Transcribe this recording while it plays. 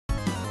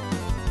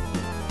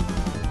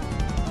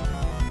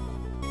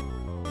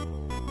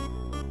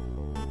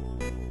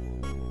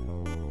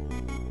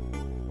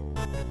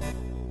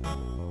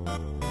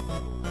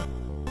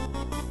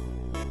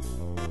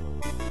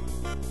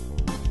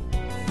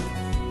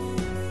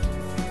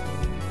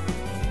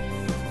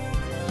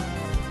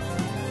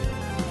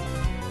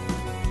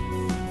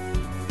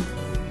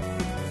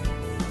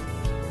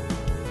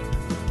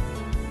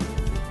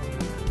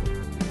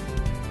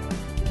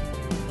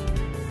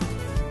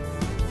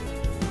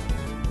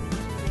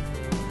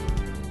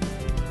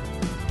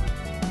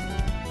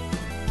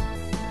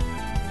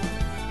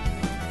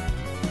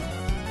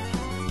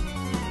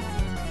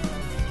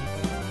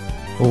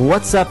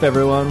What's up,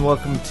 everyone?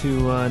 Welcome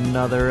to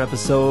another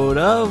episode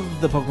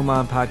of the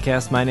Pokemon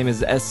Podcast. My name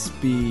is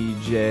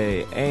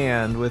SBJ,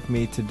 and with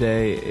me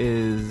today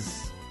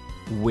is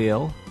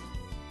Will.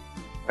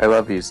 I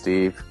love you,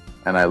 Steve,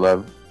 and I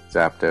love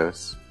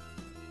Zapdos.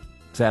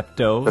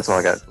 Zapdos? That's all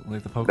I got.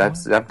 Like the Pokemon?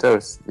 That's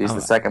Zapdos. He's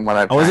the second one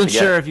I've I wasn't tried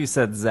to sure get. if you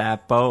said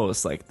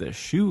Zappos, like the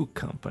shoe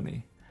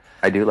company.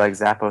 I do like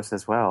Zappos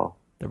as well.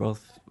 They're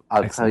both I'll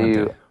tell excellent.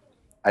 you,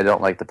 I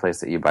don't like the place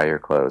that you buy your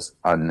clothes.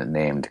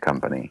 Unnamed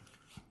company.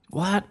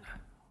 What?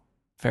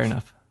 Fair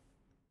enough.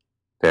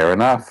 Fair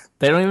enough.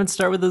 They don't even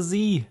start with a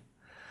Z.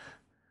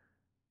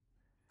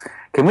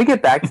 Can we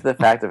get back to the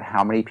fact of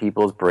how many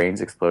people's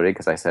brains exploded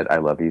because I said I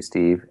love you,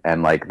 Steve,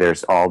 and like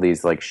there's all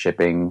these like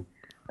shipping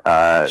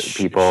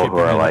people who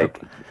are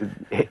like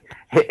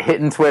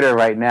hitting Twitter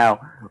right now.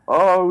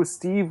 Oh,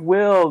 Steve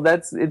will.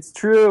 It's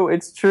true.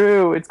 It's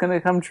true. It's gonna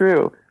come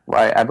true.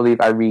 Why? I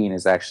believe Irene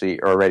is actually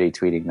already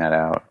tweeting that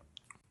out.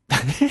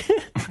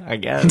 I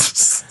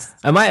guess.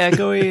 Am I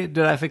echoey?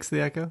 Did I fix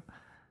the echo?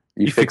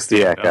 You fixed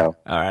the echo.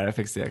 All right, I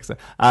fixed the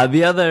echo.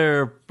 The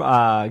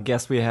other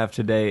guest we have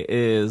today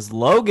is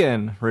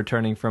Logan,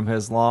 returning from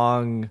his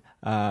long...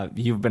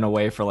 you've been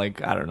away for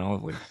like, I don't know,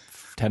 like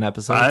 10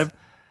 episodes? 5,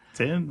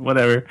 10,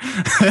 whatever.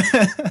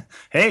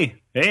 Hey,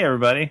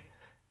 everybody.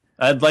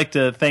 I'd like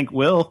to thank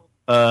Will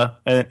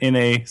in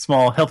a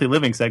small Healthy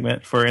Living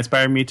segment for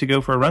inspiring me to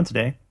go for a run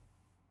today.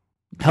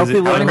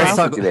 Healthy living.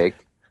 Today.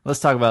 Let's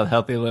talk about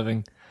healthy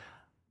living,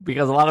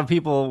 because a lot of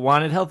people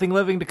wanted healthy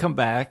living to come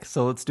back.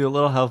 So let's do a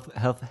little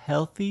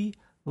healthy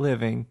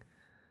living.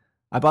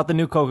 I bought the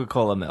new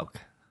Coca-Cola milk.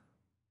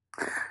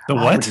 The Oh,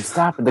 what? would you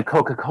stop at the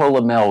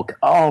Coca-Cola milk?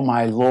 Oh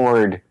my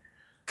lord!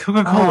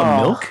 Coca-Cola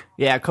milk?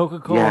 Yeah,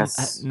 Coca-Cola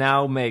Yes.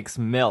 now makes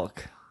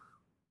milk.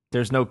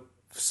 There's no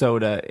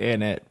soda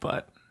in it,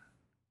 but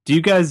Do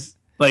you guys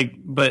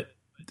but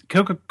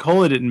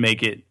Coca-Cola didn't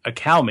make it. A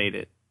cow made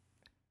it.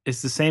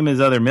 It's the same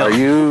as other milk. Are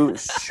you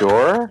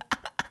sure?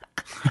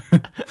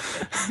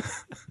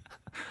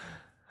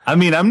 I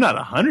mean, I'm not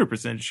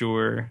 100%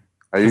 sure.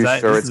 Are you 'Cause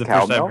sure this it's is the cow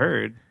first milk? I've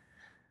heard.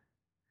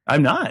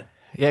 I'm not.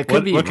 yeah, it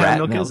could be what kind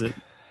rat of milk is it?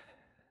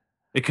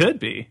 It could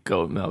be.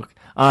 Goat milk.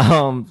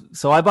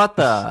 So I bought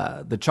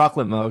the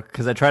chocolate milk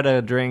because I try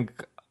to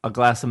drink a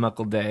glass of milk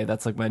a day.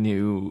 That's like my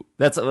new.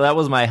 That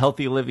was my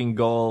healthy living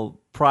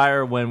goal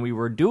prior when we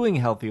were doing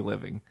healthy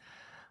living.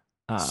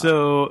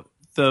 So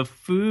the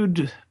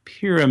food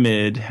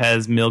pyramid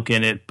has milk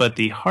in it, but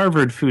the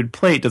Harvard food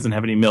plate doesn't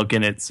have any milk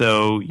in it.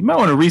 So you might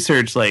want to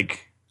research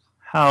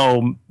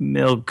how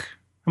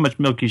much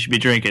milk you should be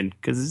drinking,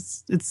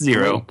 because it's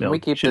zero. Can we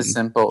keep Shouldn't- this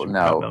simple? shouldn't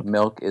have No,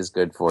 milk is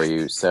good for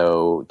you.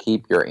 So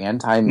keep your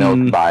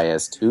anti-milk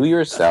bias to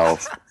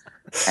yourself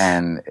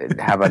and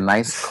have a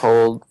nice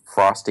cold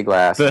frosty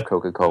glass of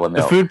Coca-Cola The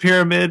milk. food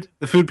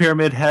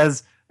pyramid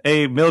has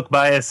a milk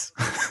bias.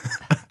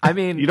 I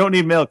mean, You don't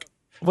need milk.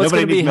 what's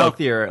Nobody going to be needs milk.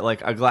 healthier,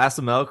 like a glass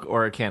of milk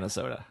or a can of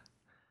soda?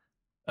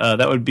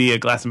 That would be a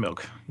glass of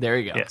milk. There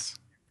you go. Yes.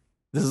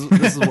 This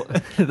is what,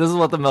 this is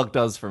what the milk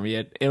does for me.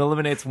 It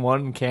eliminates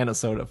one can of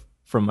soda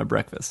from my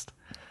breakfast.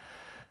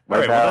 What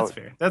All right, well, about that's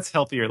fair. That's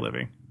healthier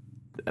living.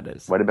 That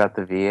is. what about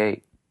the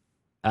V8?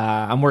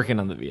 I'm working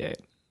on the V8.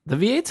 The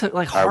V8's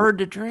like hard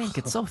to drink.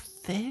 It's so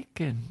thick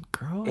and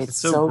gross. It's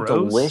so so gross.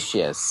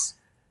 delicious.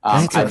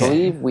 It's I okay.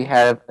 believe we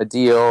have a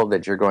deal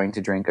that you're going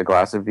to drink a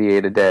glass of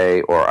V8 a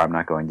day, or I'm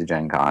not going to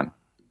Gen Con.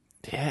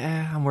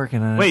 Yeah, I'm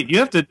working on it. Wait, you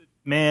have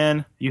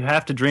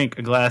to drink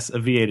a glass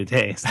of V8 a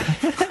day.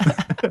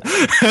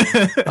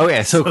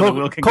 Okay, so that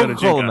Will can go to Coca-Cola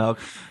Gen Con. milk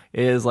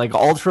is like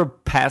ultra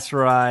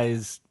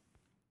pasteurized.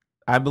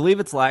 I believe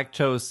it's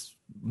lactose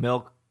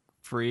milk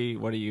free.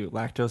 What are you,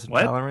 lactose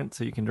What? intolerant?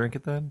 So you can drink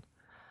it then?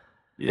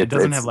 It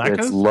doesn't have lactose?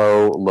 It's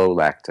low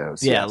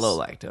lactose. Yeah, yes. low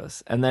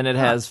lactose. And then it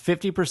has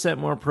 50%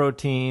 more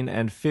protein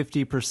and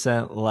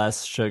 50%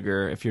 less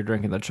sugar if you're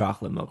drinking the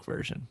chocolate milk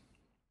version.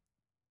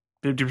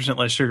 50%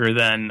 less sugar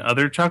than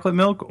other chocolate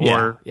milk?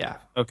 Or yeah.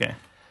 Okay.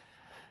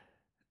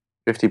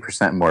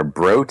 50% more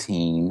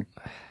protein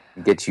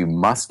gets you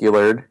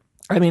muscular.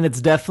 I mean,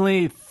 it's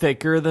definitely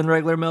thicker than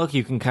regular milk.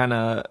 You can kind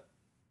of,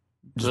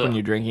 just when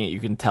you're drinking it, you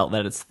can tell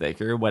that it's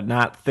thicker, but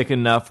not thick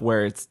enough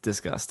where it's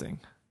disgusting.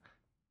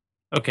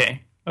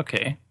 Okay.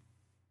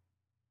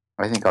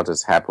 I think I'll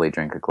just happily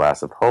drink a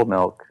glass of whole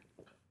milk.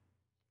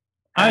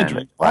 I and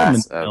drink a glass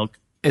almond of- milk.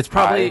 It's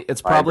probably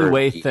fiber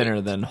way eating. thinner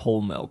than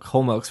whole milk.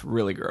 Whole milk's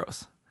really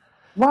gross.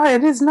 Why?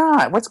 It is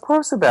not. What's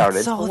gross about It's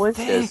it? so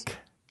Delicious. thick.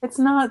 It's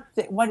not.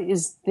 What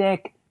is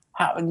thick?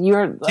 How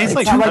you're? Tastes it's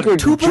like not like you're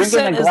 2% drinking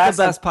a is the glass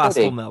best of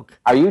possible pudding. milk.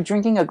 Are you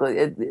drinking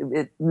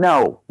a?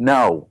 No.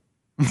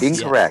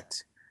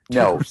 Incorrect.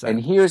 No. 2%.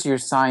 And here's your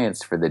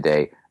science for the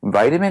day.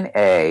 Vitamin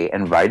A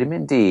and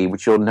vitamin D,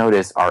 which you'll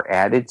notice are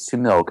added to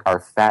milk,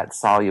 are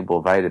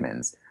fat-soluble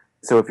vitamins.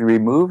 So if you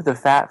remove the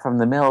fat from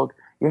the milk,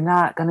 you're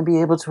not going to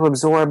be able to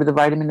absorb the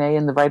vitamin A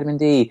and the vitamin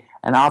D.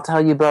 And I'll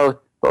tell you both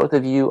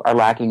of you are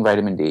lacking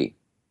vitamin D.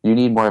 You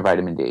need more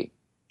vitamin D.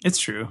 It's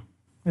true.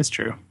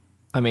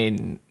 I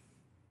mean,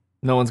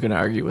 no one's going to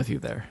argue with you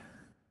there.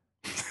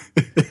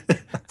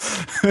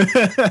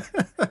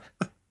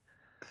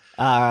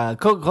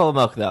 Coca-Cola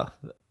milk though,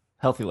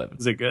 healthy living.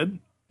 Is it good?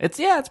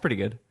 It's pretty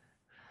good.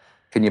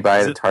 Can you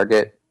buy it at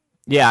Target?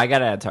 Yeah, I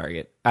got it at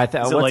Target. What's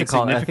like it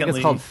called? I think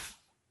significantly-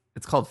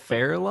 it's called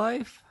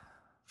Fairlife.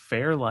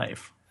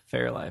 Fairlife.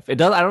 Fairlife. It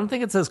does. I don't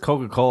think it says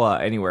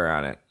Coca-Cola anywhere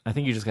on it. I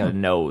think you just got to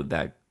know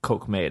that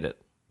Coke made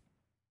it.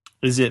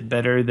 Is it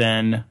better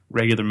than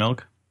regular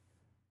milk?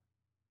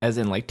 As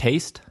in, like,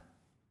 taste?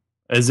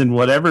 As in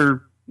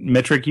whatever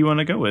metric you want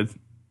to go with.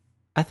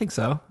 I think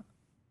so.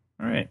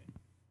 All right.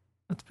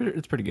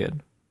 It's pretty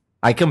good.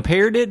 I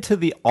compared it to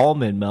the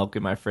almond milk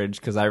in my fridge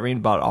because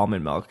Irene bought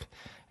almond milk,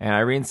 and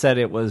Irene said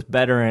it was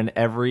better in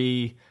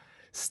every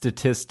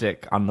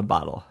statistic on the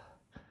bottle.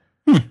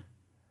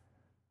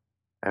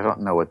 I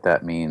don't know what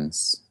that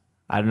means.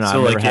 I don't know. So,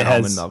 I've never like, had it has-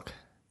 almond milk.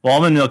 Well,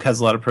 almond milk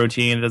has a lot of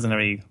protein. It doesn't have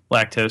any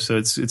lactose, so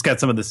it's got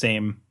some of the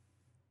same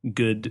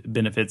good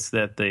benefits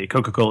that the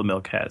Coca-Cola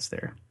milk has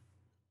there.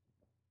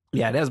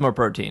 Yeah, it has more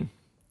protein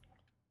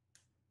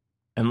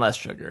and less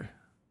sugar.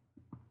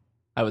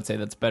 I would say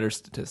that's better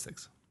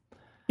statistics.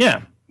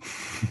 Yeah.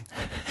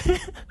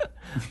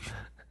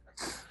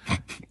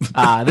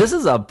 This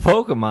is a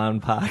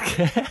Pokemon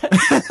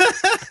podcast.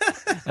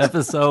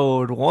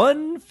 Episode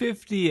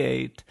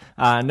 158.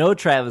 No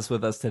Travis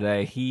with us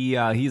today.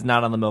 He's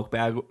not on the milk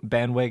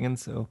bandwagon,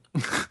 so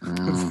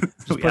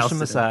just push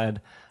him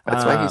aside.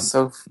 That's why he's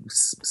so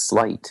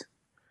slight.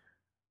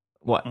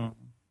 What?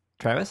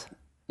 Travis?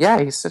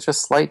 Yeah, he's such a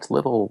slight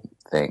little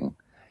thing.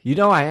 You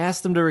know, I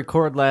asked him to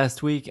record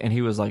last week, and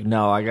he was like,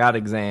 no, I got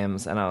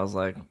exams. And I was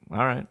like,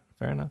 all right,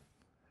 fair enough.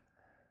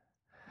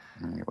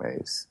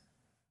 Anyways.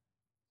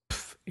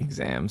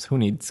 Exams. Who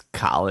needs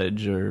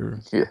college or...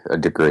 Yeah, a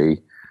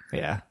degree.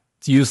 Yeah,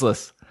 it's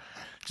useless.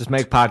 Just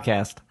make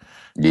podcast.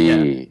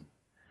 Yeah.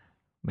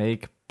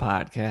 Make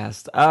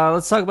podcast.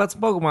 Let's talk about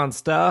some Pokemon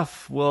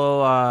stuff.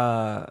 We'll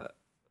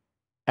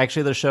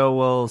actually the show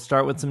will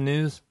start with some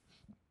news.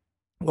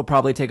 We'll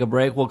probably take a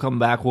break. We'll come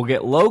back. We'll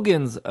get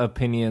Logan's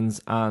opinions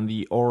on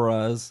the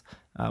auras.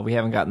 We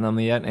haven't gotten them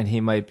yet, and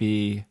he might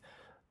be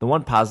the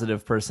one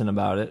positive person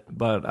about it,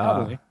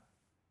 but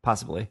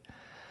possibly.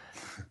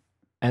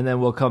 And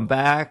then we'll come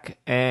back,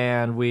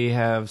 and we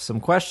have some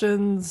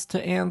questions to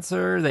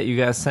answer that you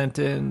guys sent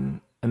in,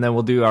 and then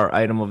we'll do our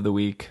item of the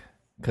week,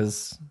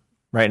 because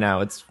right now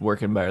it's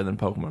working better than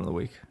Pokemon of the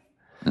week.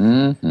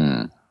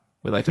 Mm-hmm.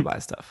 We like to buy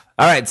stuff.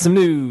 All right, some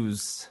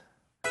news.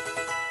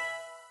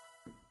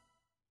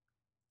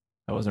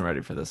 I wasn't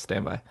ready for this.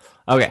 Stand by.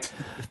 Okay.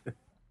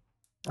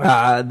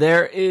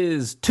 There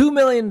is $2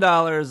 million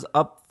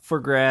up for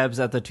grabs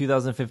at the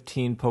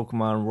 2015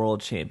 Pokemon World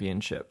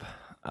Championship.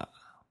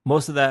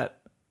 Most of that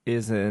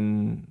is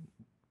in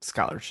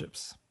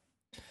scholarships.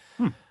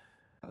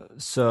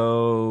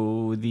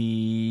 So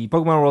the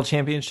Pokemon World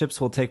Championships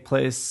will take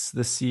place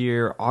this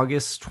year,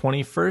 August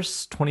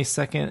 21st,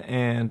 22nd,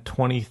 and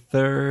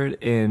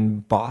 23rd in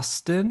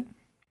Boston.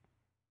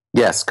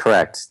 Yes,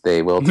 correct.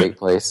 They will take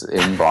place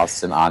in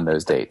Boston on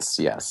those dates.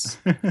 Yes.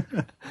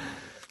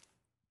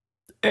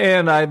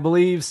 And I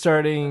believe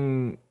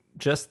starting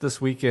just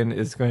this weekend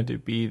is going to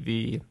be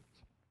the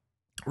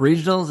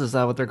regionals. Is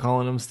that what they're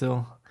calling them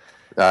still?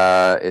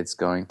 It's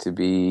going to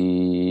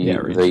be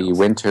the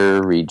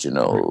Winter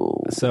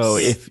Regionals. So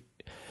if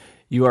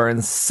you are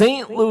in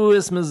St.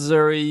 Louis,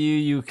 Missouri,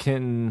 you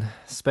can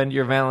spend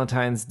your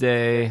Valentine's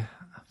Day,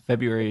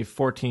 February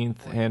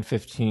 14th and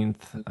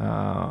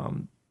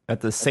 15th, at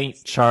the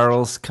St.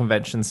 Charles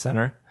Convention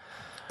Center.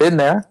 Been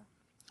there.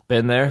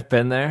 Been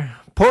there.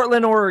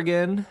 Portland,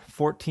 Oregon,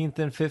 14th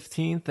and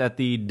 15th at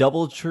the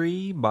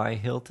Doubletree by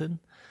Hilton.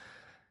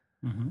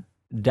 Mm-hmm.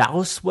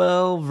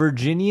 Dowswell,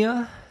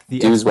 Virginia.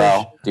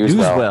 Dewswell,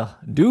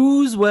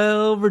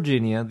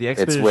 Virginia. The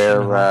It's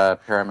Expedition where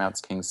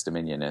Paramount's King's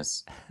Dominion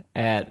is.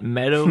 at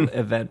Meadow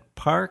Event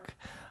Park,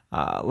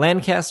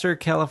 Lancaster,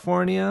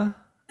 California,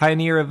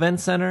 Pioneer Event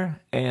Center,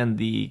 and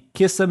the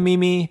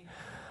Kissimmee,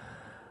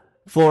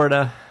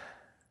 Florida.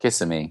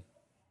 Kissimmee.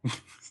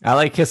 I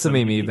like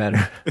Kissimmee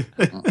better.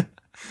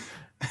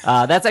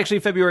 That's actually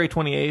February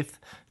 28th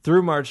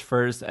through March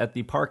 1st at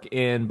the Park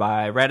Inn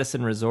by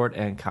Radisson Resort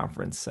and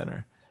Conference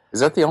Center. Is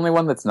that the only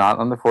one that's not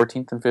on the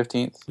 14th and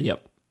 15th?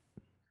 Yep.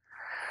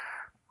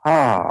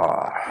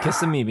 Ah.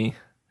 Kiss-a-mimi.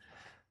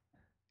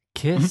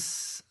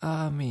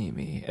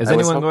 Is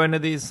anyone going to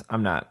these?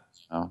 I'm not.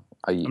 No.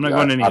 I'm not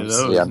going to any of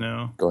those, I'm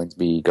no. going to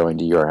be going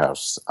to your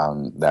house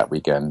on that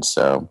weekend,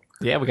 so...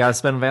 Yeah, we got to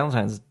spend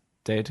Valentine's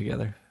Day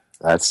together.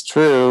 That's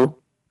true.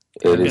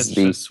 It is It's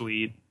the so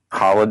sweet.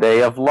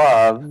 holiday of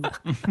love.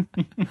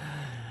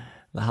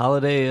 The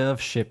holiday of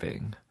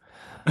shipping.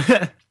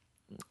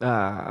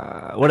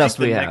 What else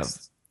do we have?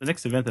 The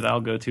next event that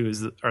I'll go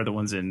to are the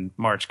ones in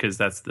March, because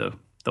that's the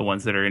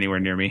ones that are anywhere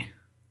near me.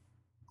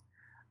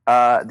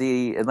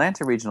 The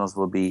Atlanta Regionals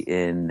will be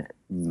in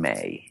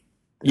May.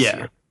 This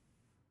year.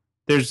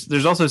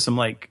 There's also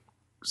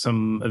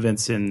some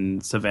events in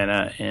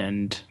Savannah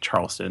and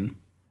Charleston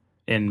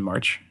in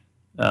March.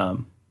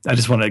 I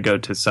just want to go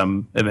to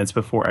some events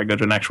before I go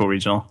to an actual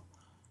regional.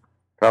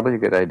 Probably a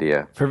good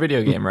idea. For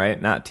video game,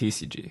 right? Not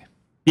TCG.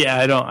 Yeah,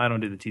 I don't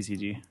do the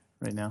TCG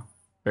right now.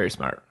 Very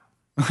smart.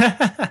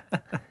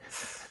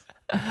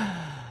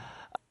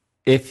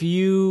 If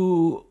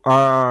you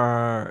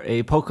are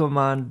a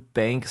Pokemon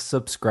Bank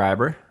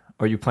subscriber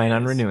or you plan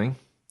on renewing,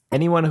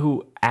 anyone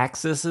who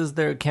accesses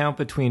their account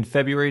between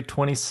February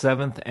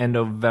 27th and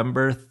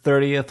November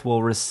 30th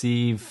will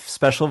receive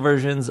special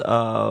versions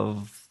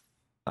of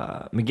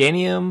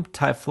Meganium,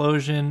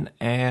 Typhlosion,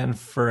 and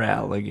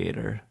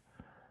Feraligatr.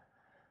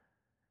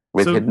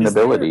 With So hidden is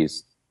there-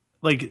 abilities.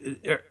 Like,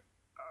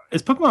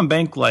 is Pokemon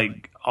Bank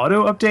like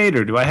auto update,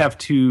 or do I have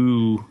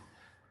to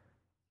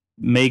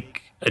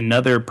make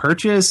another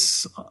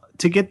purchase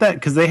to get that?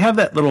 Because they have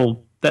that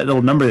little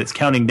number that's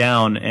counting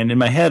down, and in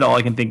my head, all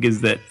I can think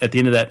is that at the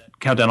end of that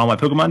countdown, all my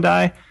Pokemon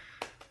die.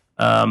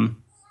 And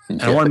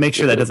I want to make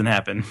sure that doesn't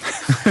happen.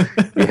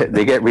 Yeah,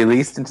 they get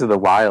released into the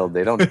wild.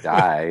 They don't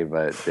die,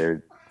 but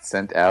they're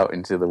sent out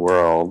into the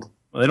world.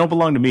 Well, they don't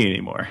belong to me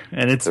anymore,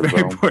 and it's They're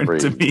very roam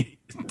important to free. me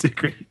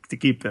to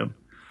keep them.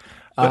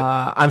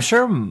 I'm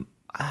sure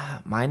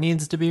mine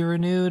needs to be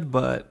renewed,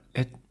 but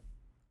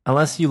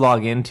unless you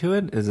log into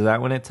it, is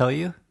that when it tell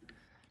you?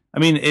 I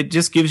mean, it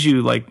just gives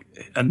you like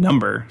a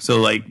number.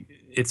 So like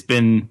it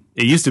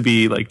used to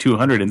be like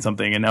 200 and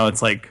something, and now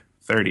it's like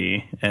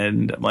 30.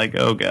 And I'm like,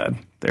 oh god,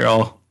 they're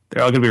all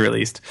gonna be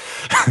released.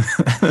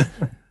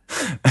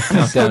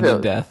 Countdown to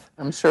death.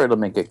 I'm sure it'll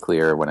make it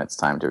clear when it's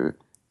time to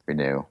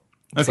renew.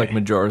 It's like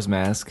Majora's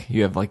Mask.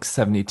 You have like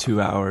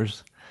 72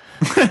 hours.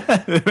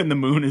 When the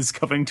moon is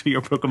coming to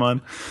your Pokemon.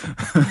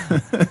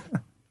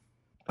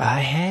 I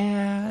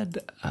had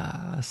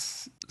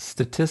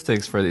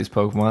statistics for these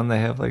Pokemon. They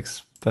have like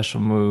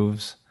special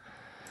moves,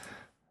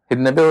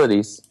 Hidden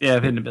abilities. Yeah,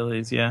 hidden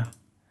abilities. Yeah.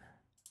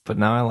 but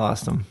now I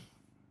lost them.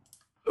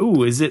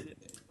 Ooh, is it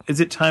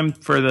time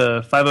for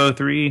the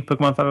 503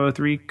 Pokemon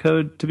 503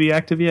 code to be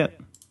active yet?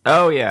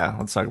 Oh yeah,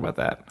 let's talk about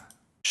that.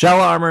 Shell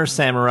Armor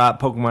Samurott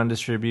Pokemon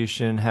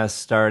distribution has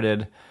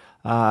started.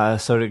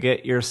 So to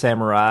get your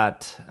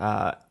Samurott,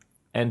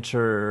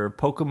 enter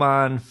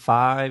Pokemon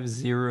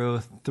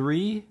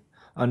 503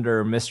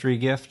 under Mystery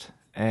Gift,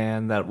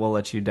 and that will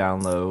let you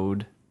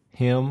download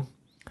him.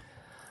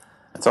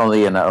 It's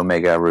only in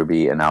Omega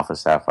Ruby and Alpha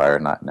Sapphire,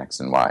 not X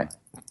and Y.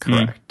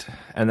 Correct.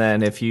 And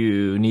then if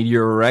you need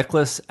your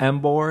Reckless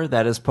Emboar,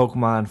 that is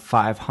Pokemon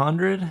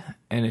 500.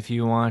 And if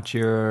you want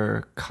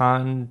your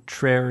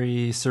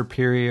Contrary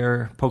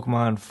Superior,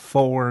 Pokemon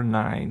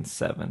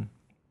 497.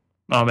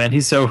 Oh man,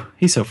 he's so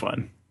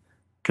fun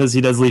because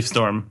he does Leaf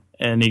Storm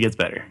and he gets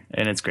better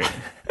and it's great.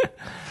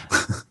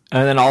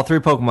 And then all three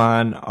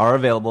Pokemon are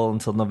available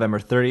until November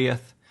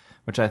 30th,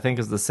 which I think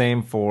is the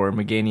same for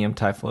Meganium,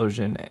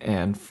 Typhlosion,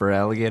 and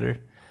Feraligatr.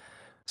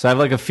 So I have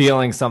like a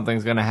feeling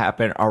something's going to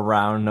happen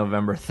around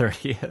November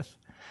 30th.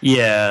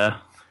 Yeah,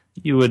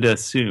 you would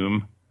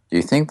assume. Do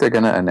you think they're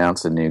going to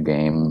announce a new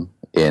game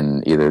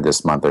in either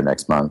this month or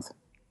next month?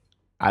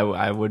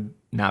 I would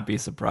not be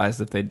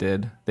surprised if they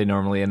did. They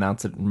normally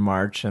announce it in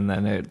March, and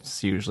then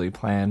it's usually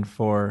planned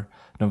for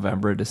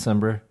November,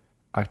 December,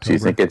 October. Do you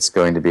think it's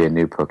going to be a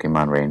new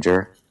Pokemon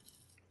Ranger?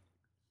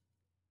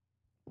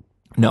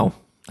 No.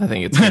 I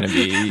think it's going to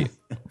be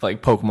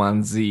like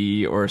Pokemon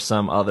Z or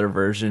some other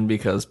version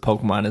because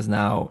Pokemon is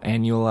now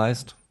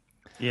annualized.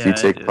 Yeah, Do you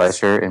take it is.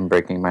 pleasure in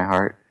breaking my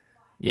heart?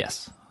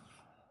 Yes.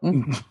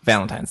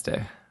 Valentine's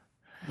Day.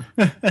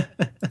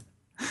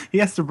 He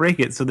has to break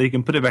it so they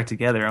can put it back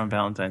together on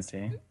Valentine's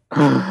Day.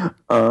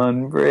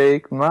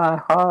 Unbreak my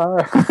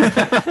heart.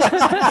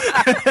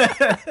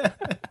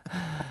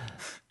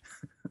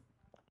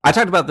 I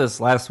talked about this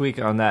last week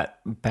on that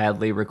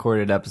badly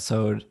recorded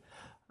episode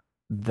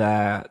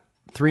that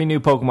 3 new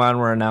Pokemon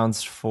were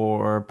announced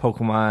for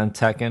Pokemon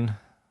Tekken,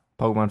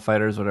 Pokemon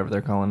Fighters, whatever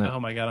they're calling it. Oh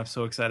my god, I'm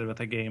so excited about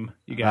that game,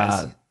 you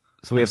guys.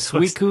 So we have so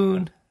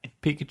Suicune,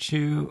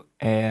 Pikachu,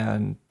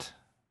 and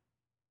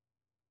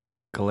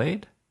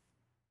Gallade?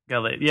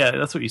 Yeah,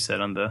 that's what you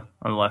said on the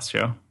last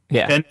show.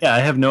 Yeah. And yeah, I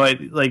have no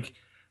idea. Like,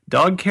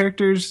 dog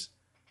characters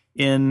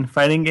in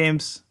fighting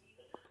games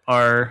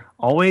are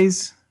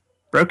always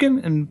broken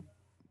and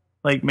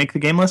like make the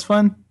game less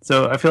fun.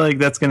 So I feel like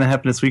that's going to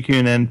happen to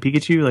Suicune and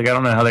Pikachu. Like, I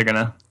don't know how they're going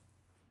to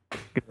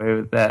get away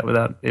with that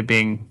without it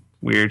being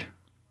weird.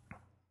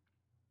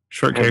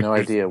 Short I have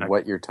characters. no idea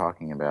what you're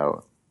talking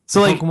about.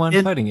 So like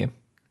Pokemon fighting game.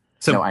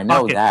 So No, I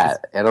know Pocket-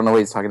 that. I don't know what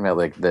he's talking about.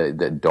 Like the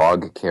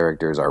dog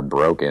characters are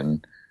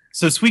broken.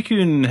 So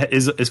Suicune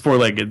is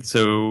 4-legged.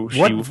 So she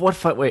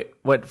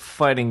What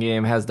fighting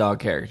game has dog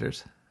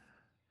characters?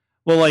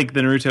 Well, like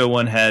the Naruto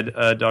one had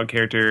a dog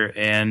character,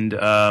 and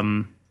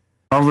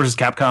Marvel vs.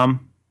 Capcom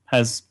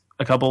has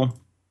a couple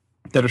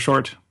that are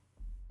short.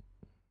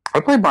 I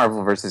played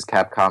Marvel vs.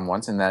 Capcom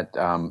once in that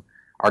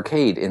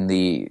arcade in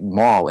the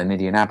mall in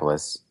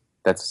Indianapolis.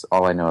 That's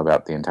all I know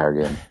about the entire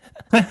game.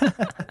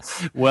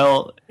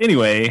 Well,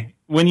 anyway,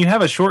 when you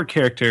have a short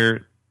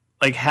character,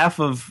 like half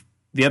of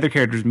the other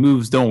characters'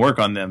 moves don't work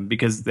on them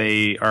because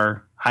they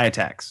are high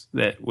attacks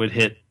that would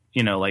hit,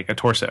 like a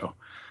torso.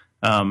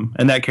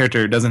 And that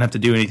character doesn't have to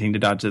do anything to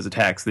dodge those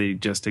attacks. They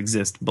just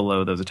exist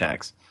below those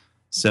attacks.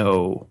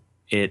 So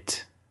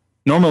it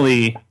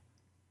normally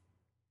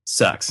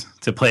sucks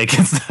to play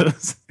against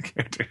those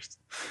characters.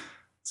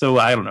 So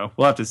I don't know.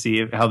 We'll have to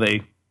see how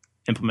they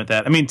implement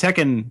that. I mean,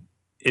 Tekken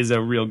is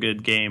a real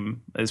good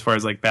game as far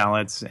as like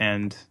balance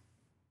and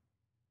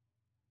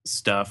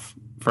stuff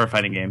for a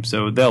fighting game.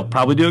 So they'll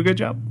probably do a good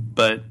job.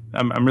 But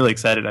I'm really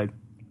excited. I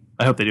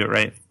hope they do it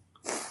right.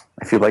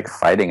 If you like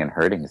fighting and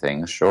hurting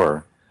things,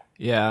 sure.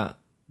 Yeah.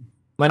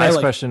 My next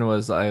question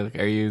was, like,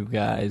 are you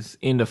guys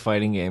into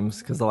fighting games?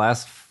 Because the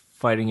last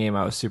fighting game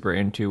I was super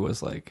into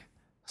was like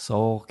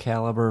Soul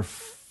Calibur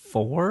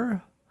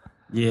 4.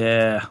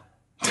 Yeah.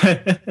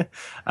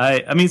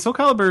 I mean, Soul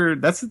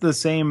Calibur, that's the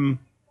same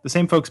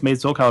folks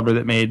made Soul Calibur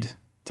that made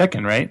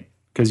Tekken, right?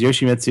 Because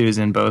Yoshimitsu is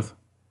in both.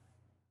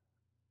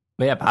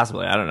 But yeah,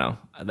 possibly. I don't know.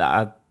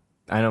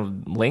 I know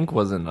Link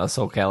was in a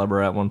Soul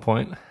Calibur at one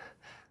point.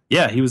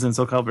 Yeah, he was in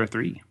Soul Calibur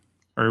 3.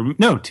 Or,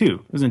 no, 2.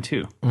 It was in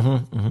 2.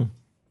 Mm-hmm, mm-hmm.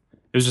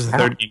 It was just the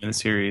third game in the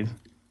series.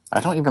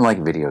 I don't even like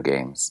video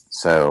games,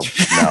 so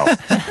no.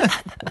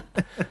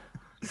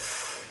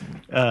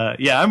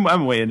 Yeah,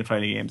 I'm way into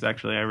fighting games,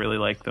 actually. I really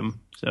like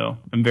them. So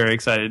I'm very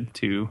excited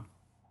to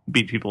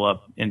beat people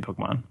up in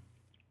Pokemon.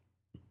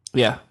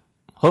 Yeah.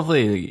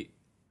 Hopefully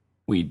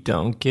we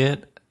don't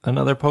get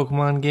another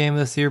Pokemon game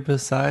this year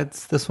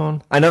besides this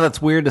one. I know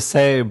that's weird to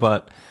say,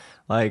 but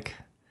like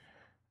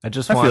I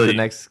just want the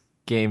next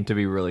game to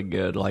be really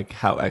good, like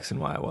how X and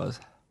Y was.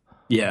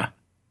 Yeah.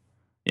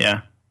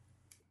 Yeah.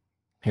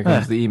 Here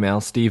comes the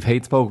email. Steve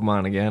hates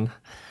Pokemon again.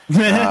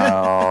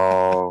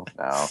 No.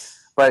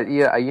 But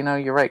yeah, you know,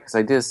 you're right, because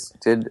I just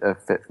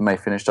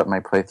finished up my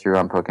playthrough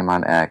on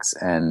Pokemon X,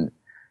 and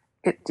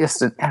it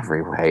just in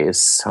every way is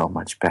so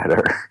much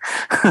better.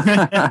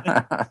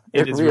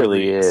 It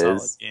really is. A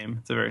solid game.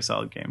 It's a very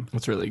solid game.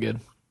 It's really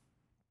good.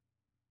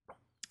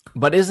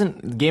 But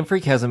Game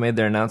Freak hasn't made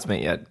their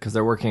announcement yet because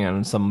they're working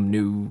on some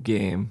new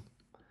game.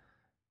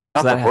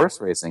 Not the horse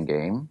racing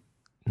game.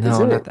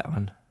 No, not that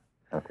one.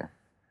 Okay.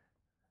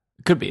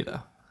 Could be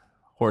though.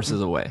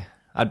 Horses away.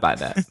 I'd buy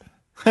that.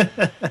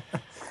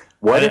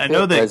 I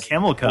know that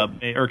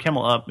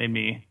Camel Up made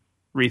me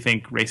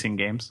rethink racing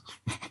games.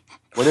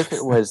 What if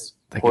it was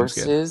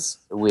horses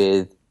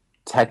with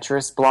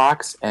Tetris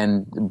blocks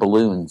and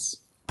balloons?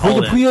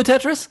 Puyo Puyo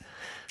Tetris?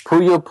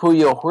 Puyo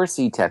Puyo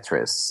Horsey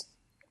Tetris.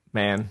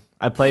 Man,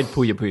 I played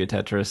Puyo Puyo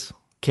Tetris.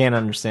 Can't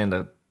understand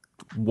a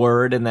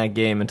word in that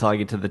game until I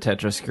get to the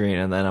Tetris screen,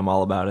 and then I'm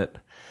all about it.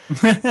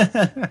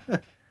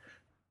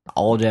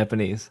 All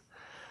Japanese.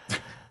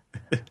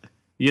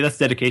 Yeah, that's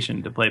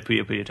dedication to play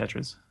Puyo Puyo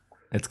Tetris.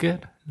 It's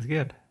good. It's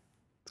good.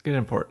 It's good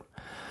import.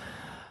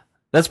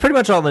 That's pretty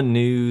much all the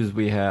news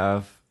we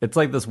have. It's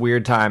like this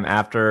weird time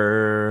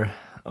after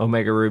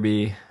Omega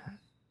Ruby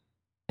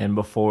and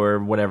before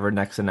whatever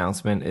next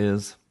announcement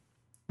is.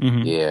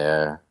 Mm-hmm.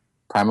 Yeah.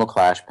 Primal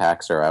Clash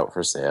packs are out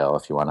for sale.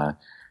 If you want to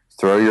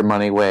throw your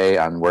money away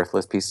on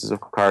worthless pieces of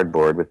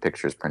cardboard with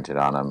pictures printed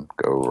on them,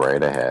 go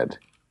right ahead.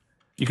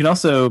 You can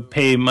also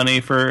pay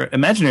money for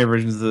imaginary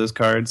versions of those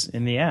cards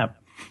in the app.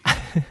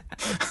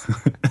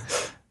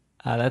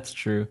 That's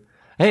true.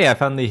 Hey, I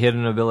found the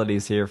hidden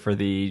abilities here for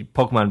the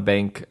Pokemon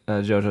Bank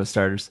JoJo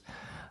starters.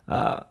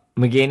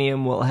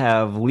 Meganium will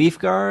have Leaf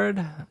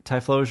Guard,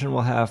 Typhlosion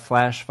will have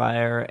Flash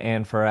Fire,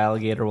 and for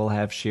Alligator will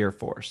have Sheer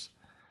Force.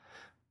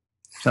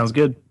 Sounds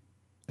good.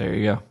 There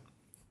you go.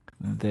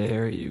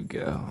 There you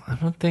go. I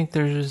don't think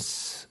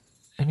there's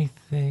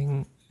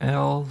anything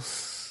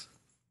else.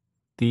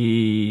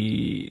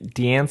 The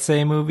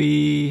Diancie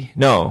movie...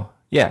 No.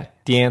 Yeah,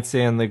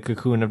 Diancie and the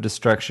Cocoon of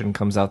Destruction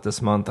comes out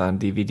this month on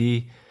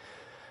DVD.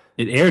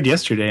 It aired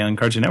yesterday on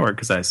Cartoon Network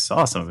because I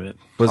saw some of it.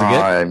 Was it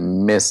good? I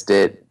missed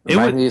it.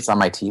 Maybe it's on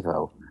my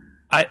TiVo.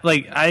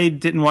 I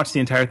didn't watch the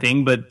entire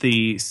thing, but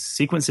the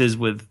sequences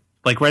with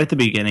right at the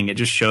beginning, it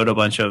just showed a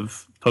bunch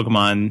of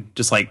Pokemon,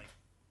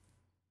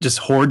 just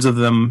hordes of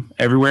them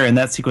everywhere, and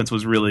that sequence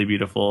was really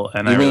beautiful.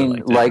 And I really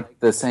liked it. Like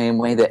the same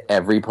way that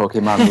every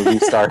Pokemon movie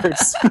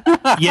starts?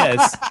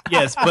 yes,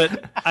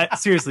 but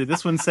seriously,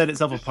 this one set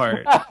itself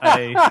apart.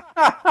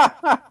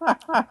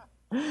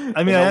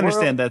 I mean, I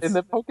understand that in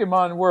the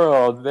Pokemon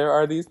world, there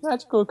are these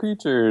magical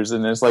creatures,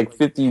 and there's like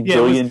 50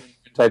 billion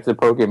types of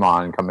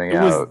Pokemon coming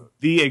out. It was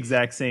the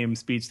exact same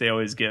speech they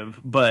always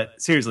give,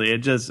 but seriously,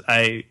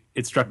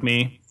 it struck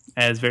me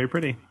as very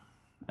pretty.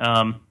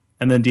 And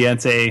then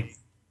Diancie,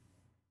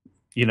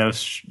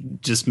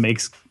 just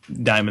makes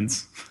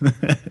diamonds.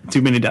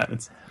 Too many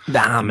diamonds.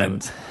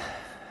 Diamonds.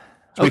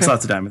 Makes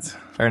lots of diamonds.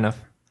 Fair enough.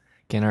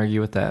 Can't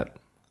argue with that.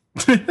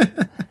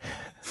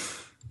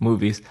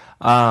 Movies.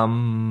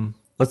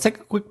 Let's take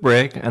a quick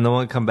break, and then when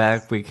we come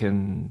back, we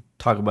can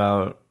talk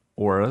about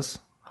auras.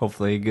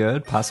 Hopefully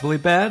good, possibly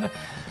bad.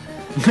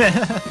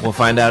 We'll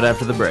find out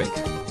after the break.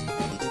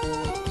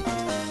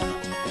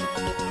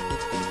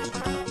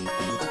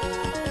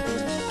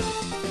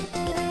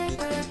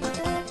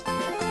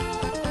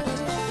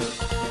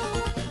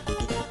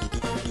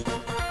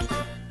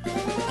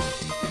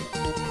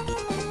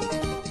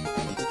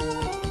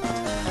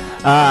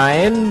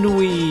 And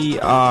we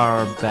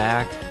are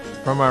back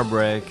from our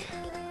break.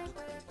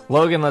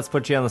 Logan, let's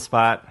put you on the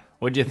spot.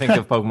 What'd you think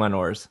of Pokemon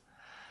Ors?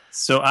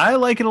 So I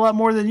like it a lot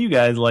more than you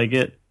guys like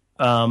it.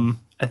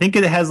 I think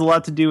it has a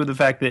lot to do with the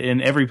fact that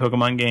in every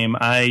Pokemon game,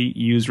 I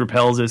use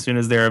repels as soon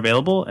as they're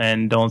available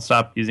and don't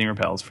stop using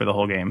repels for the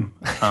whole game.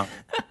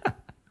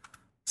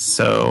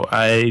 So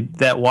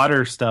that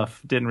water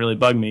stuff didn't really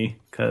bug me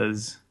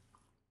because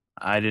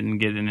I didn't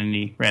get in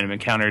any random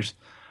encounters.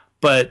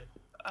 But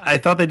I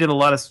thought they did a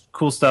lot of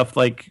cool stuff,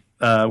 like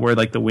where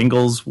like the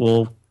Wingles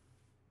will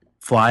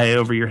fly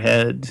over your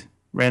head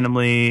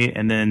randomly,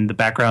 and then the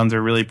backgrounds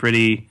are really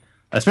pretty.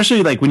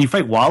 Especially like when you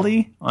fight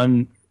Wally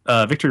on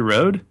Victory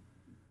Road,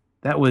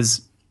 that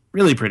was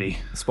really pretty.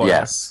 Spoiler.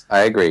 Yes,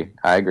 I agree.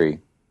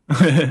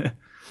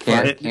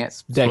 Can't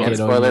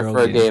spoiler for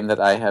a game that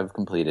I have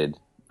completed.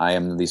 I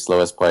am the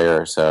slowest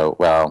player, so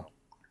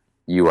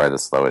you are the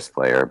slowest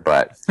player.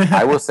 But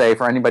I will say,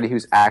 for anybody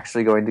who's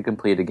actually going to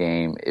complete a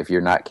game, if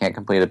you're can't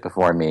complete it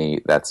before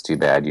me, that's too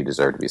bad. You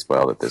deserve to be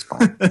spoiled at this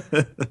point.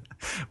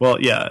 Well,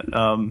 yeah,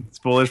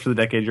 spoilers for the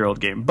decade-year-old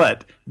game,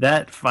 but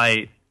that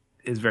fight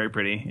is very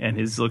pretty, and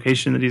his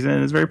location that he's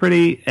in is very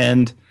pretty,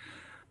 and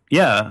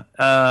yeah,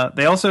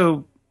 they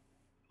also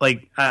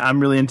I'm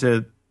really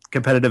into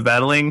competitive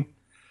battling,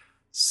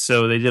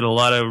 so they did a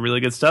lot of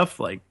really good stuff.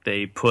 Like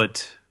they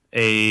put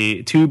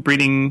two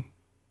breeding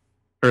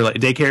or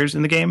daycares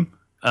in the game,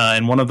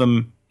 and one of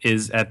them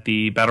is at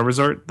the Battle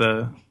Resort,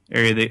 the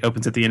area that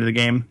opens at the end of the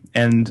game,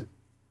 and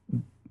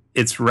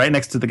it's right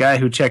next to the guy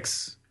who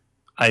checks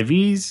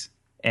IVs,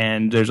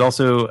 and there's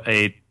also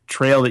a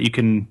trail that you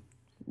can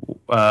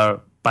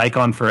bike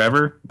on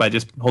forever by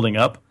just holding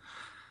up.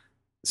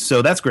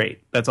 So that's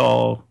great. That's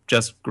all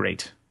just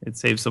great. It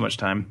saves so much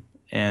time,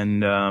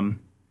 and I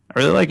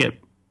really like it.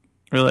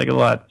 I really like it a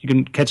lot. You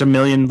can catch 1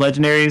 million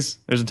legendaries.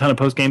 There's a ton of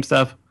post-game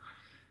stuff.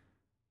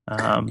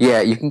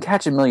 Yeah, you can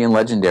catch 1 million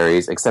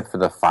legendaries, except for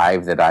the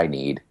 5 that I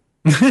need.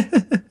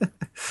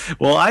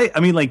 Well, I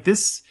mean, like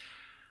this,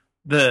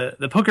 the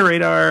Poké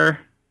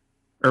Radar,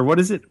 or what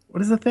is it?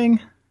 What is the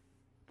thing?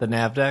 The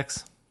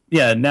Navdex?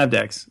 Yeah,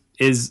 Navdex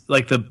is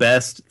like the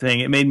best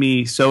thing. It made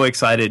me so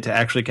excited to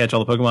actually catch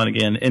all the Pokemon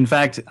again. In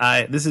fact,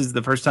 this is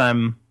the first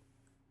time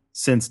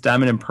since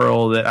Diamond and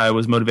Pearl that I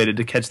was motivated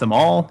to catch them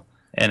all,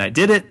 and I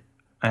did it.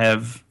 I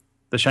have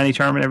the Shiny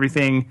Charm and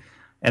everything,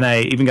 and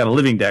I even got a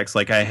living dex.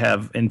 Like I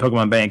have in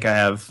Pokemon Bank, I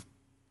have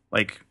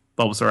like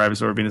Bulbasaur,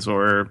 Ivysaur,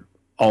 Venusaur,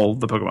 all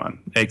the Pokemon,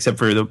 except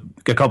for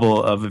a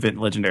couple of event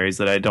legendaries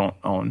that I don't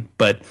own.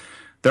 But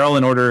they're all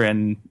in order,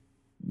 and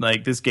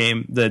like this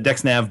game, the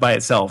Dex Nav by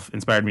itself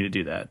inspired me to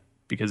do that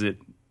because it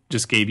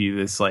just gave you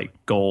this like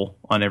goal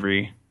on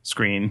every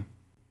screen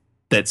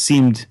that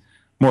seemed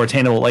more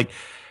attainable. Like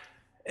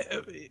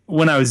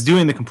when I was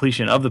doing the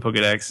completion of the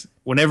Pokedex,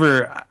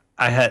 whenever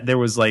I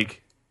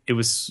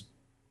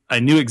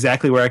knew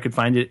exactly where I could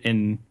find it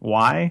in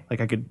Y.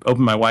 Like I could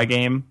open my Y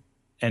game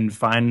and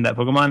find that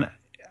Pokemon.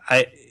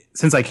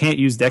 Since I can't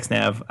use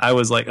DexNav, I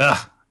was like,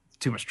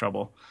 too much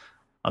trouble.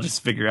 I'll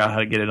just figure out how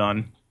to get it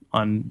on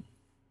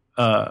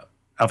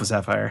Alpha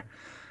Sapphire.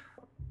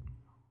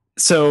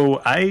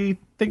 So I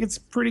think it's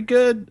pretty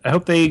good. I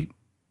hope they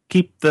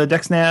keep the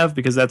DexNav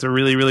because that's a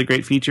really, really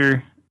great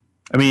feature.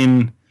 I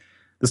mean,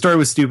 the story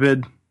was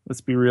stupid.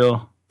 Let's be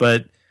real.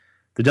 But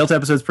the Delta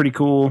episode's pretty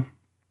cool.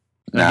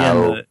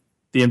 No. Again,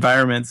 the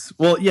environments.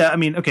 Well, yeah, I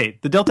mean, okay,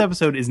 the Delta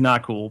episode is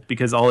not cool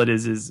because all it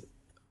is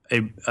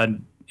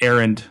an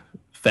errand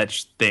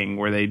fetch thing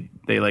where they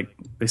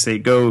say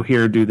go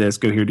here, do this,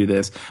 go here, do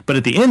this. But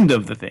at the end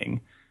of the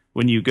thing,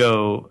 when you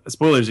go,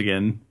 spoilers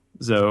again,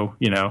 so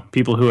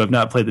people who have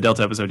not played the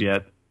Delta episode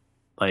yet,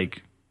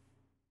 like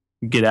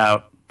get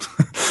out.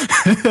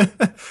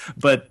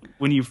 But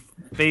when you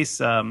face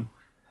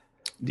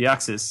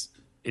Deoxys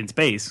in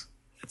space,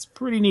 it's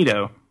pretty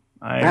neato.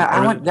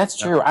 That's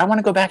true. I want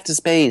to go back to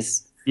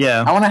space.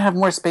 Yeah. I want to have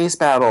more space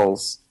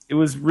battles. It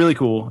was really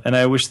cool, and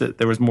I wish that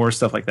there was more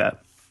stuff like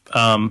that.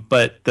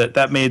 But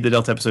that made the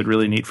Delta episode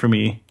really neat for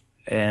me.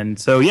 And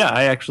so, yeah,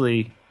 I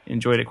actually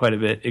enjoyed it quite a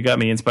bit. It got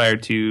me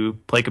inspired to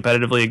play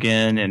competitively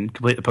again and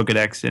complete the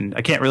Pokedex, and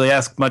I can't really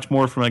ask much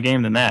more from a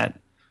game than that.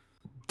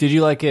 Did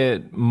you like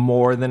it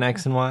more than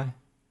X and Y?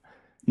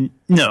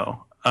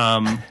 No.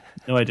 No,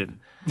 I didn't.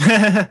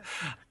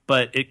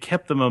 But it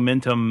kept the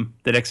momentum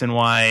that X and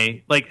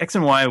Y... Like, X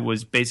and Y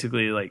was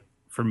basically, like,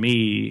 for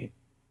me,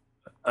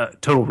 a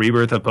total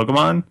rebirth of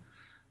Pokemon.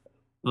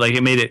 Like,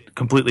 it made it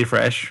completely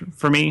fresh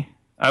for me.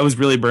 I was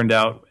really burned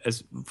out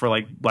for,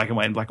 like, Black and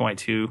White and Black and White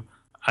 2.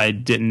 I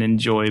didn't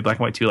enjoy Black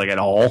and White 2, like, at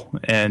all.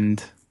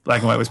 And Black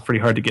and White was pretty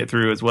hard to get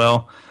through as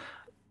well.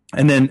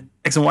 And then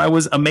X and Y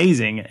was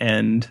amazing.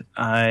 And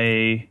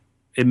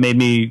it made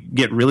me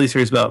get really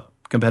serious about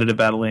competitive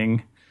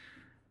battling.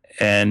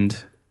 And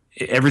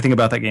everything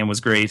about that game was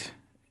great.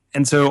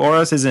 And so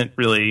Oros isn't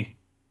really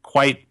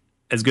quite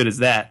as good as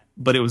that,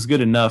 but it was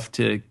good enough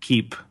to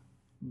keep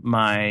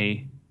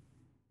my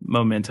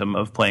momentum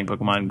of playing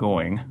Pokemon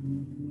going.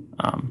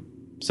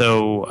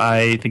 So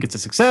I think it's a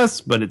success,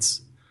 but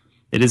it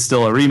is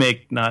still a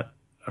remake, not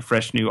a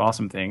fresh, new,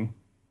 awesome thing.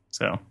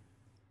 So,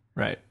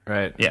 right,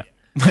 yeah.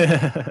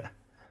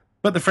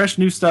 But the fresh,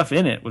 new stuff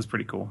in it was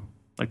pretty cool.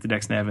 like the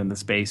DexNav and the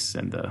space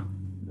and the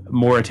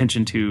more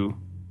attention to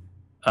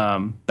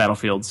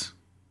battlefields.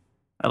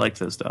 I liked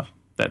those stuff.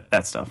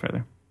 That stuff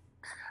rather.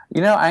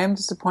 I am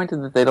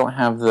disappointed that they don't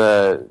have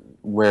the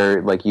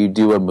where like you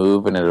do a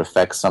move and it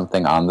affects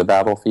something on the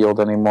battlefield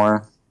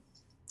anymore.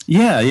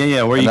 Yeah.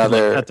 Where you can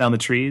cut down the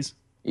trees.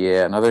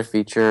 Yeah, another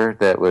feature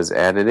that was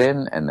added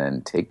in and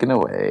then taken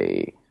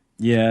away.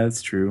 Yeah,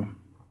 that's true.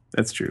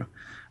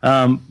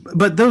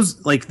 But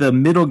those, like, the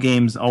middle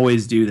games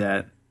always do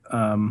that,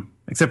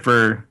 except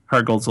for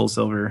Heart Gold, Soul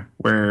Silver,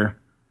 where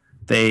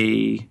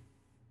they're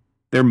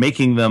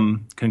making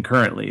them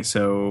concurrently.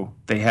 So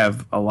they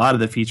have a lot of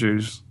the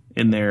features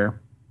in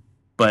there,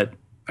 but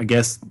I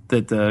guess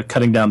that the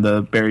cutting down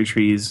the berry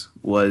trees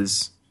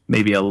was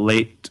maybe a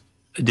late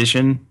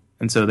addition,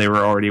 and so they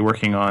were already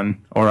working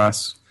on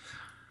Oras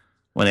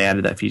when they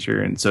added that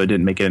feature, and so it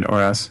didn't make it an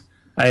Oras.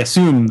 I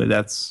assume that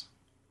that's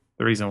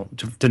the reason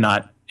to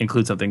not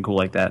include something cool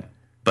like that,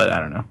 but I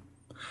don't know.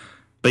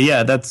 But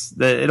yeah,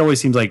 it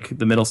always seems like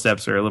the middle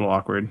steps are a little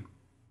awkward,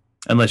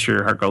 unless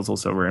you're Heart Gold, Soul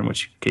Silver, in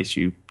which case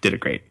you did it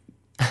great.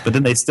 But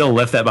then they still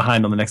left that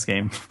behind on the next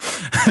game.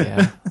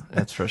 Yeah,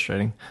 that's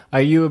frustrating.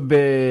 Are you a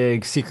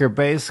big secret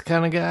base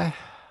kind of guy?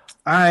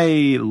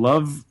 I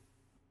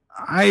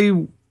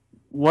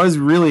was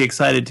really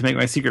excited to make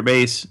my secret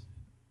base,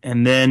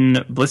 and then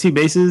Blissey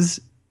bases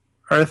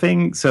are a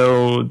thing.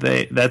 So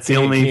that's the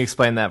only. Can you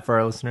explain that for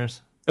our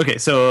listeners? Okay,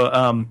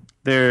 so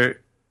there's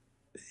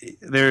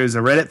a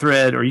Reddit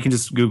thread, or you can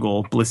just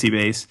Google Blissey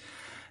base,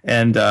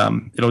 and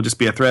it'll just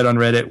be a thread on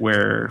Reddit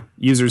where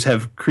users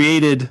have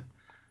created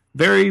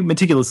very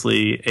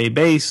meticulously a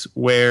base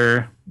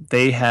where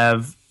they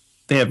have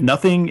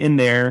nothing in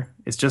there.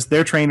 It's just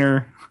their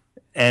trainer,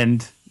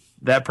 and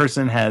that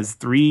person has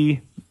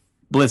 3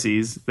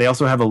 Blissies. They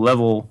also have a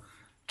level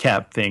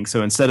cap thing.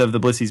 So instead of the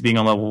Blissies being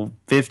on level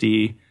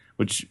 50,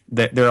 which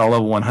they're all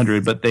level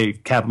 100, but they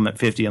cap them at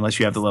 50 unless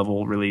you have the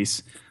level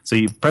release. So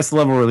you press the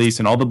level release,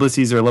 and all the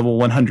Blissies are level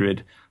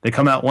 100. They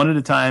come out one at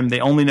a time. They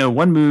only know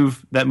one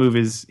move. That move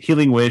is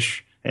Healing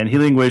Wish, and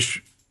Healing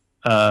Wish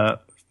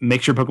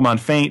makes your Pokemon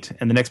faint,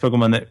 and the next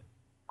Pokemon that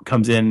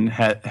comes in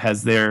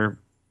has their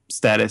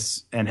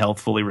status and health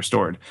fully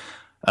restored.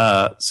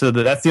 So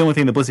that's the only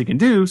thing the Blissey can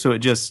do, so it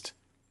just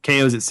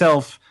KOs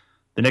itself.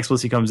 The next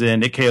Blissey comes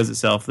in, it KOs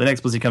itself. The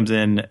next Blissey comes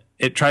in,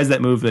 it tries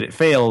that move, but it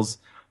fails.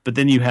 But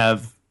then you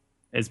have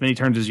as many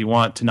turns as you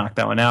want to knock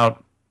that one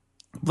out.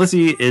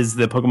 Blissey is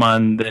the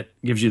Pokemon that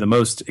gives you the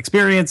most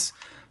experience,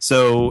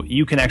 so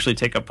you can actually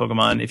take up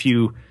Pokemon. If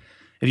you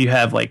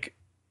have like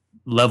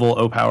level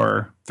O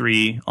Power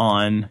 3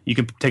 on, you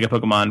can take a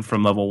Pokemon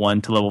from level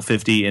 1 to level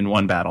 50 in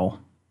one battle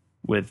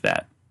with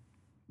that.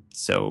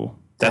 So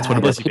that's what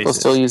a Blissey base is. People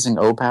still using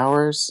O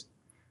Powers?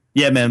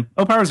 Yeah, man.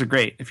 O Powers are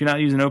great. If you're not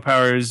using O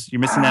Powers,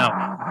 you're missing out.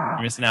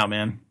 You're missing out,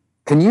 man.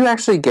 Can you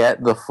actually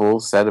get the full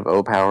set of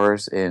O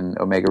Powers in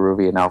Omega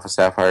Ruby and Alpha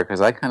Sapphire?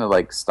 Because I kind of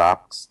like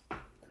stopped.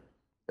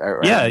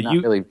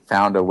 You really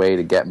found a way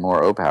to get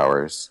more O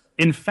Powers.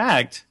 In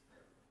fact,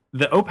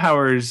 the O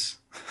Powers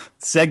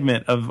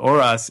segment of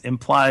Oras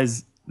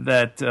implies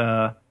that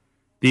the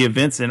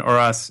events in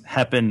Oras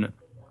happen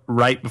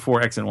right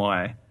before X and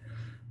Y,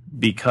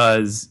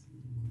 because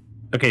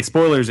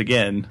spoilers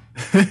again.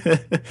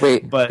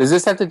 Wait, but does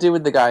this have to do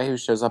with the guy who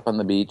shows up on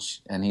the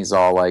beach and he's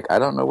all like, I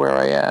don't know where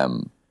I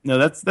am? No,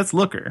 that's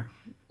Looker.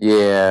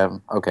 Yeah,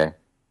 okay.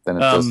 Then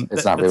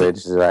it's not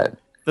related to that.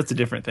 That's a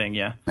different thing,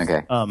 yeah.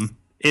 Okay.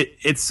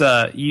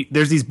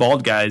 There's these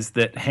bald guys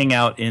that hang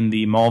out in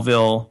the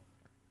Maulville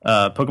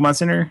Pokemon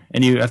Center,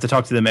 and you have to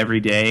talk to them every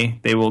day.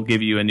 They will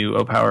give you a new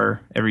O Power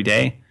every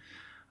day.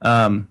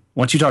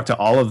 Once you talk to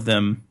all of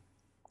them,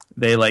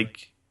 they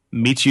like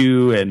meet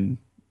you and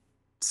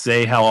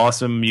say how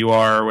awesome you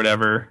are or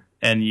whatever,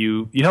 and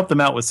you help them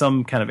out with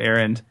some kind of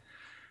errand,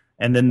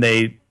 and then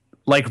they,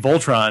 like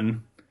Voltron,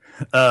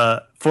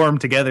 form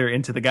together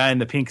into the guy in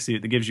the pink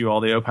suit that gives you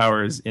all the O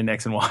Powers in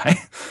X and Y.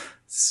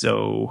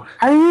 So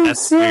are you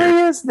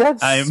serious? Weird.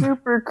 That's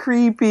super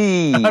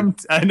creepy.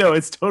 I know,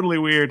 it's totally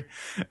weird.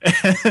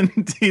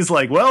 And he's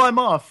like, well, I'm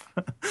off.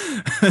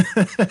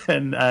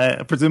 And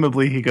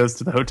presumably he goes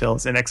to the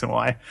hotels in X and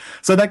Y.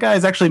 So that guy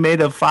is actually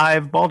made of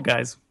 5 bald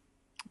guys,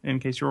 in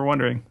case you were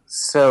wondering.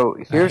 So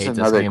here's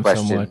another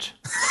question. So much.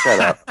 Shut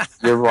up.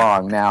 You're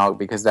wrong now,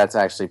 because that's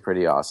actually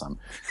pretty awesome.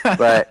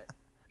 But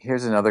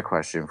here's another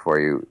question for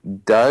you.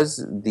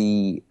 Does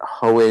the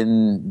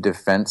Hoenn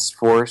Defense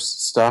Force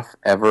stuff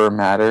ever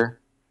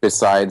matter?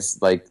 Besides,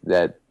 like,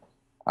 that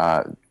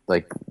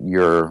like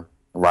your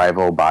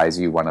rival buys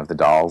you one of the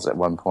dolls at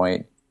one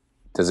point?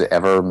 Does it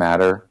ever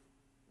matter?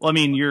 Well, I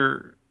mean,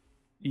 your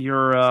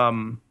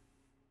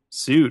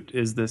suit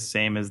is the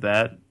same as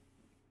that,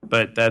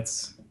 but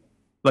that's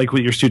like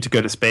with your suit to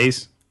go to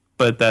space.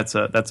 But that's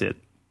it.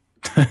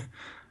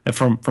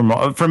 From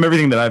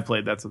everything that I've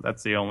played,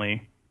 that's the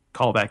only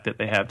callback that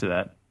they have to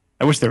that.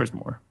 I wish there was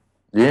more.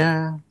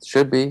 Yeah,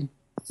 should be.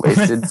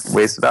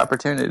 Wasted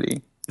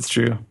opportunity. It's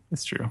true.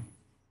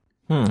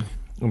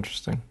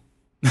 Interesting.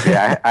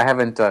 Yeah, I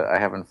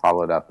haven't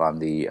followed up on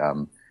the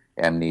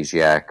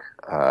Amnesiac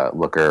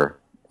Looker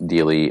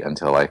dealy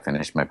until I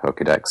finish my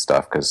Pokedex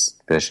stuff,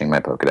 because finishing my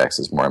Pokedex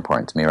is more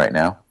important to me right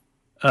now.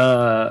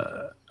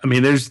 I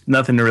mean, there's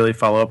nothing to really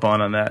follow up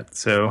on that,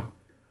 so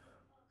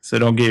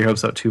don't get your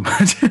hopes up too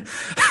much.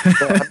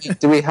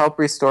 Do we help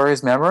restore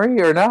his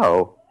memory or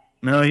no?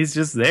 No, he's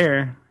just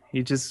there.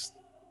 He just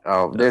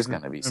there's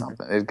gonna be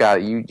something. There's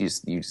got you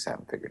just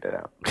haven't figured it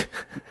out.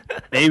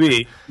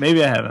 maybe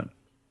I haven't.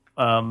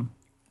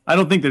 I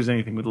don't think there's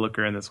anything with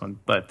Looker in this one,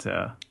 but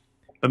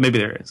maybe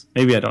there is.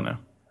 Maybe I don't know.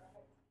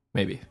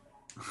 Maybe.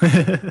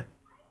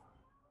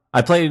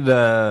 I played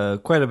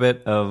quite a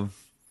bit of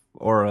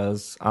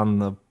Auras on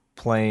the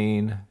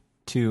plane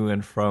to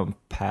and from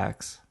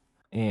PAX,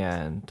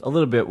 and a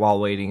little bit while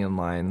waiting in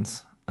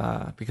lines,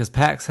 because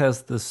PAX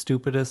has the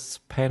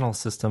stupidest panel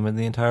system in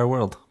the entire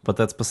world. But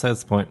that's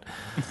besides the point.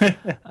 Did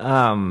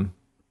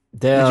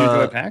you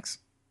enjoy PAX?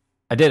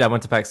 I did. I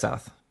went to PAX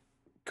South.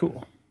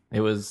 Cool.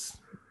 It was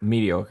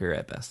mediocre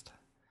at best.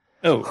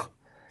 Oh.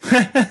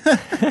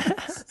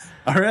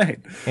 All right.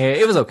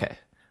 It was okay.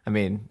 I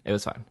mean, it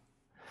was fine.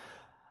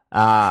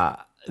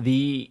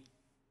 The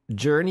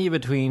journey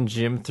between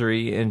Gym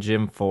 3 and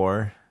Gym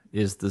 4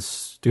 is the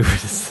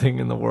stupidest thing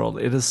in the world.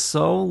 It is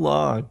so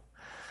long.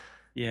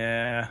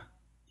 Yeah.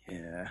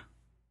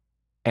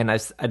 And I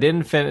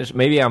didn't finish.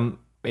 Maybe I'm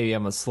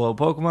a slow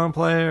Pokemon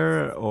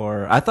player,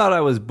 or I thought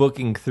I was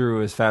booking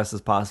through as fast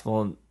as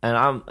possible,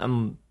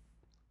 and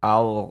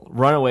I'll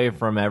run away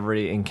from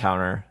every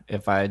encounter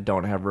if I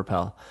don't have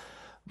Repel.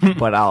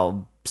 But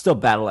I'll still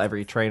battle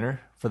every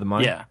trainer for the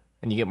money. Yeah.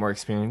 And you get more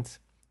experience.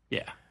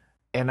 Yeah.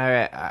 And when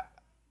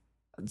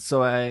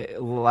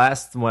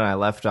I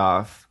left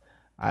off,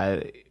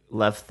 I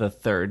left the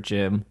third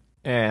gym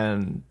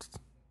and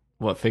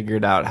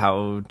figured out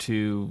how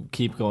to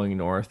keep going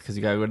north, because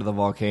you gotta go to the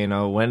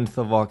volcano. Went to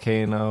the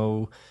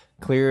volcano,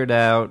 cleared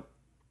out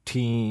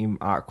Team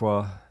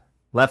Aqua,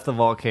 left the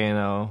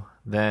volcano.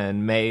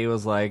 Then May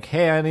was like,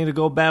 "Hey, I need to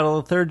go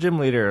battle the third gym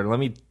leader. Let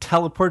me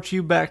teleport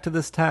you back to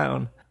this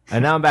town."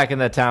 And now I'm back in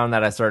the town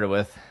that I started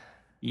with.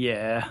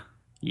 Yeah.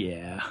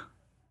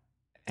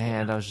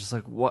 And I was just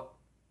like, what?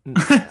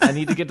 I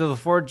need to get to the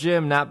fourth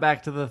gym, not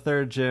back to the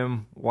third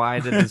gym. Why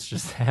did this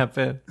just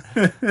happen?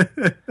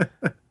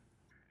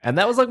 And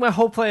that was like my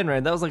whole plan,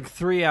 right? That was like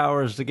 3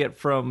 hours to get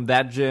from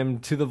that gym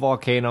to the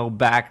volcano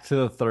back to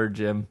the third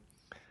gym.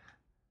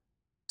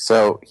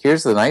 So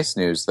here's the nice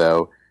news,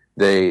 though.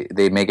 They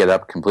make it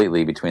up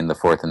completely between the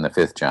fourth and the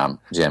fifth gym,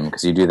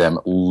 because you do them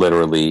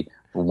literally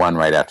one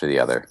right after the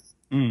other.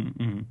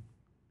 Mm-hmm.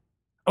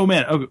 Oh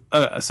man!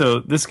 So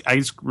this, I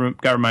just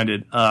got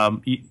reminded.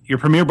 Your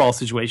Premier Ball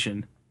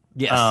situation.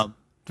 Yes.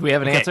 Do we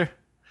have an answer?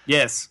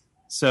 Yes.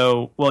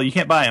 So, well, you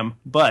can't buy them,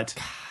 but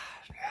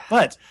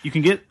you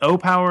can get O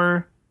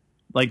Power,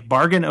 like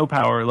bargain O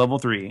Power level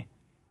 3,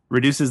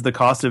 reduces the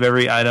cost of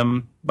every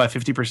item by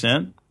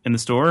 50% in the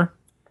store,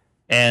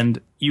 and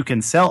you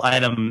can sell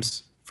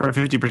items for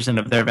 50%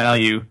 of their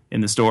value in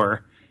the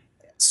store.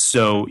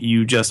 So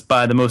you just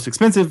buy the most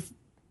expensive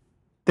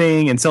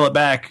thing and sell it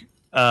back.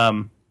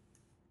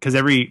 Because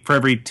for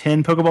every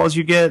 10 Pokeballs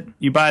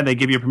you buy, they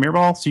give you a Premier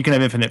Ball, so you can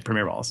have infinite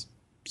Premier Balls.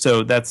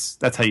 So that's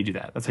how you do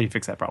that. That's how you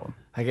fix that problem.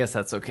 I guess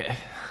that's okay.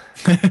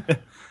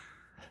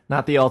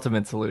 Not the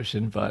ultimate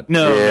solution, but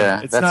no,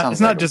 it's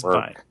not just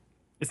buying.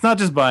 It's not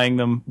just buying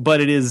them,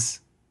 but it is.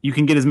 You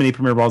can get as many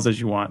Premier Balls as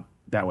you want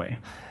that way.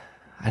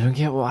 I don't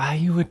get why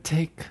you would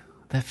take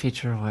that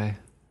feature away.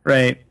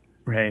 Right.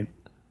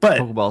 But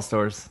Pokeball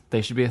stores,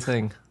 they should be a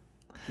thing.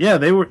 Yeah,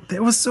 they were.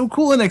 It was so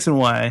cool in X and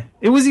Y.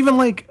 It was even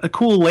like a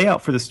cool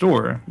layout for the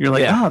store. You're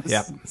like,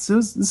 this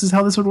is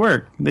how this would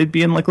work. They'd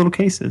be in like little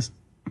cases.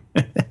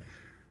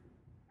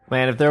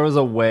 Man, if there was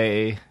a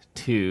way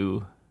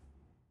to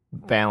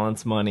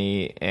balance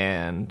money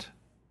and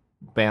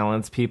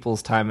balance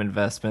people's time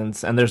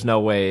investments, and there's no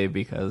way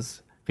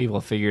because people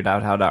figured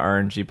out how to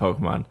RNG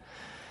Pokemon.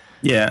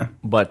 Yeah.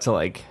 But to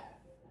like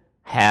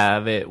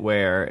have it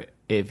where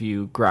if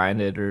you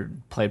grinded or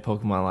played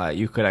Pokemon a lot,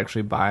 you could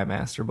actually buy a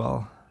Master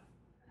Ball.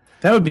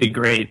 That would be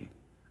great.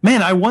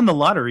 Man, I won the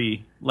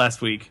lottery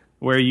last week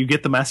where you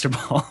get the Master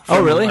Ball.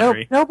 Oh, really?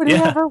 Nobody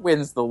ever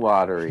wins the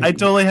lottery. I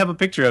totally have a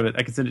picture of it.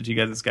 I can send it to you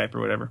guys in Skype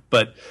or whatever.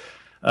 But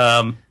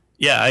I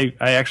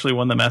actually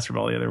won the Master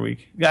Ball the other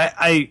week.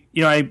 I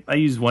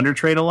use Wonder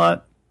Trade a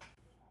lot.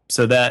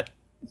 So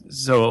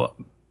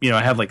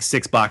I have like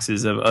 6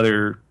 boxes of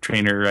other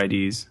trainer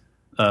IDs.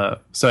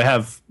 So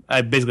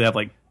I basically have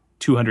like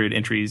 200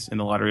 entries in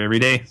the lottery every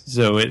day.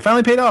 So it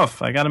finally paid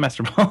off. I got a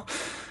Master Ball.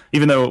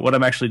 Even though what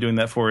I'm actually doing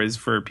that for is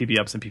for PP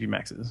ups and PP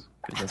maxes.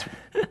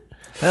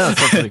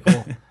 That's really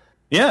cool.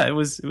 Yeah, it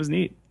was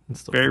neat.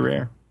 It's very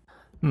rare.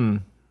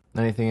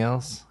 Anything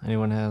else?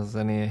 Anyone has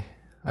any?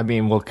 I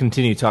mean, we'll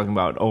continue talking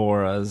about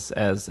auras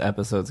as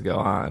episodes go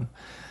on.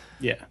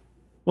 Yeah.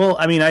 Well,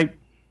 I mean,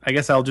 I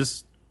guess I'll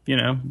just,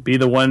 be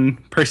the one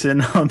person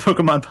on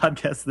Pokemon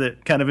podcast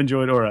that kind of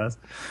enjoyed auras.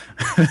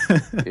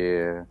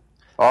 Yeah.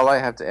 All I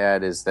have to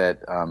add is that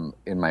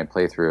in my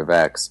playthrough of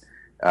X,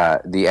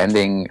 the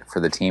ending for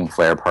the Team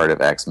Flare part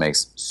of X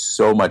makes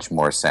so much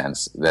more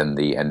sense than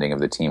the ending of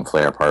the Team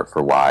Flare part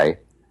for Y.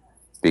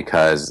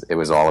 because it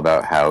was all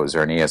about how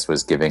Xerneas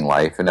was giving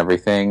life and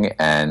everything,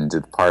 and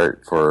the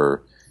part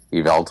for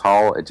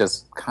Yveltal, it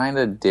just kind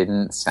of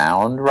didn't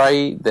sound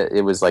right, that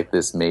it was like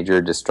this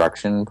major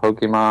destruction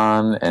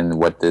Pokemon, and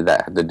what did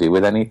that have to do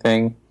with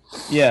anything?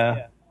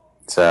 Yeah.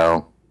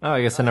 So... Oh,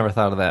 I guess I never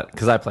thought of that,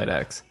 because I played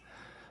X.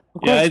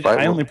 Yeah,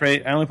 I only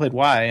played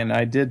Y, and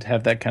I did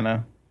have that kind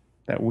of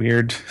that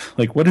weird,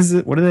 like, what is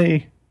it? What are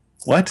they?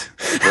 What?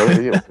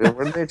 What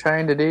are they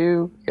trying to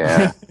do?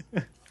 Yeah.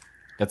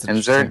 That's and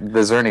the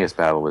Xerneas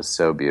battle was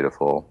so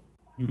beautiful.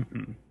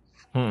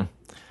 Mm-hmm.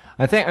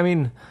 I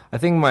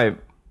think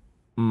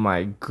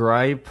my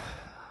gripe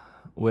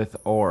with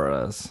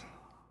auras,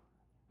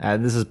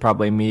 and this is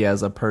probably me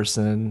as a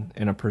person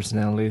in a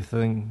personality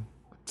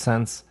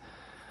sense,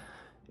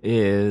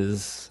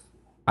 is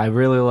I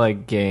really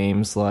like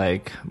games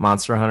like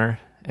Monster Hunter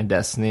and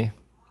Destiny,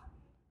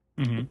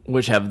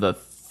 which have the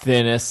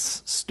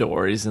thinnest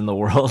stories in the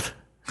world.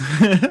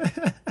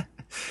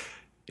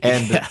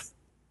 And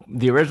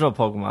the original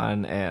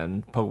Pokemon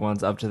and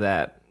Pokemon's up to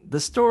that, the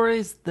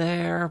story's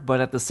there, but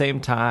at the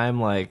same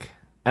time, like,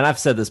 and I've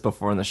said this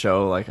before in the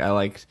show, like, I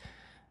like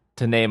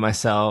to name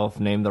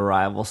the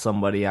rival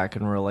somebody I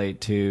can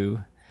relate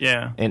to.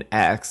 Yeah. In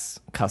X,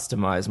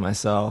 customize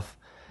myself.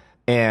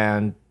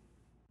 And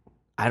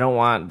I don't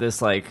want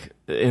this, like,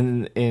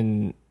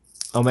 in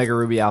Omega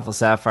Ruby Alpha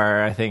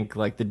Sapphire, I think,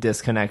 like, the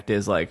disconnect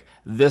is, like,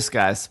 this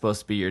guy's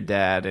supposed to be your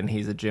dad, and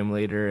he's a gym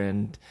leader,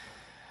 and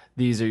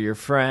these are your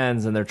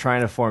friends, and they're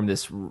trying to form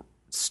this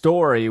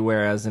story,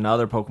 whereas in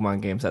other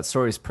Pokemon games, that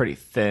story's pretty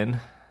thin.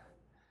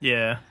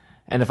 Yeah.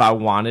 And if I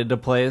wanted to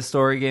play a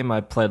story game,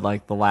 I played,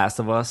 like, The Last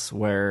of Us,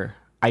 where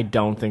I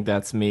don't think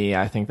that's me.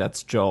 I think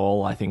that's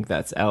Joel. I think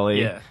that's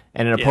Ellie. Yeah.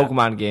 And in a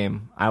Pokemon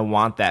game, I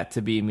want that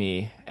to be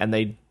me, and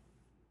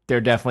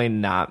they're definitely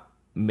not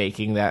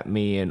making that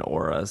me in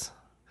auras.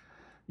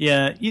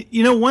 Yeah,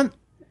 you know, one,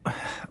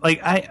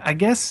 like, I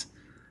guess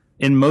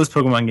in most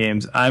Pokemon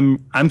games,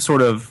 I'm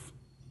sort of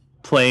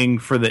playing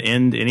for the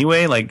end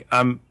anyway. Like,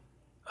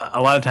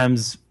 a lot of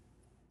times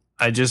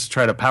I just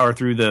try to power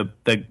through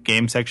the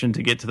game section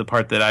to get to the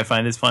part that I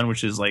find is fun,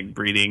 which is like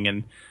breeding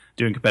and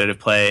doing competitive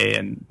play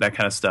and that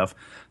kind of stuff.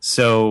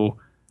 So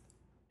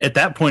at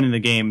that point in the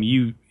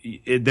game,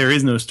 there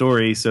is no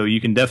story, so you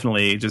can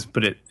definitely just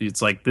put it.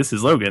 It's like, this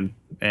is Logan,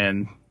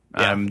 and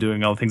I'm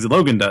doing all the things that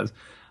Logan does.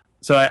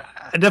 So I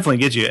definitely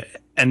get you.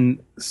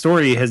 And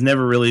story has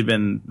never really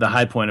been the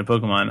high point of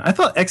Pokemon. I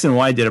thought X and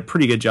Y did a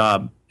pretty good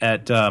job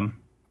at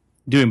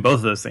doing both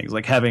of those things,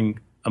 like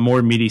having a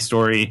more meaty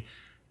story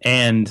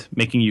and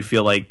making you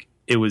feel like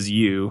it was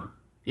you.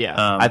 Yeah,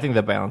 I think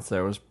the balance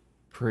there was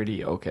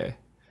pretty okay.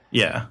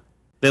 Yeah.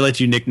 They let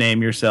you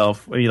nickname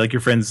yourself. Like, your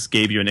friends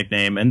gave you a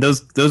nickname, and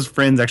those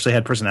friends actually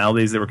had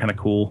personalities that were kind of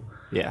cool.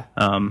 Yeah.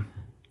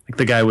 Like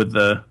the guy with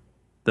the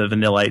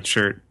Vanillite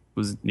shirt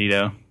was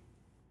Nito.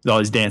 He's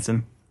always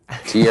dancing.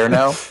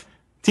 Tierno?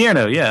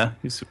 Tierno, yeah.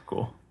 He's super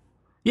cool.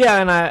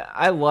 Yeah, and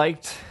I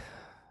liked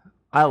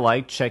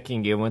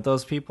checking in with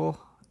those people,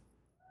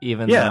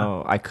 even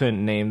though I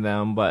couldn't name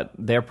them, but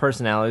their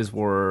personalities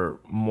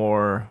were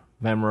more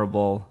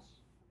memorable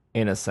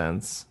in a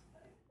sense.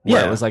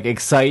 Yeah, it was like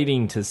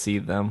exciting to see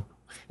them.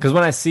 Because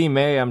when I see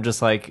May, I'm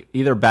just like,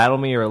 either battle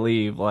me or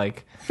leave.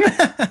 Like,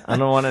 I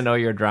don't want to know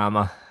your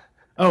drama.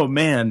 Oh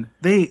man,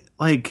 they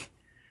like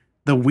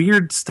the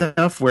weird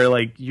stuff where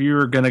like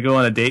you're gonna go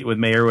on a date with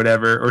May or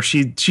whatever, or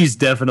she's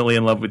definitely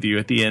in love with you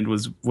at the end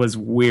was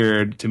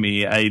weird to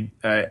me.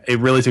 It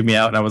really took me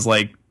out, and I was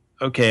like,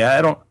 okay,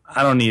 I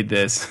don't need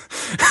this.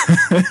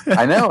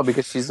 I know,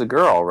 because she's a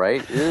girl,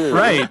 right? Ew.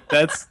 Right.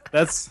 That's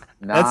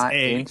not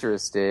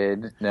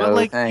interested. No, but,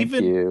 like, thank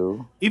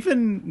you.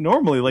 Even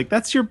normally, like,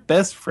 that's your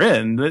best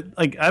friend.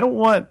 Like, I don't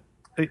want,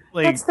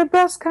 like, that's the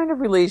best kind of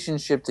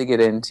relationship to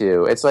get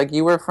into. It's like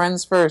you were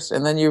friends first,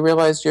 and then you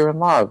realized you're in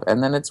love,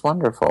 and then it's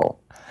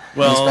wonderful.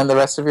 Well, you spend the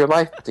rest of your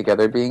life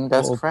together being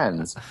best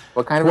friends.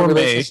 What kind of a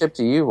relationship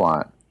do you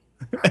want?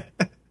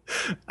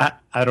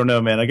 I don't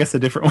know, man. I guess a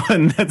different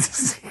one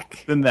that's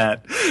than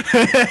that.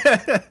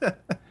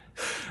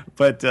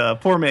 But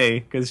poor May,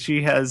 because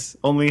she has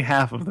only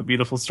half of the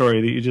beautiful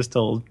story that you just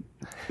told.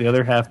 The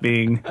other half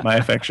being my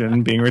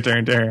affection being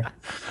returned to her.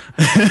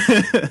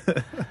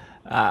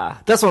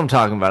 That's what I'm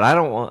talking about.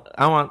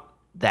 I want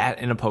that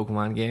in a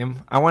Pokemon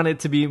game. I want it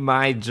to be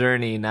my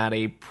journey, not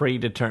a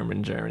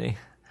predetermined journey.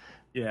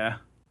 Yeah.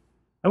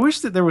 I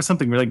wish that there was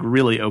something like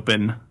really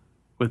open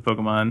with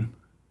Pokemon.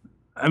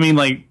 I mean,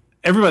 like,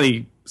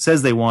 everybody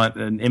says they want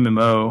an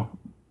MMO,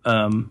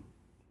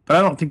 but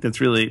I don't think that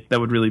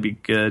would really be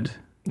good.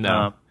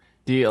 No.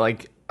 Do you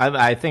like?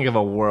 I think of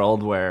a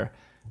world where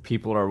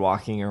people are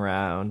walking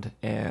around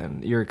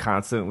and you're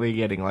constantly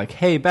getting like,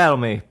 "Hey, battle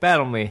me,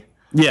 battle me."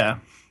 Yeah,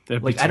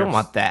 like I don't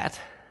want that.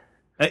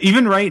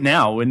 Even right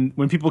now,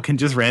 when people can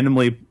just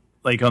randomly,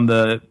 like on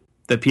the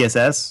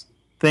PSS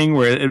thing,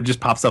 where it just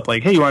pops up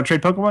like, "Hey, you want to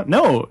trade Pokemon?"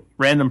 No,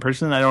 random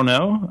person I don't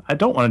know. I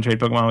don't want to trade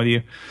Pokemon with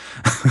you.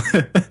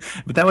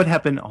 But that would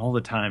happen all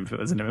the time if it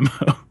was an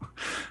MMO.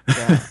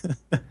 Yeah.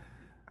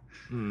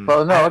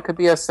 Well, no, it could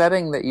be a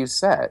setting that you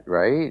set,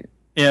 right?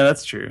 Yeah,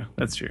 that's true.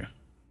 That's true.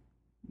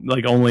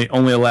 Like only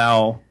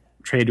allow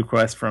trade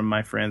requests from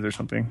my friends or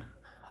something.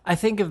 I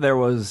think if there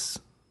was,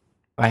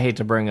 I hate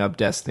to bring up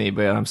Destiny,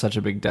 but I'm such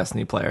a big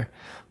Destiny player.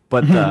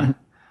 But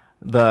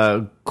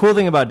the cool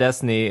thing about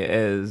Destiny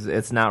is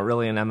it's not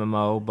really an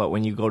MMO, but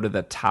when you go to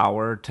the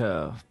tower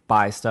to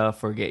buy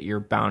stuff or get your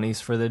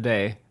bounties for the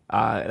day,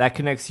 that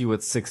connects you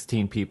with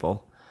 16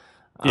 people.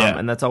 Yeah.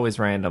 And that's always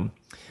random.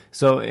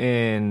 So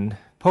in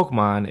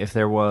Pokemon, if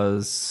there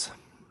was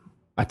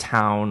a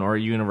town or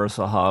a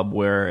universal hub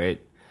where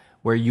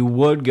you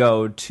would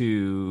go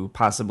to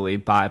possibly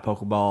buy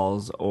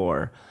Pokeballs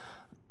or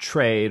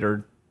trade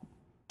or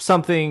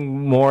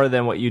something more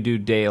than what you do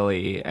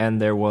daily,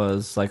 and there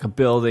was like a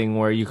building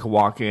where you could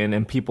walk in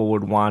and people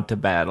would want to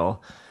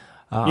battle,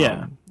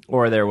 Yeah.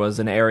 or there was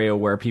an area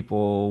where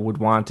people would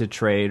want to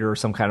trade, or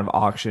some kind of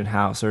auction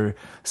house or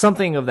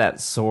something of that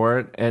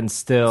sort, and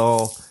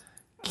still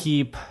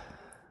keep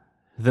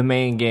the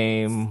main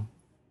game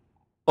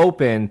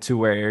open to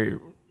where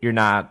you're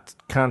not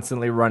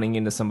constantly running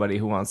into somebody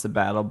who wants to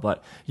battle,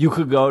 but you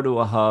could go to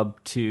a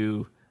hub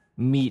to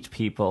meet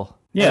people.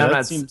 Yeah, And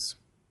that seems.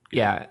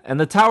 yeah, and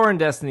the tower in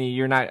Destiny,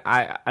 you're not.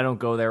 I don't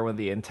go there with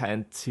the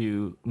intent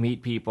to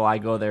meet people. I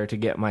go there to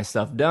get my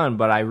stuff done.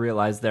 But I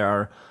realize there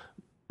are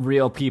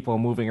real people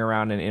moving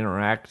around and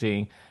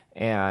interacting.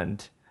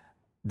 And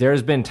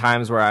there's been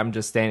times where I'm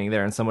just standing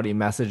there and somebody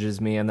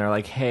messages me and they're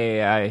like,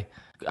 "Hey,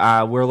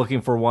 we're looking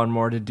for one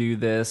more to do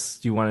this.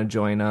 Do you want to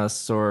join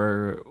us?"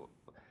 or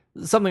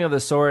something of the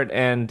sort.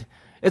 And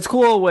it's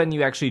cool when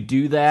you actually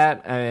do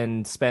that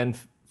and spend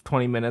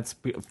 20 minutes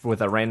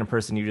with a random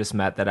person you just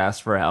met that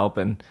asked for help,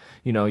 and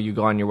you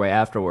go on your way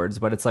afterwards.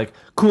 But it's like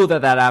cool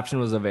that option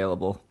was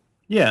available.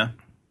 Yeah,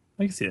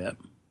 I can see that.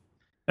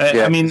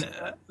 Yeah. I mean,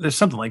 there's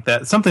something like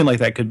that. Something like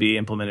that could be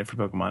implemented for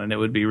Pokemon, and it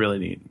would be really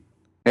neat.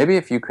 Maybe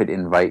if you could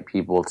invite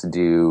people to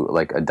do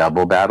like a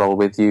double battle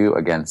with you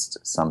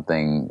against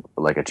something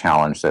like a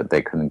challenge that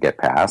they couldn't get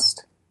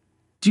past.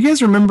 Do you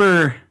guys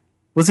remember?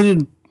 Was it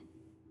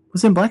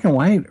in Black and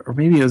White, or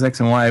maybe it was X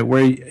and Y,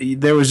 where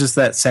there was just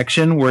that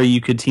section where you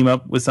could team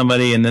up with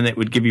somebody, and then it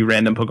would give you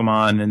random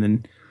Pokemon, and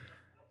then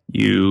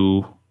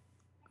you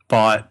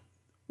bought,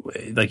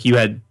 like, you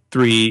had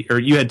 3, or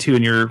you had 2,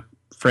 and your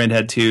friend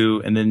had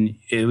 2, and then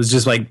it was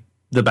just like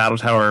the battle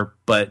tower,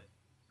 but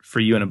for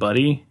you and a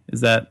buddy.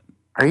 Is that?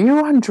 Are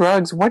you on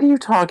drugs? What are you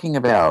talking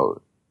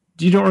about?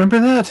 You don't remember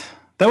that?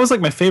 That was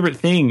like my favorite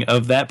thing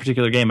of that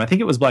particular game. I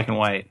think it was Black and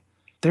White.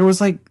 There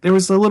was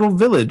a little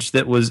village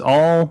that was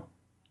all.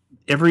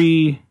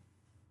 Every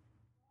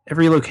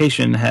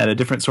location had a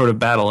different sort of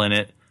battle in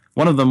it.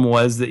 One of them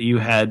was that you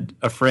had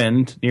a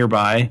friend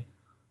nearby,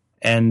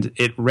 and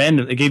it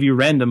gave you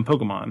random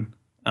Pokemon,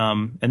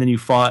 and then you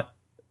fought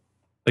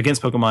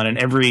against Pokemon. And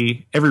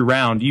every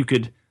round,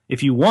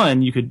 if you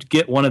won, you could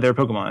get one of their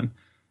Pokemon.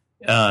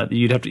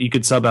 You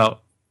could sub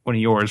out one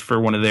of yours for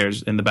one of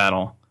theirs in the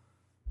battle.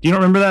 Do you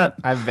don't remember that?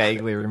 I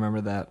vaguely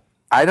remember that.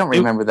 I don't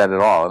remember that at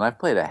all, and I've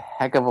played a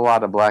heck of a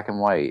lot of Black and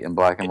White and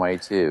Black and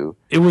White 2.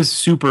 It was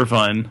super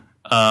fun.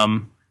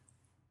 Find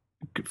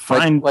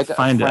a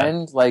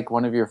friend, like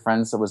one of your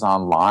friends that was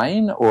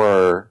online,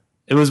 or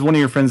it was one of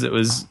your friends that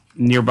was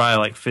nearby,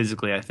 like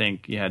physically. I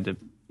think you had to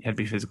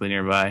be physically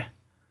nearby.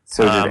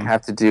 So did it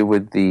have to do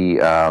with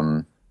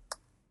the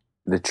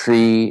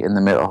tree in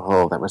the middle?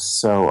 Oh, that was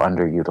so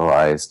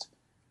underutilized.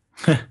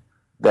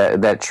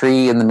 that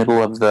tree in the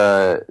middle of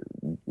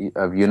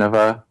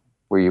Unova,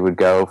 where you would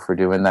go for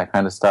doing that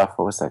kind of stuff.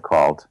 What was that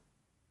called?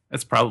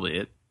 That's probably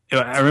it.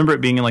 I remember it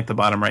being in like the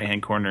bottom right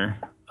hand corner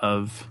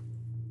of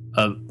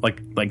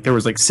like there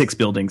was like 6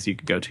 buildings you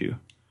could go to.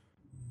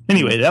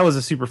 Anyway, that was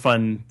a super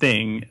fun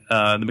thing.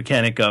 The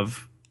mechanic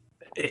of,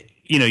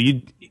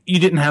 you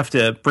didn't have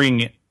to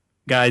bring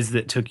guys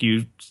that took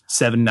you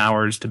 7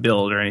 hours to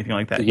build or anything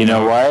like that. You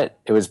know what?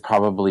 It was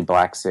probably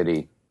Black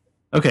City.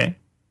 Okay.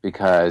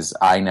 Because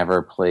I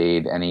never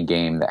played any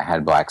game that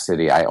had Black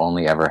City. I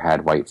only ever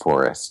had White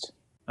Forest.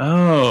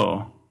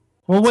 Oh.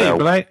 Well, wait,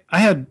 but I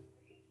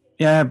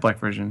had Black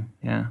version.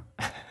 Yeah.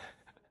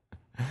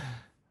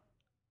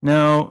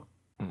 No,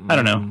 I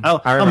don't know.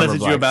 I'll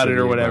message you about it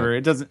or whatever.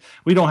 It doesn't.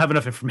 We don't have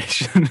enough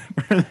information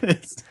for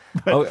this.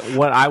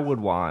 What I would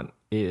want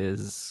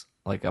is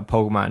like a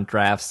Pokemon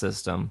draft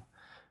system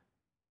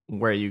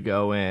where you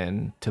go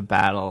in to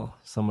battle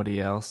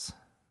somebody else.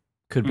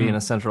 Could be in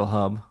a central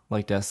hub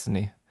like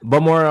Destiny,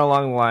 but more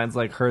along the lines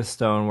like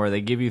Hearthstone, where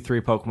they give you 3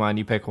 Pokemon,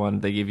 you pick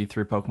one. They give you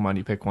 3 Pokemon,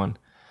 you pick one.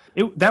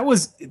 It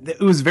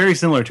was very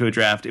similar to a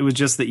draft. It was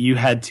just that you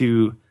had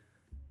to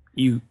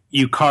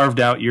you carved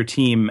out your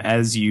team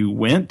as you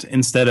went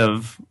instead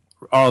of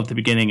all at the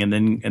beginning and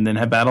then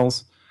have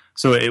battles.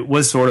 So it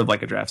was sort of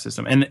like a draft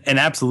system, and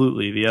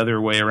absolutely the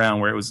other way around,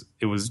 where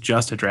it was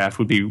just a draft,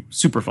 would be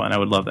super fun. I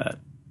would love that.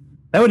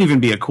 That would even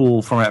be a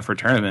cool format for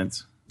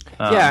tournaments.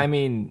 Yeah, I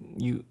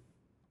mean,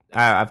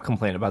 I've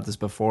complained about this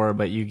before,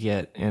 but you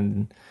get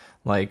in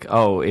like,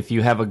 oh, if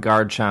you have a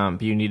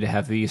Garchomp, you need to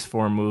have these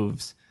 4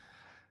 moves.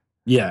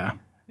 Yeah.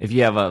 If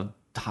you have a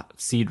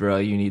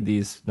Seadra, you need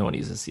these. No one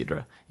uses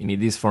Seadra. You need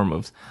these 4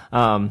 moves.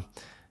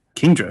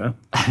 Kingdra,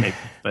 maybe,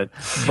 but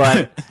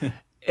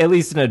at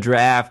least in a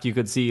draft, you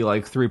could see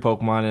like 3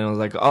 Pokemon, and it was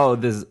like, oh,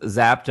 this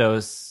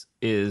Zapdos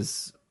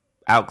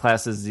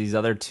outclasses these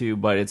other 2,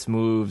 but its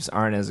moves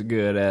aren't as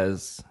good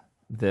as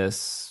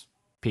this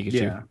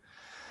Pikachu.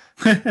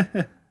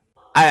 Yeah.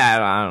 I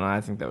don't know.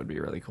 I think that would be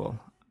really cool.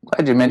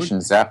 Glad you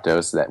mentioned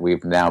Zapdos, that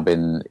we've now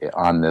been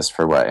on this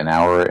for, what, an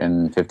hour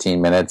and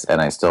 15 minutes,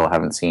 and I still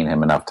haven't seen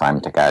him enough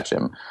time to catch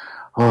him.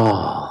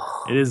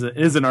 Oh. It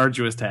is an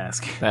arduous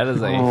task. That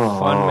is a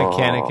fun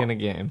mechanic in a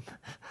game.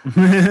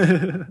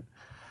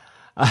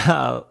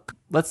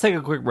 Let's take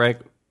a quick break.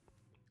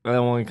 And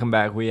then when we come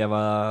back, we have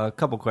a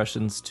couple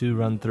questions to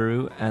run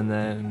through, and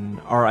then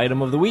our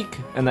item of the week,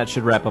 and that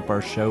should wrap up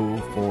our show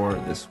for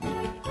this week.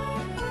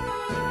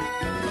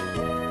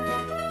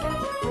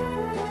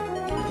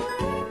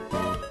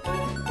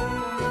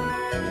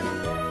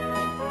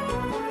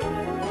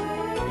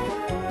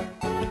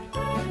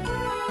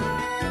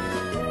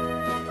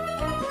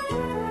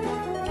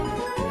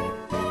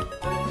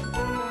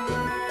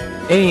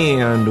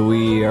 And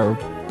we are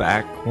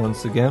back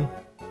once again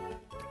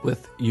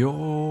with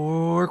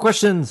your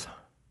questions.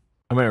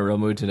 I'm in a real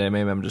mood today.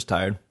 Maybe I'm just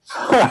tired.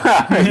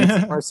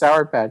 More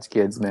Sour Patch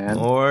Kids, man.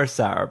 Or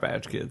Sour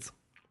Patch Kids.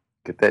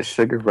 Get that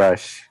sugar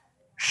rush.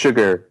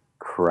 Sugar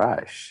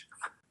crush.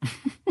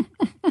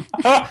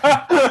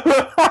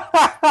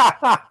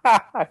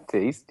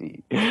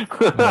 Tasty. Oh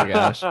my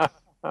gosh.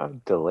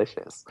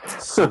 Delicious.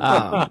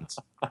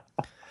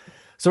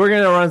 So we're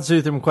going to run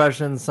through some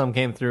questions. Some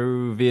came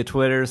through via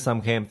Twitter.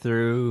 Some came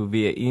through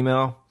via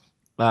email.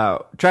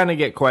 Trying to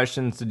get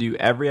questions to do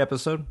every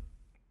episode.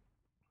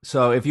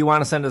 So if you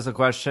want to send us a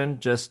question,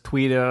 just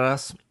tweet at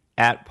us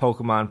at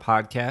Pokemon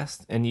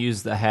Podcast and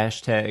use the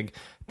hashtag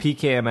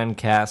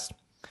PKMNcast.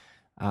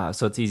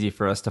 So it's easy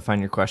for us to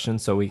find your question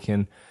so we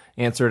can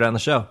answer it on the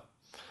show.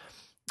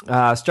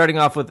 Starting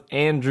off with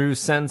Andrew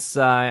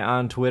Sensei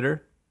on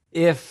Twitter.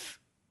 If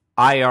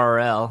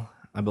IRL,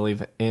 I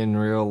believe in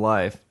real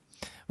life,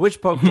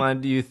 which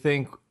Pokemon do you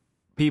think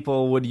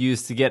people would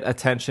use to get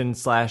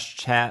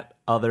attention/chat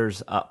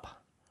others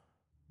up?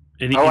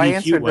 I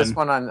answered this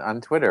one on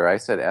Twitter. I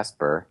said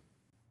Esper.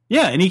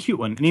 Yeah, any cute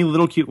one. Any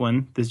little cute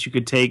one that you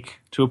could take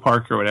to a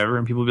park or whatever,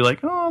 and people would be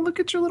like, oh,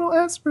 look at your little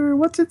Esper.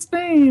 What's its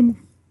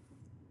name?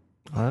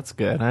 Well, that's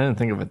good. I didn't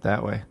think of it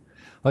that way.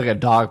 Like a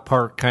dog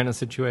park kind of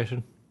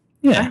situation?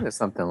 Yeah. Kind of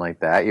something like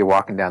that. You're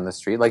walking down the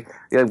street. Like,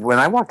 when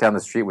I walk down the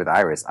street with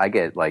Iris, I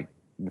get, like,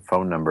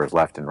 phone numbers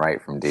left and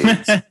right from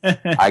dudes.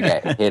 I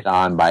get hit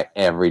on by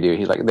every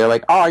dude. They're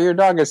like, oh, your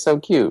dog is so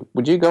cute.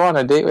 Would you go on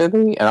a date with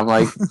me? And I'm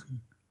like,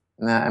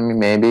 nah, I mean,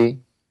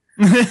 maybe.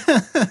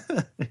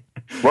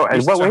 What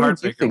way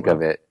did you think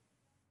of it?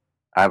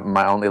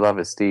 My only love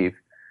is Steve.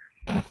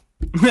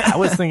 I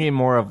was thinking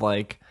more of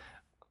like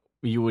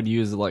you would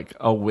use like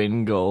a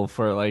Wingull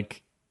for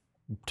like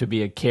to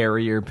be a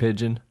carrier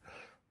pigeon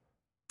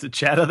to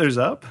chat others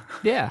up.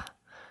 Yeah,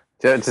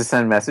 to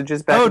send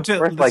messages back and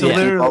forth, like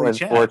people in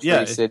Four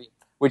Tree City,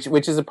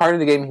 which is a part of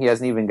the game he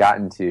hasn't even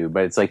gotten to.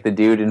 But it's like the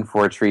dude in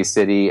Four Tree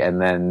City, and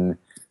then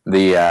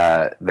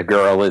the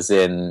girl is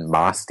in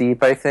Moss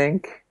Deep, I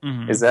think.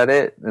 Mm-hmm. Is that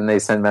it? And they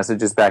send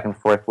messages back and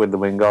forth with the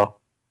Wingull.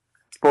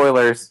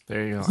 Spoilers.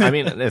 There you go. I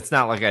mean, it's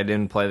not like I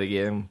didn't play the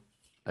game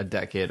a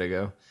decade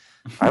ago.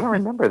 I don't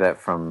remember that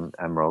from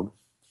Emerald.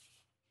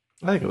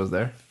 I think it was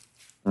there.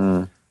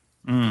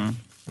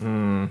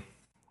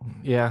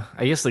 Yeah,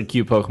 I guess the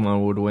cute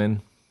Pokemon would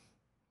win.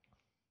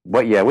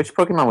 What? Yeah, which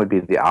Pokemon would be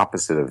the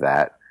opposite of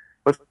that?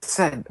 What's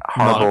that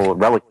horrible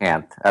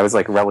Relicanth? I was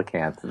like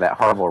Relicanth, that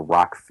horrible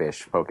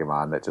rockfish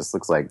Pokemon that just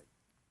looks like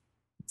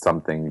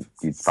something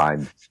you'd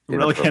find.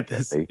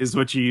 Relicanth is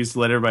what you use to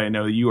let everybody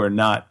know you are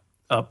not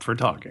up for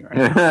talking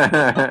right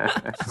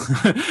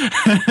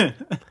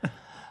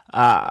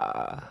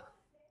now.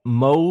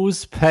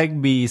 Mose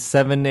Pegby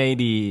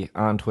 780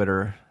 on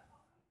Twitter.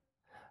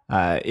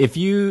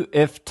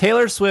 If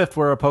Taylor Swift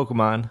were a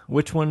Pokemon,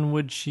 which one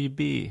would she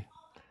be?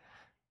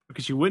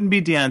 Because she wouldn't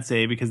be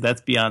Beyonce, because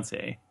that's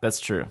Beyonce. That's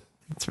true.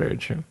 That's very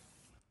true.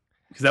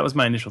 Because that was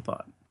my initial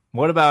thought.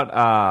 What about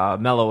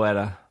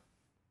Meloetta?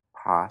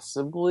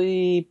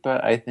 Possibly,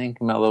 but I think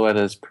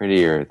Meloetta is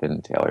prettier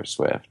than Taylor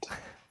Swift.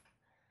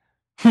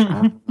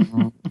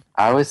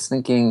 I was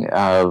thinking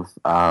of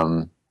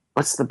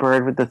what's the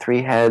bird with the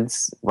 3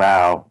 heads?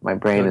 Wow, my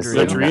brain is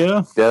like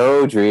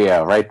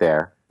Dodrio, right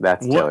there.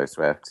 That's Taylor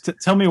Swift.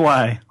 Tell me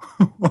why.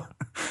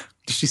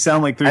 Does she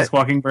sound like 3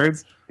 squawking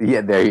birds?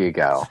 Yeah, there you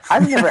go.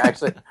 I've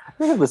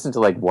never listened to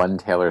like one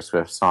Taylor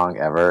Swift song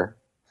ever.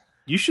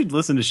 You should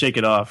listen to "Shake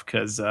It Off"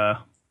 because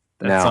that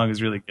song is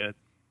really good.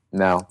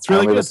 No, it's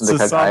really good.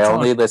 I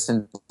only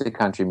listen to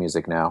country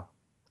music now.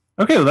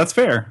 Okay, well that's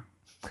fair.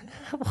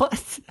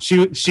 What?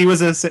 She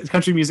was a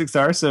country music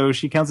star, so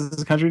she counts as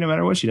a country no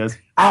matter what she does.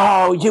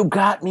 Oh, you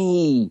got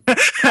me.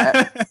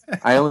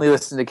 I only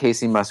listen to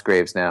Casey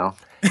Musgraves now.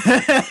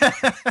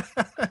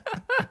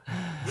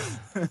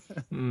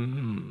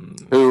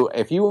 Who,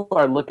 if you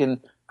are looking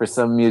for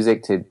some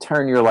music to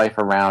turn your life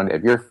around,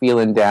 if you're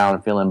feeling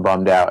down, feeling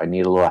bummed out, and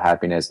need a little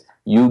happiness,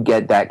 you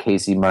get that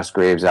Casey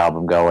Musgraves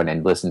album going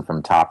and listen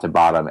from top to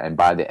bottom, and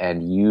by the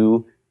end,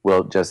 you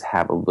will just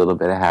have a little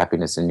bit of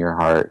happiness in your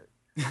heart.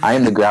 I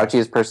am the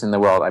grouchiest person in the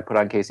world. I put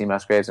on Casey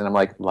Musgraves, and I'm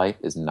like, life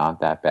is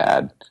not that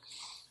bad.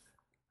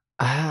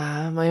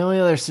 My only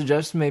other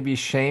suggestion may be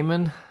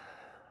Shaman.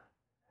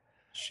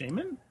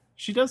 Shaman?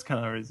 She does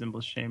kind of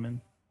resemble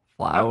Shaman.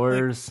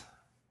 Flowers.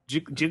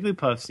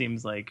 Jigglypuff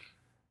seems like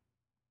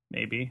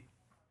maybe.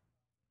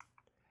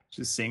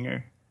 She's a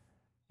singer.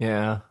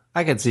 Yeah.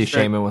 I could see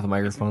Shaman with a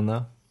microphone,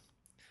 though.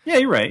 Yeah,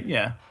 you're right.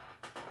 Yeah.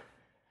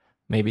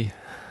 Maybe.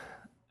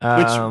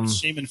 Which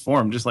shaman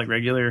form? Just like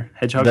regular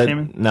hedgehog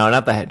shaman? No,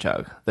 not the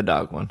hedgehog. The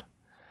dog one.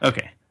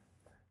 Okay.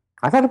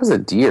 I thought it was a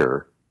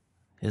deer.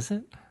 Is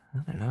it?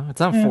 I don't know.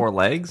 It's on 4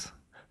 legs.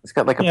 It's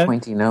got like a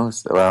pointy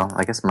nose. Well,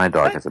 I guess my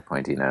dog has a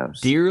pointy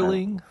nose.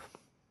 Deerling?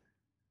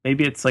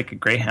 Maybe it's like a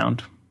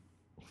greyhound.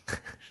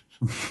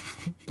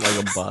 Like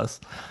a bus.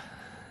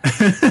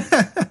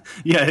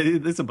 Yeah,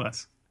 it's a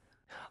bus.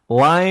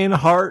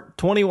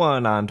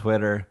 Lionheart21 on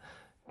Twitter.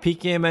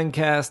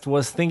 PKMNcast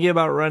was thinking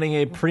about running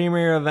a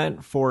premiere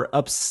event for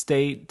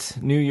upstate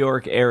New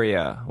York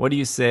area. What do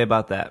you say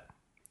about that?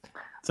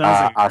 Sounds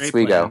like a great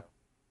Oswego. plan.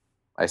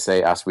 I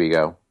say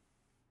Oswego.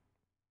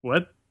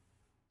 What?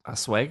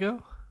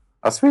 Oswego?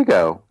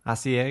 Oswego.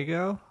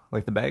 Asiego?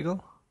 Like the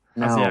bagel?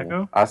 No,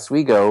 Oswego?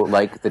 Oswego,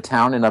 like the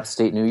town in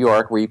upstate New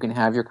York where you can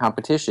have your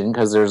competition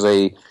because there's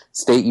a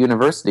state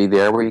university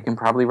there where you can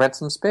probably rent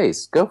some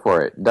space. Go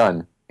for it.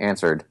 Done.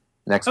 Answered.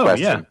 Next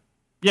question.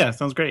 Yeah,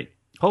 sounds great.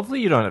 Hopefully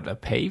you don't have to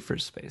pay for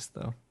space,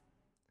 though.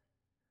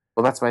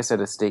 Well, that's why I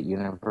said a state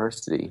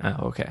university.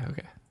 Oh, okay.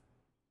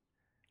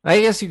 I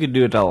guess you could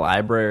do it to a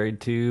library,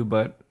 too,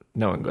 but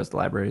no one goes to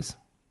libraries.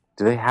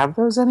 Do they have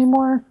those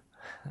anymore?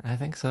 I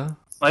think so.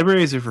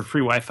 Libraries are for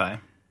free Wi-Fi,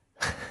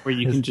 where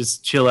you can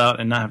just chill out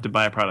and not have to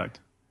buy a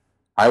product.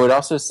 I would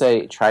also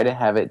say try to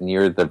have it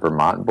near the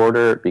Vermont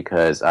border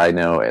because I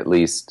know at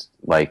least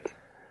like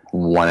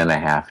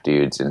 1.5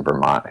 dudes in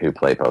Vermont who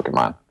play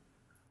Pokemon.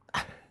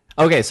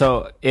 Okay,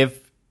 so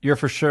if you're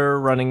for sure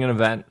running an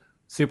event,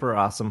 super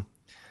awesome.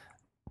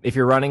 If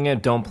you're running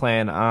it, don't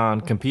plan on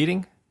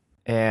competing.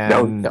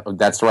 And No,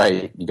 that's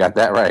right. You got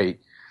that right.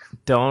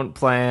 Don't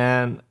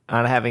plan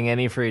on having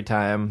any free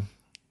time.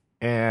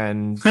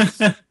 And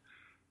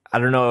I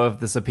don't know if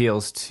this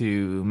appeals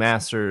to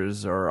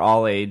masters or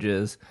all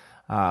ages,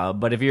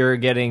 but if you're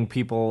getting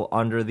people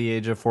under the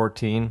age of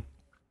 14,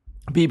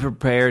 be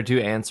prepared to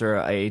answer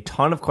a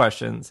ton of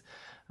questions.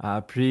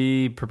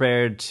 Be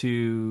prepared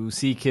to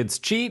see kids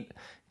cheat,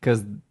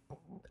 because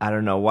I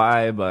don't know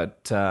why,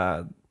 but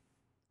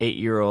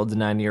 8-year-olds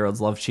and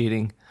 9-year-olds love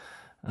cheating.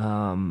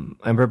 I'm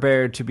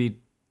prepared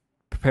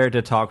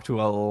to talk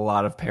to a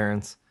lot of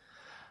parents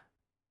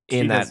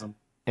in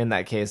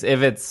that case.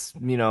 If it's,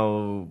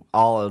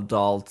 all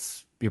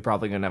adults, you're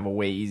probably going to have a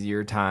way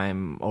easier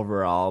time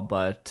overall,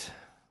 but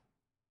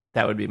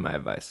that would be my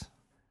advice.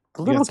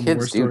 The little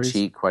kids do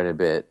cheat quite a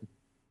bit.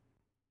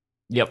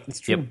 Yep.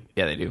 It's true. Yep.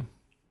 Yeah, they do.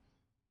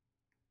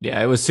 Yeah,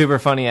 it was super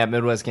funny at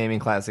Midwest Gaming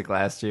Classic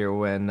last year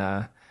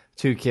when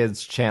 2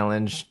 kids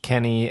challenged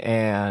Kenny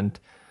and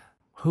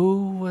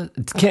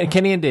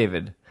Kenny and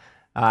David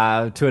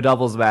to a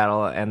doubles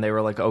battle, and they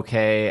were like,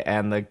 okay,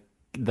 and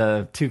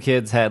the 2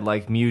 kids had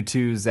like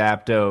Mewtwo,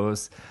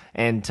 Zapdos,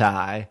 and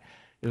Ty.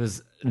 It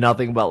was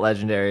nothing but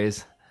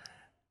legendaries,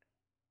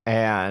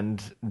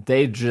 and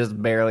they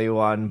just barely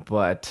won.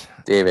 But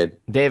David,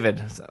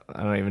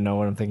 I don't even know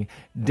what I'm thinking.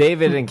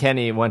 David and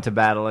Kenny went to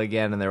battle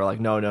again, and they were like,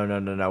 no,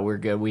 we're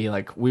good. We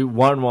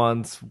won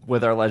once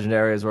with our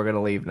legendaries. We're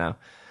gonna leave now.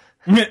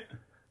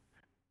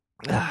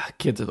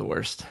 Kids are the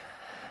worst.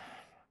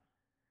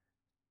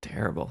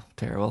 Terrible.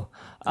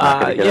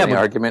 Not gonna get any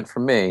argument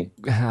from me.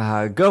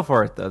 Go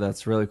for it, though.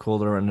 That's really cool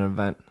to run an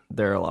event.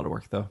 They're a lot of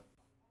work, though.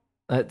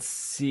 Let's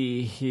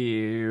see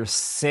here.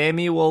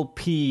 Samuel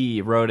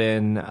P. wrote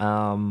in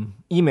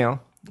email.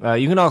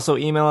 You can also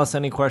email us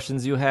any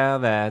questions you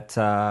have at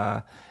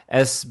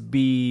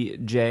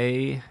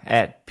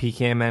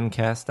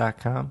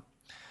sbj@pkmncast.com.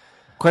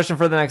 Question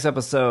for the next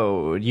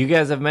episode. You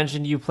guys have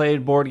mentioned you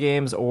played board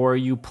games or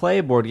you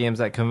play board games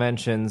at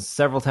conventions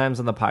several times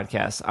on the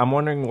podcast. I'm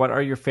wondering, what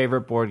are your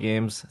favorite board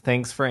games?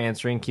 Thanks for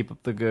answering. Keep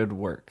up the good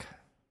work.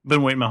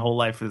 Been waiting my whole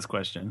life for this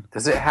question.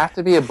 Does it have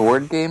to be a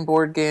board game,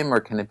 or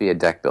can it be a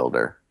deck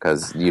builder?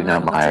 Because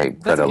my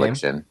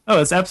predilection.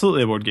 Oh, it's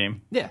absolutely a board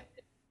game. Yeah.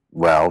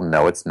 Well,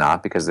 no, it's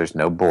not, because there's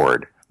no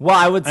board. Well,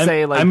 I would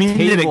say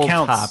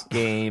tabletop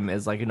game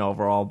is like an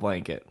overall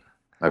blanket.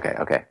 Okay.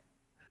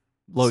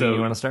 Logan, you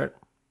want to start?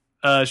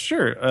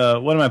 Sure.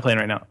 What am I playing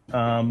right now?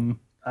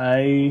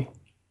 I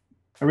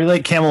really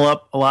like Camel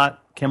Up a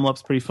lot. Camel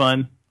Up's pretty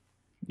fun.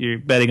 You're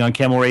betting on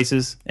camel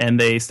races, and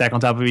they stack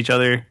on top of each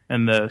other,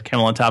 and the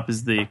camel on top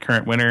is the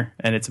current winner,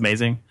 and it's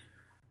amazing.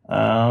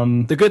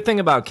 The good thing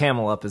about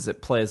Camel Up is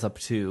it plays up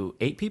to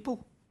 8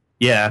 people.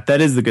 Yeah, that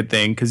is the good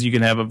thing, because you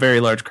can have a very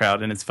large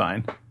crowd, and it's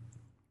fine.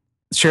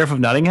 Sheriff of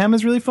Nottingham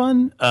is really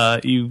fun.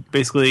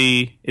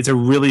 It's a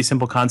really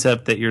simple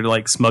concept that you're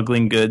like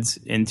smuggling goods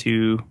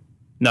into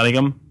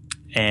Nottingham,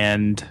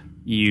 and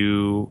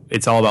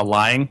it's all about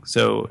lying.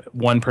 So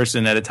one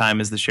person at a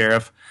time is the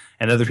sheriff,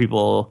 and other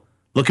people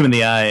look him in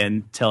the eye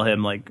and tell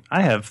him, like,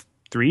 I have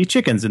 3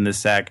 chickens in this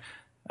sack.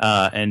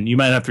 And you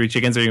might have 3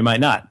 chickens or you might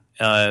not.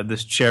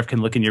 The sheriff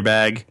can look in your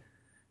bag,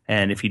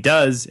 and if he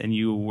does and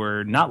you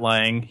were not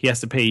lying, he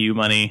has to pay you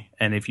money.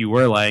 And if you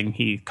were lying,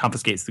 he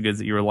confiscates the goods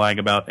that you were lying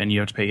about, and you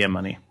have to pay him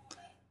money.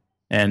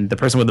 And the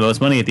person with the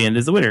most money at the end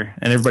is the winner,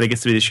 and everybody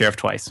gets to be the sheriff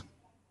twice.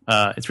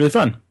 It's really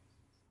fun.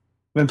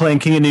 I've been playing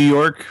King of New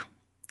York.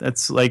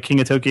 That's like King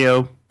of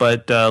Tokyo,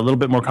 but a little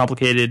bit more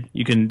complicated.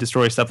 You can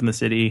destroy stuff in the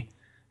city,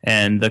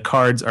 and the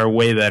cards are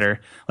way better.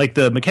 Like,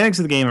 the mechanics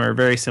of the game are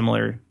very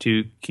similar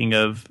to King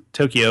of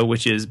Tokyo,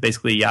 which is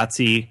basically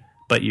Yahtzee,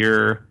 but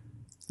you're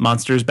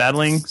monsters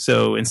battling.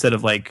 So instead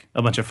of like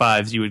a bunch of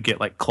 5s, you would get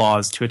like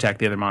claws to attack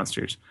the other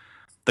monsters.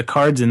 The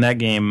cards in that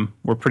game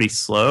were pretty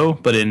slow,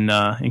 but in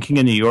King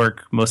of New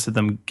York, most of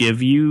them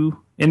give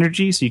you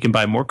energy, so you can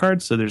buy more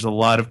cards. So there's a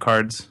lot of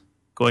cards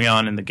going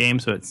on in the game,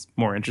 so it's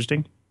more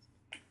interesting.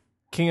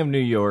 King of New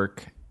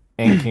York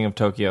and King of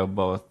Tokyo,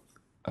 both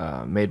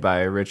made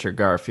by Richard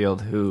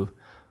Garfield, who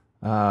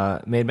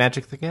made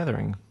Magic the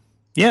Gathering.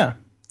 Yeah,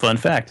 fun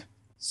fact.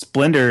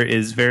 Splendor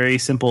is very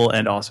simple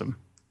and awesome.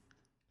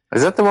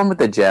 Is that the one with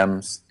the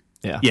gems?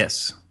 Yeah.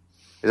 Yes.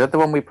 Is that the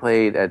one we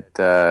played at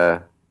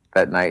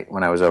that night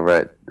when I was over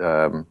at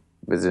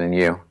visiting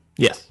you?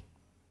 Yes.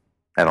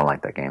 I don't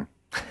like that game.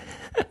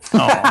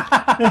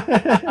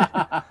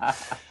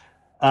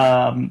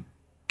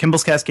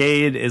 Kimball's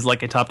Cascade is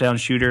like a top-down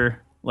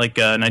shooter, like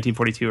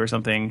 1942 or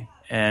something,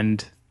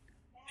 and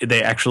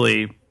they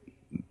actually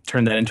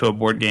turned that into a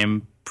board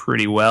game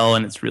pretty well,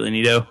 and it's really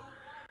neato.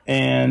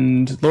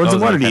 And Lords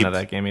of Waterdeep. I wasn't a fan of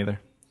that game either.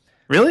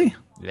 Really?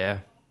 Yeah.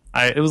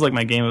 It was like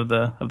my game of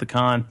the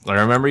con. I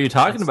remember you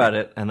talking about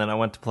it, and then I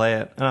went to play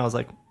it, and I was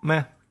like,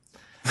 meh.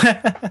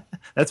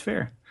 That's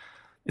fair.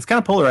 It's kind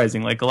of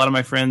polarizing. Like, a lot of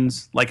my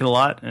friends like it a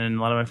lot, and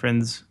a lot of my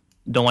friends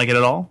don't like it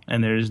at all,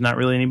 and there's not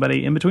really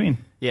anybody in between.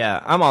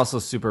 Yeah, I'm also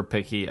super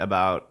picky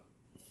about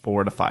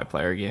 4 to 5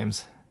 player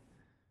games.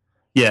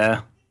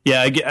 Yeah.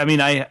 Yeah,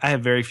 I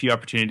have very few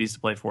opportunities to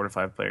play 4 to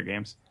 5 player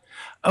games.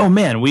 Oh,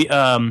 man, we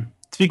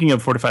speaking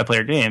of 4 to 5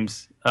 player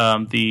games,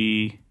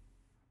 the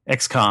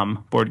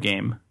XCOM board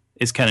game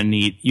is kind of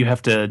neat. You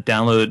have to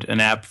download an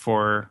app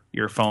for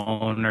your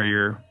phone or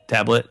your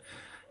tablet,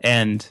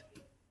 and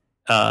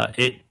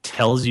it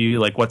tells you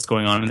like what's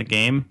going on in the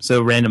game.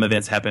 So random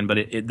events happen, but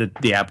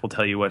the app will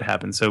tell you what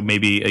happens. So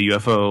maybe a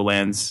UFO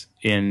lands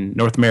in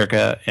North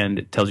America, and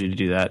it tells you to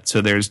do that.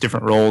 So there's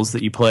different roles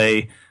that you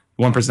play.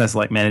 One person has to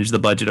like manage the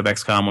budget of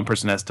XCOM. One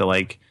person has to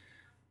like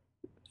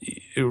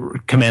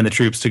command the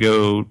troops to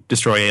go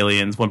destroy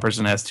aliens. One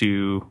person has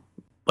to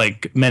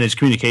like manage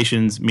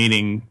communications,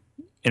 meaning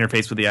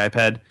interface with the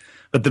iPad.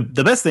 But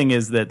the best thing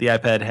is that the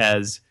iPad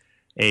has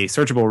a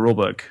searchable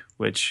rulebook,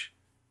 which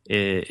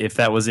if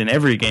that was in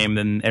every game,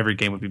 then every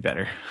game would be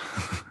better.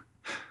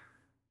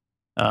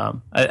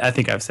 I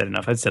think I've said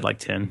enough. I've said like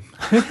 10.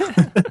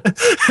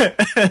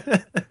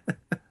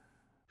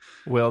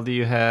 Will, do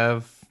you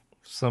have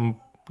some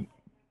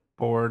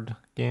board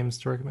games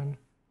to recommend?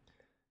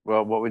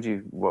 Well, what would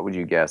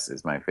you guess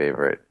is my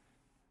favorite?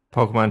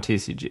 Pokemon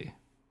TCG.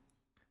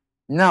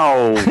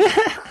 No.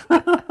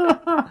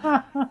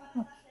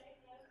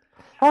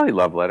 Probably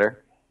Love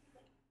Letter.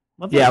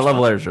 Love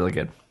Letter is really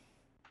good.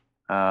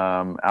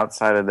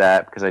 Outside of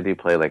that, because I do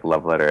play like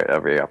Love Letter at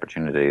every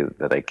opportunity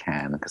that I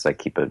can, because I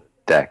keep a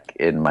deck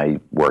in my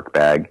work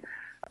bag.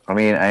 I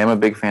mean, I am a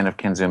big fan of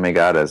Kenzumi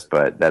Gatas,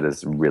 but that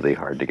is really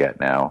hard to get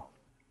now.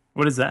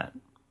 What is that?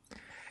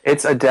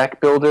 It's a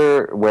deck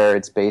builder where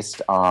it's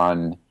based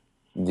on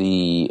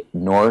the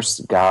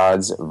Norse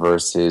gods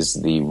versus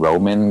the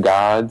Roman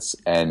gods,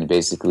 and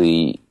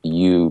basically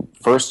you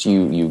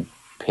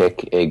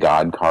pick a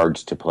god card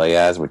to play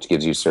as, which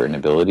gives you certain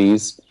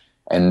abilities,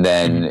 and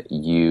then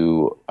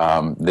you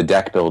the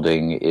deck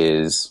building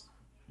is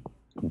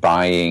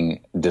buying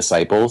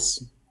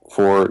disciples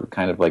for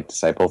kind of like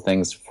disciple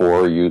things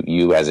for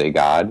you as a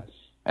god,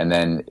 and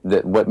then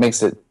what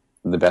makes it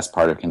the best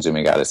part of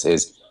Kenzumi Gatas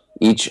is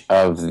each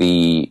of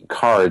the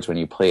cards, when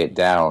you play it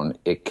down,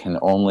 you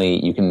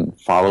can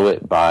follow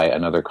it by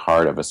another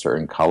card of a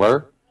certain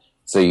color.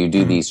 So you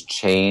do these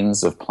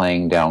chains of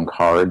playing down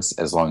cards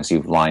as long as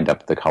you've lined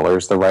up the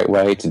colors the right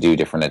way to do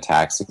different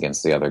attacks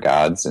against the other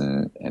gods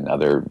and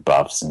other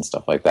buffs and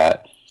stuff like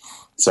that.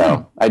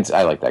 So I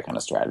like that kind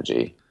of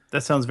strategy.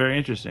 That sounds very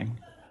interesting.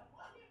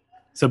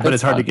 But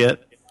it's hard to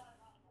get?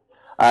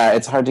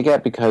 It's hard to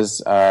get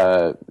because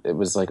it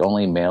was like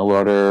only mail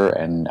order,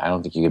 and I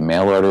don't think you can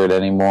mail order it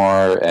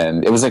anymore.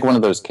 And it was like one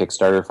of those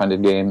Kickstarter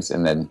funded games,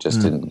 and then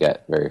just didn't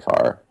get very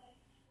far.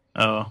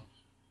 Oh,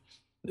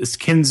 is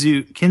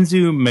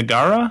Kenzu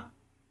Megara?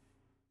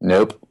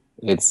 Nope,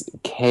 it's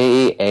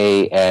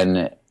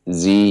Kanzume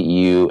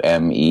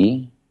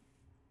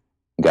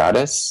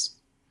Goddess,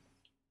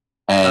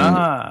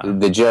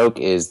 and the joke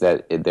is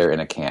that they're in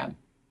a can.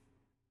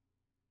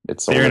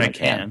 It's sold in a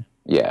can.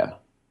 Yeah.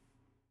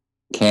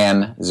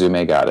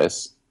 Kanzume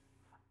Goddess.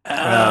 Oh,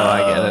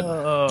 I get it.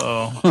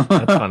 Oh,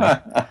 That's funny.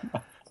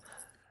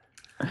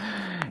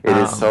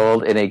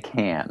 sold in a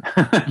can.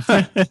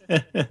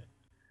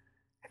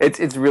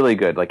 It's really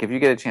good. Like if you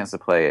get a chance to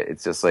play it,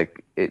 it's just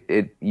like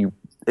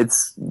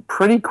it's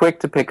pretty quick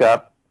to pick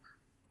up.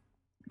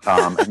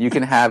 And you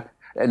can have,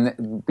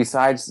 and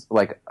besides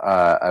like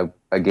a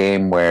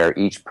game where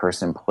each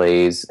person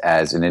plays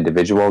as an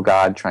individual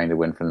god trying to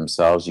win for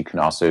themselves, you can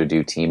also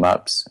do team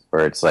ups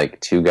where it's like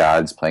two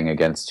gods playing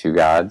against two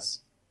gods.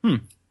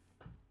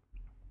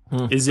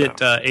 Is it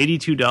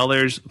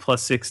 $82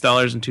 plus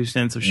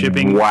 $6.02 of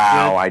shipping?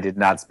 Wow, I did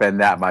not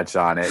spend that much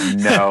on it.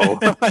 No,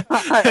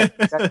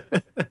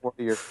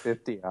 40 or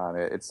 50 on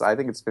it. I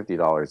think it's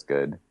 $50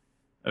 good.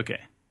 Okay,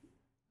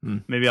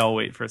 maybe I'll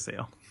wait for a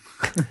sale.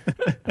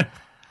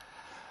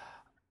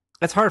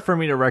 It's hard for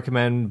me to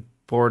recommend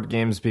board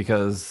games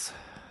because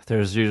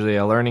there's usually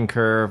a learning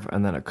curve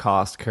and then a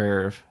cost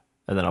curve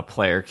and then a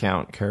player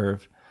count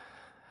curve.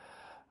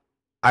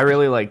 I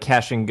really like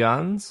Cash and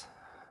Guns.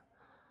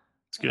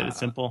 It's good. It's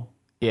simple.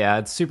 Yeah,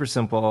 it's super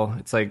simple.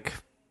 It's like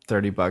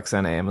 $30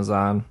 on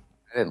Amazon.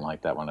 I didn't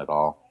like that one at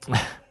all.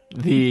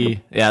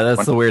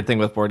 That's the weird thing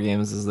with board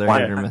games is they're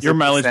hit or miss. Your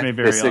mileage may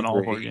vary on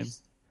all board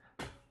games.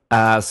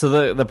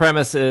 So the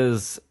premise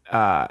is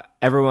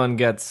everyone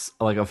gets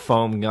like a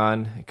foam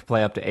gun. You can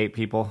play up to 8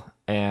 people,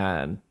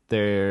 and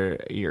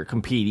you're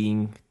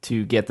competing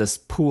to get this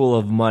pool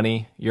of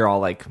money. You're all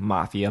like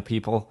mafia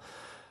people,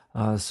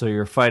 so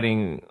you're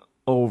fighting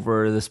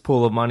over this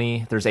pool of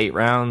money. There's 8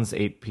 rounds,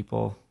 8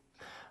 people,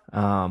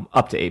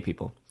 up to 8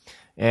 people,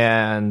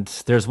 and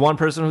there's one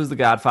person who's the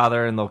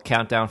godfather, and they'll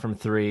count down from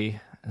 3.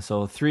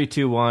 So 3,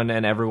 2, 1,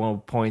 and everyone will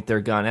point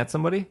their gun at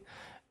somebody.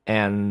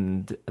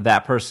 And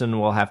that person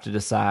will have to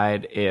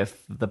decide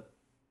if the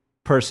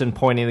person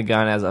pointing the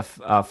gun has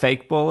a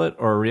fake bullet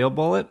or a real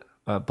bullet,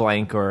 a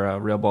blank or a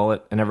real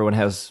bullet, and everyone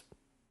has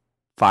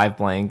 5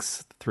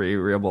 blanks, 3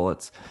 real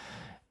bullets.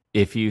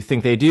 If you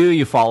think they do,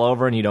 you fall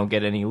over and you don't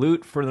get any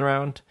loot for the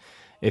round.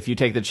 If you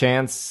take the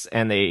chance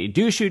and they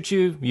do shoot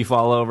you, you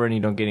fall over and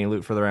you don't get any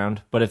loot for the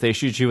round. But if they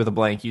shoot you with a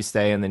blank, you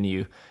stay and then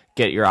you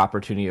get your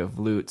opportunity of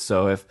loot.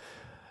 So if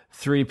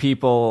 3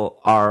 people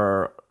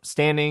are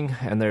standing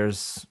and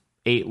there's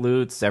 8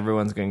 loots,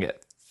 everyone's going to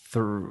get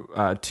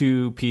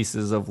 2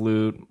 pieces of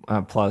loot,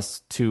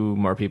 plus 2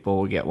 more people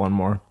will get 1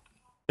 more.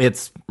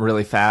 It's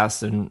really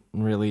fast and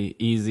really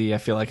easy. I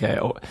feel like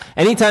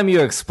anytime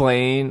you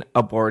explain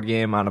a board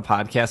game on a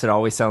podcast, it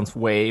always sounds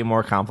way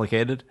more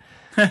complicated.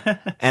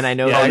 And I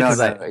know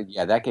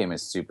that game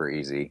is super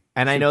easy.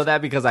 And I know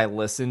that because I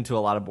listen to a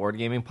lot of board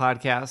gaming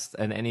podcasts,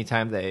 and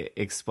anytime they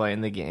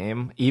explain the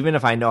game, even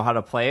if I know how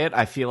to play it,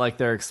 I feel like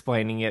they're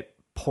explaining it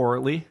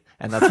poorly,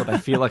 and that's what I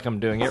feel like I'm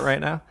doing it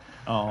right now.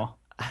 Oh,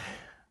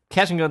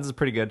 Cash and Guns is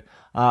pretty good.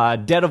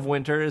 Dead of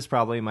Winter is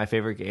probably my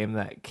favorite game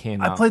that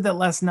came out. I played that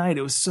last night.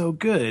 It was so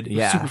good. It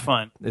was super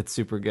fun. It's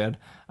super good.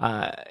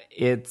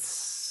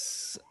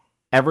 It's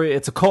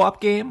a co-op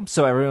game,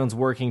 so everyone's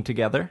working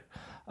together.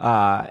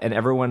 And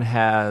everyone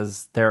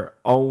has their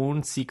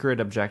own secret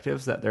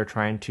objectives that they're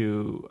trying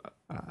to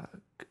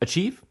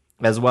achieve,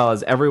 as well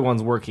as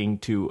everyone's working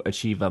to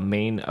achieve a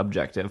main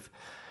objective.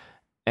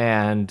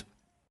 And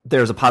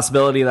there's a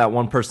possibility that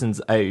one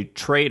person's a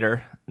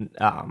traitor.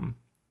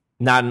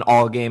 Not in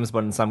all games,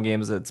 but in some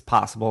games it's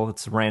possible.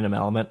 It's a random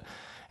element.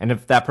 And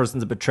if that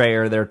person's a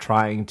betrayer, they're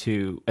trying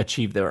to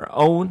achieve their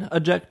own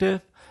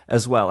objective,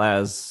 as well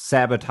as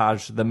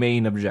sabotage the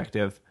main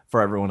objective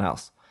for everyone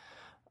else.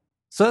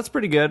 So that's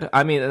pretty good.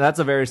 I mean, that's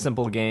a very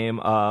simple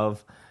game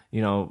of,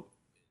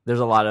 there's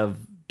a lot of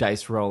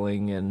dice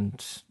rolling,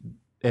 and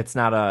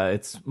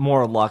it's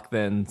more luck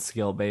than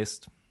skill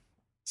based.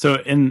 So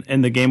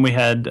in the game we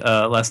had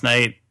last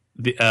night,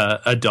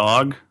 a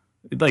dog,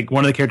 like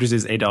one of the characters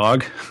is a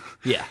dog.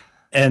 Yeah.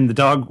 And the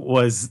dog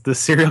was the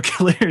serial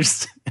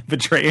killer's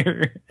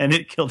betrayer, and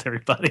it killed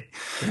everybody.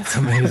 That's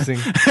amazing.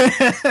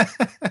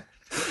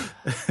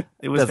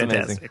 It was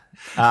fantastic.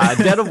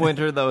 Amazing. Dead of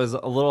Winter, though, is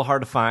a little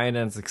hard to find,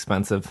 and it's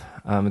expensive.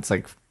 It's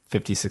like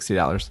 $50,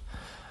 $60.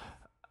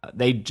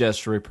 They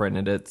just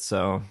reprinted it,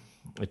 so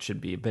it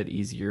should be a bit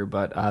easier.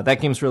 But that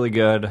game's really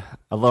good.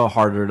 A little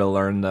harder to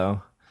learn,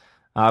 though.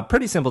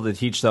 Pretty simple to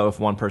teach, though, if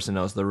one person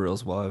knows the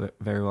rules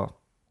very well.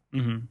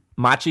 Mm-hmm.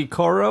 Machi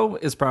Koro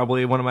is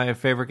probably one of my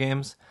favorite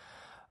games.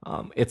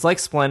 It's like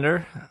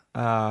Splendor,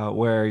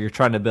 where you're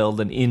trying to build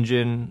an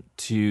engine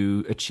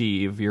to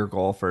achieve your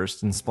goal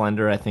first. In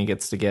Splendor, I think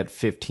it's to get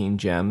 15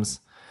 gems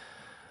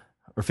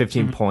or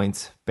 15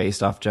 points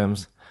based off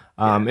gems.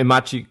 In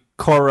Machi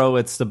Koro,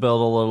 it's to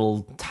build a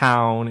little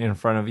town in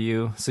front of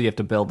you. So you have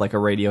to build like a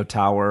radio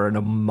tower and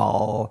a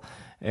mall.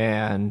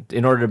 And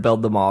in order to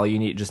build the mall,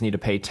 you just need to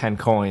pay 10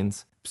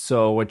 coins.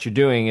 So what you're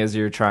doing is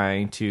you're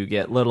trying to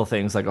get little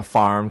things like a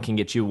farm can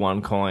get you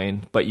 1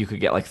 coin, but you could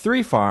get like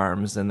 3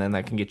 farms, and then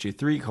that can get you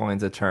 3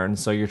 coins a turn.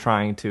 So you're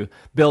trying to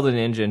build an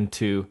engine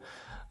to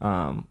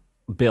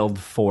build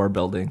 4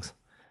 buildings.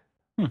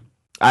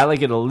 I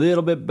like it a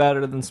little bit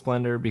better than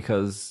Splendor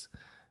because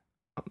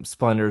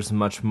Splendor's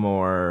much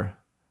more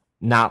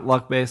not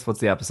luck-based. What's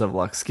the opposite of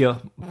luck?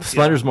 Skill.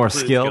 Splendor's more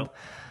skilled.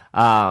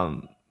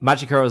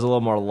 Machi Koro is a little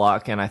more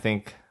luck, and I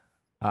think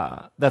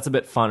That's a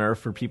bit funner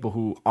for people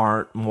who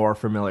aren't more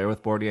familiar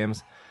with board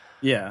games.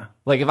 Yeah.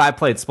 Like if I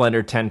played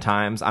Splendor 10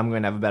 times, I'm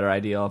going to have a better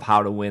idea of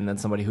how to win than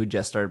somebody who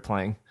just started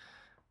playing.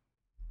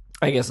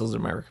 I guess those are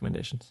my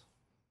recommendations.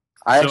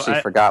 I actually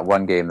forgot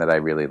one game that I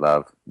really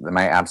love.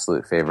 My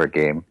absolute favorite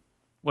game.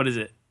 What is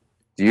it?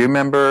 Do you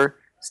remember,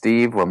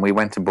 Steve, when we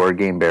went to Board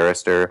Game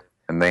Barrister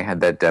and they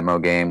had that demo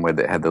game where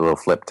they had the little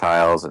flip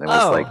tiles and it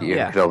was you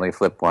could only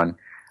flip one?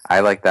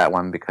 I like that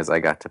one because I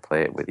got to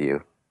play it with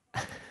you.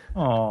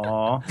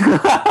 Aww.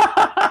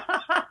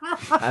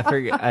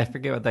 I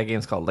forget what that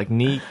game's called. Like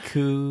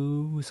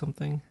Niku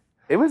something.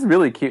 It was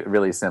really cute,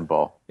 really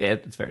simple. Yeah,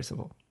 it's very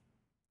simple.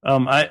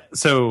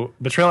 So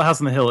Betrayal at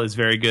House on the Hill is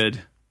very good.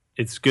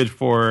 It's good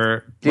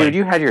for dude.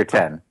 You had your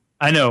 10.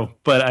 I know,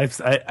 but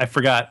I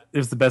forgot. It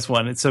was the best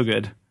one. It's so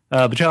good.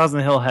 Betrayal at House on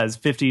the Hill has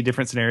 50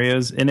 different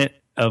scenarios in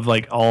it of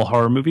like all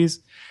horror movies,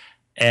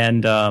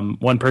 and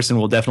one person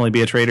will definitely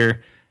be a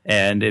traitor,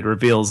 and it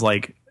reveals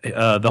like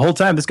the whole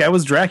time this guy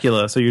was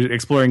Dracula. So you're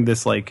exploring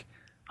this like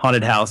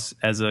haunted house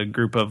as a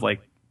group of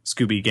like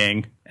Scooby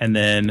gang, and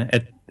then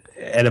at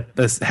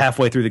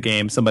halfway through the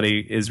game, somebody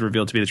is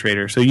revealed to be the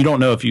traitor. So you don't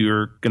know if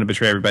you're going to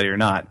betray everybody or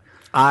not.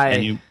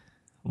 I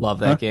love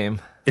that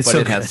game. It's but so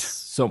it good. has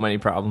so many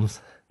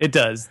problems. It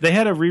does. They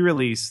had a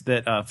re-release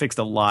that fixed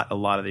a lot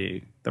of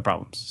the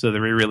problems. So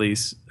the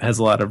re-release has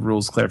a lot of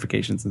rules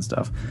clarifications and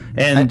stuff.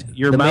 And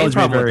your mileage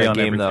may vary on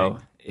everything. Though,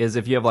 is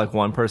if you have like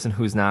one person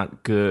who's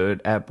not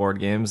good at board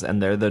games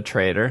and they're the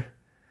traitor.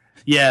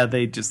 Yeah,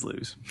 they just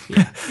lose.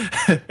 Yeah.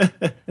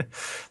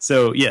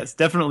 So yes,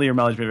 definitely your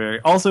mileage may vary.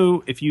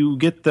 Also, if you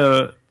get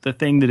the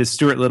thing that is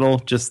Stuart Little,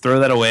 just throw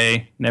that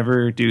away.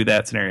 Never do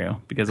that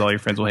scenario because all your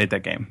friends will hate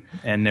that game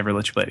and never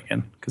let you play it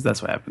again because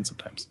that's what happens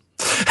sometimes.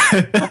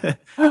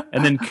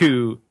 And then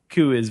Coup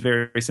is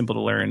very, very simple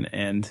to learn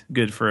and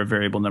good for a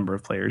variable number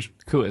of players.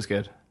 Coup is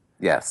good.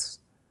 Yes,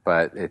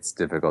 but it's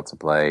difficult to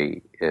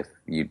play if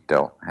you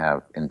don't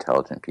have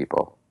intelligent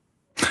people.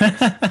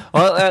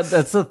 Well,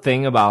 that's the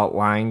thing about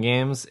lying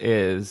games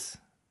is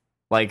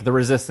like the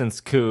Resistance,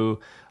 Coup,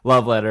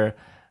 Love Letter,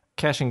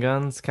 Cash and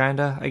Guns,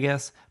 kinda, I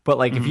guess. But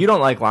like if you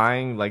don't like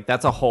lying, like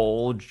that's a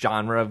whole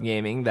genre of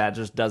gaming that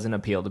just doesn't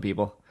appeal to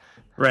people.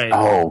 Right.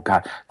 Oh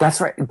god, that's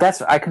right.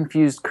 I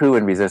confused Coup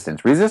and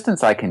Resistance.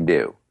 Resistance I can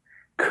do.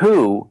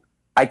 Coup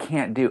I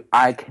can't do.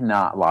 I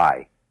cannot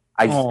lie.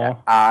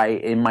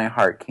 I in my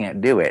heart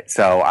can't do it.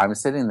 So I'm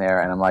sitting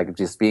there and I'm like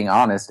just being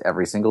honest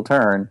every single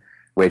turn,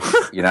 which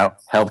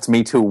helped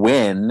me to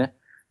win.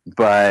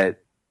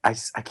 But I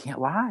can't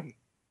lie.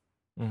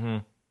 Mm-hmm.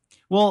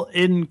 Well,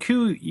 in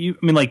Coup, you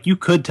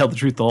could tell the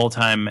truth the whole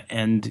time,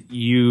 and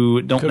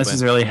you don't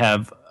necessarily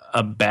have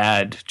a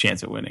bad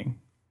chance at winning.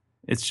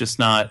 It's just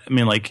not.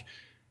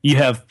 You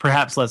have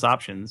perhaps less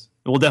options.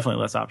 Well,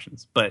 definitely less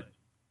options, but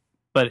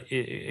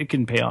it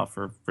can pay off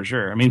for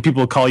sure.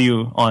 People call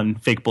you on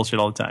fake bullshit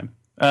all the time.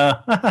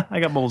 I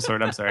got mobile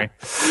sword. I'm sorry.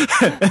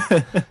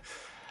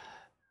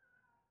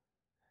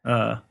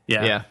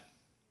 Yeah.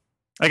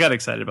 I got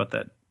excited about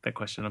that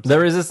question. The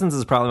Resistance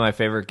is probably my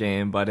favorite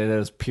game, but it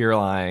is pure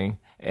lying.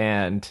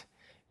 And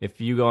if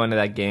you go into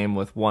that game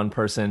with one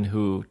person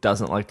who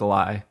doesn't like to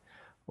lie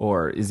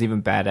or is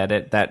even bad at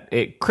it, that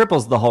it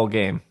cripples the whole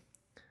game.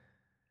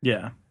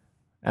 Yeah.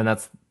 And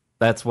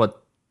that's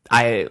what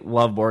I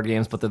love board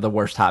games, but they're the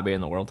worst hobby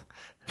in the world.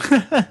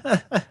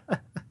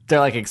 They're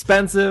like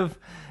expensive.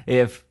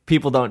 If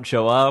people don't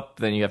show up,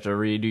 then you have to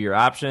redo your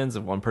options.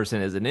 If one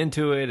person isn't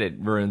into it, it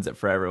ruins it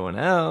for everyone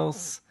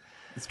else.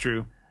 It's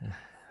true.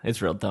 It's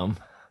real dumb.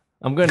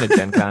 I'm going to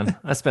Gen Con.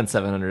 I spent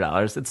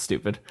 $700. It's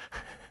stupid.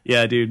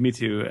 Yeah, dude, me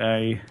too.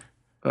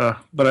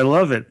 But I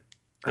love it.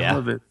 I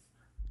love it.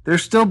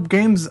 There's still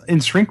games in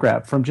shrink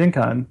wrap from Gen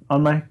Con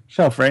on my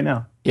shelf right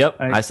now. Yep.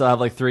 I still have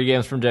like 3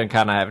 games from Gen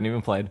Con I haven't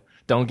even played.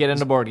 Don't get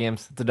into board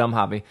games. It's a dumb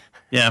hobby.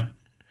 Yeah.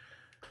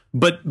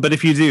 But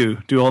if you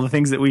do all the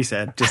things that we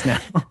said just now.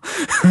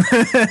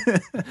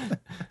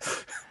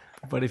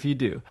 But if you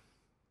do.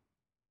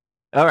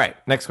 All right.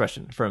 Next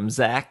question from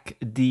Zach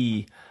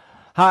D.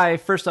 Hi.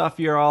 First off,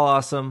 you're all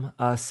awesome.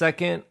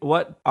 Second,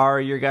 what are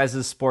your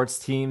guys' sports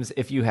teams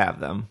if you have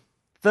them?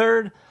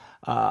 Third,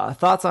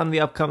 thoughts on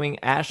the upcoming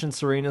Ash and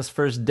Serena's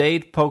first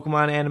date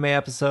Pokemon anime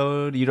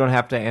episode? You don't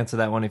have to answer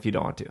that one if you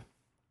don't want to.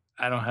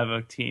 I don't have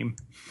a team.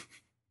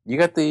 You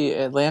got the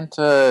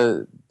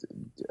Atlanta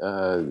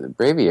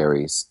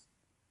Braviaries,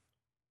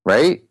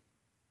 right?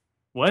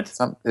 What?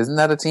 Isn't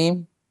that a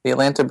team? The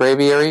Atlanta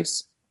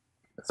Braviaries?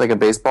 It's like a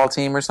baseball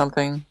team or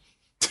something?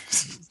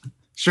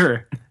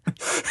 Sure.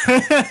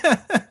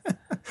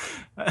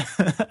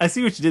 I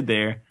see what you did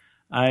there.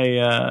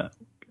 I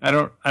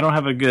don't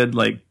have a good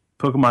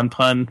Pokemon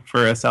pun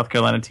for a South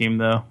Carolina team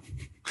though.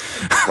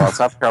 Well,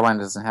 South Carolina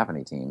doesn't have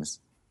any teams.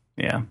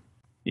 Yeah.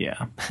 We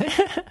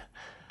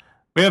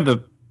have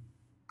the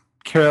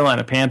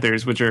Carolina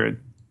Panthers, which are in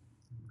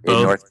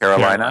North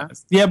Carolina.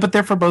 Yeah, but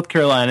they're for both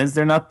Carolinas.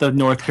 They're not the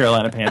North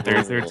Carolina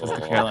Panthers. They're just the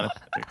Carolina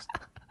Panthers.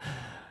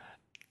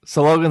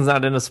 So Logan's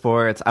not into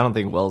sports. I don't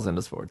think Will's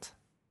into sports.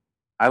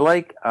 I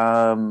like.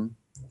 No,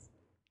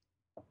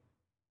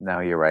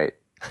 you're right.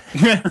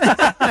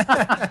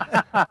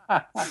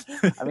 I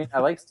mean, I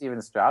like Steven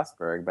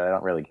Strasberg, but I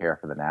don't really care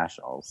for the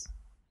Nationals.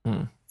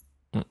 Hmm.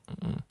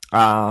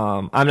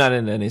 I'm not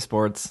into any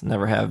sports.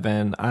 Never have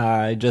been.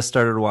 I just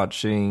started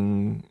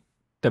watching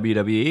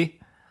WWE,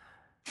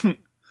 and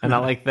I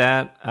like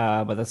that.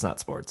 But that's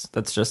not sports.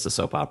 That's just a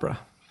soap opera.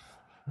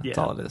 That's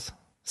all it is.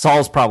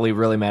 Saul's probably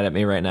really mad at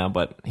me right now,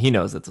 but he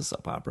knows it's a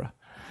soap opera.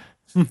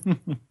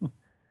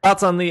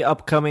 Thoughts on the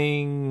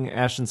upcoming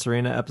Ash and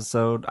Serena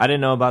episode? I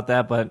didn't know about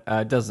that, but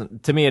it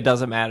doesn't. To me, it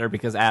doesn't matter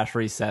because Ash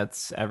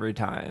resets every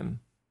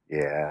time.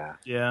 Yeah.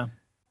 Yeah.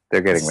 They're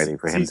getting ready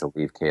for him to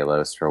leave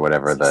Kalos for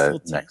whatever the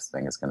next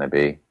thing is going to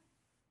be.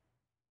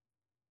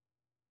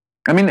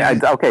 I mean,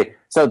 okay,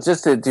 so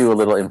just to do a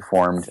little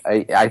informed,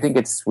 I think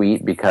it's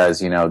sweet because,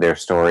 their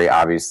story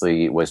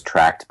obviously was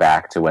tracked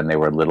back to when they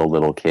were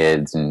little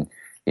kids, and,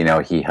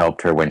 he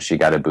helped her when she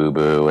got a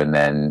boo-boo, and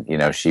then,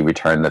 she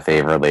returned the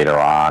favor later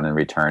on and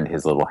returned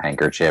his little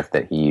handkerchief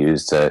that he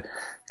used to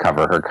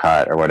cover her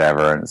cut or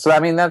whatever. And so, I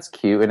mean, that's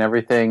cute and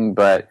everything,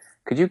 but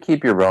could you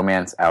keep your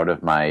romance out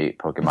of my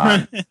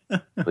Pokemon,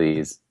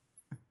 please?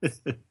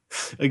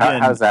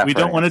 Again, how's that we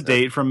don't want a answer?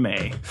 date from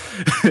May.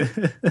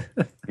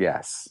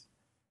 Yes.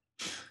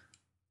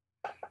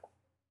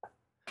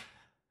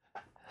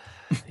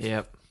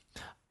 Yep.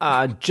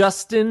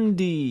 Justin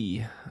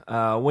D.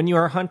 When you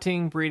are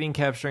hunting, breeding,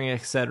 capturing,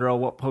 etc.,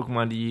 what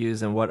Pokemon do you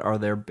use and what are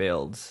their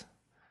builds?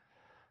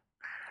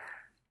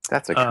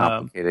 That's a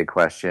complicated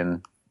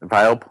question.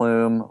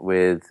 Vileplume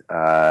with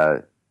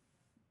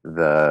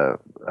the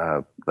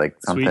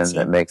something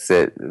that makes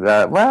it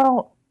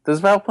does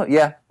Vileplume?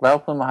 Yeah,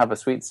 Vileplume will have a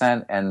sweet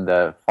scent, and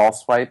the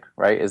false swipe,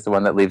 right, is the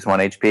one that leaves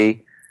 1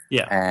 HP.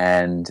 Yeah,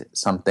 and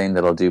something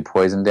that'll do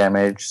poison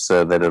damage,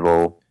 so that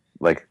it'll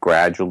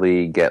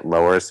gradually get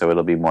lower, so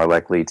it'll be more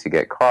likely to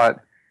get caught,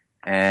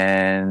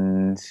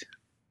 and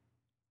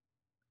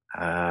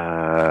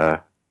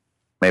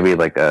maybe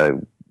a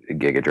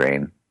Giga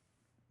Drain.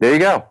 There you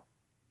go.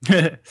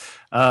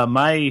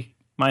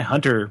 My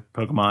hunter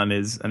Pokemon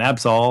is an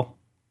Absol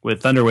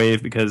with Thunder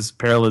Wave because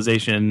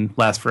paralyzation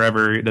lasts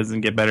forever. It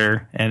doesn't get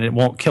better, and it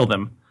won't kill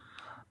them.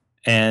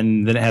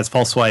 And then it has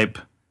False Swipe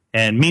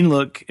and Mean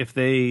Look.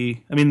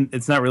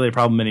 It's not really a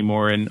problem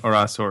anymore in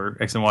Oras or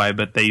X and Y,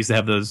 but they used to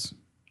have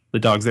the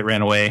dogs that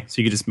ran away,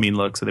 so you could just Mean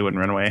Look so they wouldn't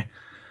run away.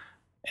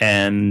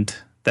 And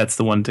that's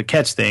the one to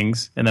catch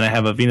things. And then I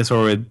have a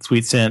Venusaur with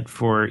Sweet Scent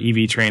for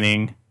EV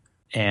training,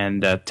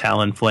 and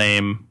Talon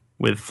Flame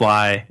with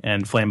Fly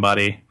and Flame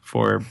Body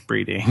for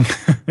breeding.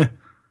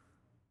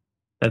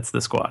 That's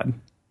the squad.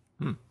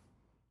 All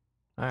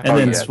right. And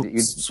then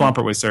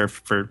Swampert with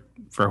Surf for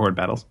horde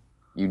battles.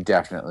 You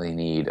definitely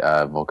need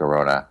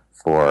Volcarona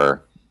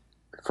for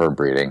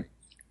breeding.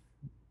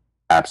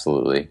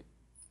 Absolutely.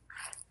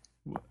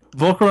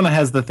 Volcarona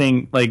has the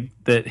thing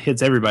that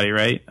hits everybody,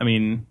 right? I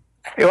mean,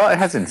 well, it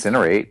has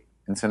Incinerate.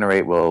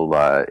 Incinerate will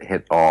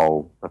hit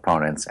all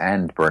opponents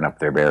and burn up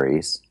their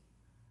berries.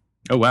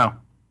 Oh wow!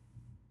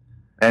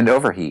 And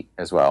Overheat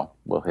as well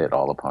will hit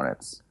all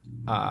opponents.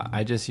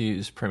 I just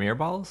use Premier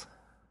Balls.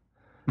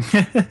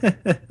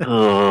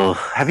 Ugh.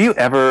 Have you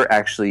ever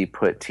actually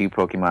put 2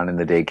 Pokemon in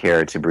the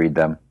daycare to breed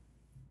them?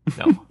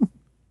 No.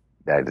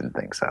 I didn't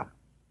think so.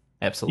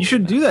 Absolutely. You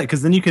should do that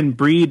because then you can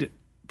breed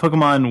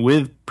Pokemon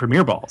with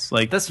Premier Balls.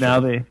 That's now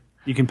true.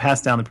 you can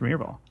pass down the Premier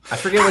Ball. I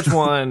forget which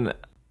one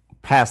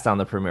passed down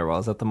the Premier Ball.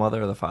 Is that the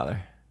mother or the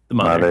father? The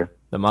mother.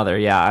 The mother.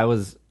 Yeah,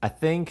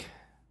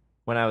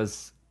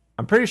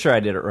 I'm pretty sure I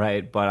did it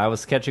right, but I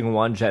was catching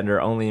one gender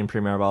only in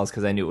Premier Balls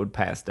because I knew it would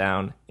pass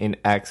down in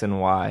X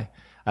and Y.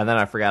 And then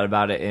I forgot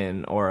about it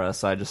in Aura,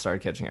 so I just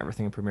started catching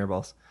everything in Premier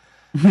Balls.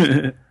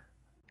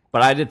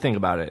 But I did think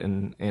about it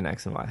in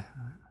X and Y.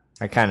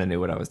 I kind of knew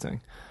what I was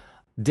doing.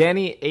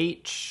 Danny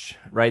H.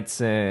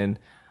 writes in,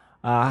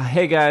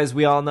 hey guys,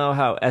 we all know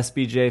how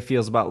SBJ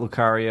feels about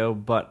Lucario,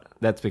 but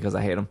that's because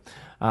I hate him.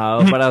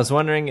 But I was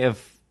wondering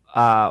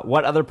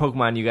what other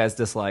Pokemon you guys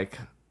dislike.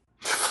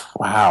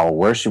 Wow,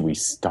 where should we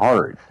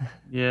start?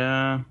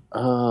 Yeah.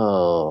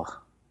 Oh.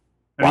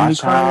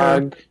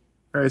 Lucario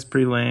is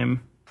pretty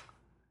lame.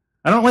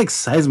 I don't like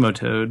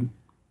Seismotoad.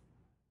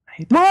 I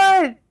hate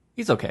What?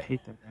 He's okay. I hate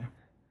that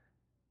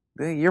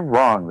guy. You're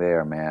wrong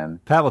there,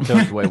 man.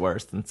 Palatoad's way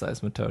worse than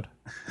Seismotoad.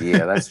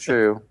 Yeah, that's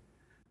true.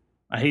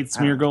 I hate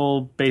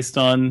Smeargle based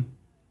on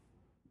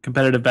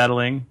competitive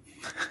battling.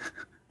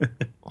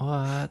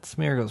 What?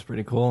 Smeargle's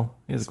pretty cool.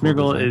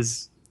 Smeargle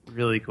is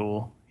really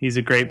cool. He's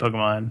a great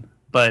Pokemon,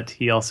 but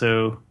he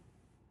also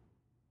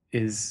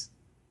is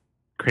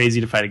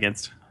crazy to fight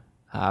against.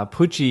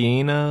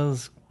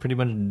 Poochyina's pretty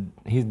much,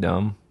 he's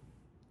dumb.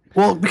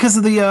 Well, because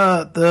of he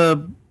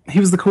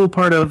was the cool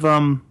part of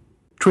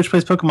Twitch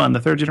Plays Pokemon, the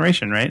 3rd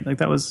generation, right?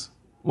 That was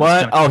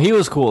what? Oh, he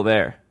was cool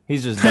there.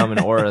 He's just dumb in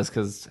auras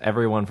because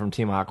everyone from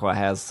Team Aqua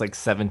has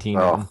 17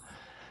 of them.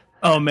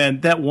 Oh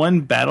man, that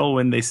one battle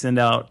when they sent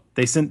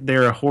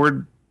their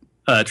horde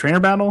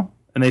trainer battle,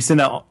 and they send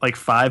out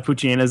 5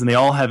 Poochyina's, and they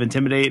all have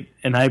Intimidate,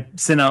 and I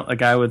sent out a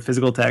guy with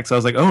physical attack, so I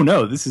was like, oh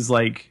no, this is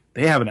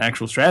they have an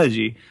actual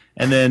strategy,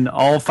 and then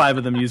all 5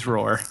 of them use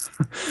roar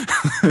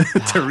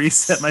to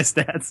reset my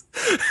stats.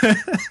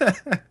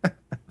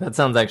 That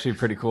sounds actually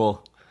pretty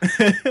cool.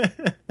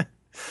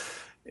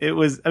 It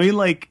was, I mean,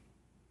 like,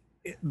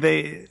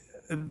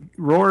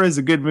 roar is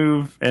a good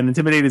move and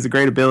intimidate is a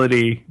great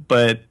ability,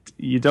 but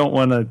you don't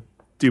want to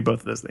do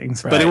both of those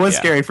things. But it was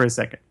scary for a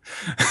second.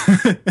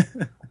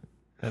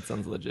 That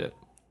sounds legit.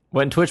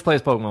 When Twitch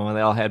plays Pokemon,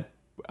 they all had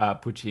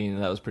Poochyene,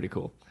 and that was pretty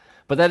cool.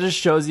 But that just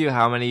shows you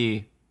how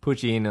many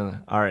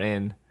Poochyene are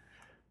in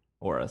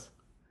auras.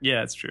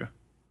 Yeah, it's true.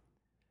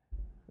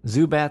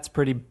 Zubat's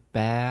pretty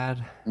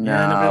bad.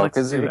 No,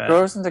 because it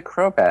grows into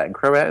Crobat, and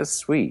Crobat is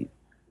sweet.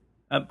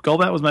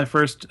 Golbat was my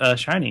first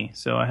shiny,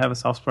 so I have a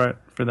soft spot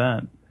for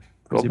that.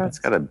 Golbat's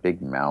got a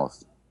big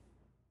mouth.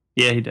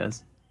 Yeah, he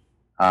does.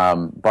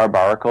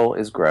 Barbaracle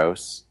is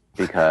gross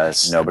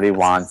because nobody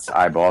wants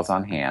eyeballs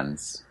on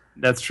hands.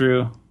 That's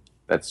true.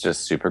 That's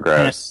just super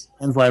gross.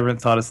 Pan's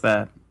Labyrinth taught us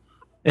that.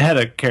 It had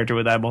a character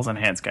with eyeballs on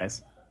hands,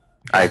 guys.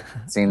 I've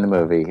seen the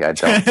movie. I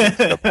don't think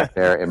to go back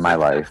there in my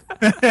life.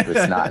 It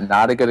was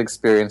not a good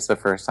experience the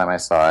first time I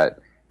saw it,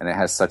 and it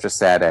has such a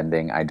sad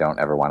ending, I don't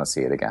ever want to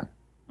see it again.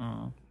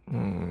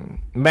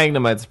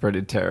 Magnemite's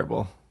pretty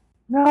terrible.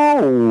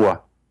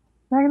 No!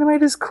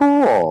 Magnemite is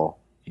cool.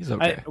 He's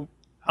okay.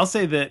 I'll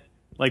say that,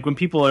 like, when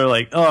people are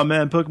like, oh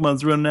man,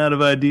 Pokemon's running out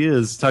of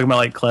ideas, talking about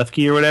like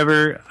Klefki or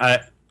whatever,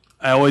 I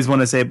always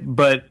want to say,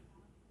 but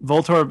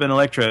Voltorb and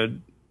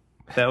Electrode,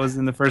 that was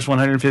in the first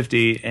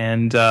 150,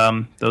 and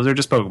those are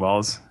just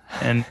Pokeballs,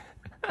 and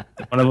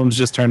one of them's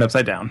just turned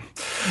upside down.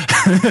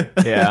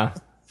 Yeah.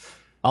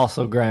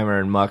 Also, Grimer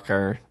and Muck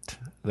are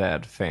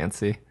that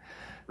fancy.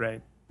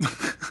 Right.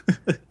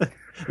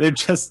 They're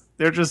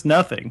just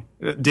nothing.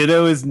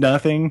 Ditto is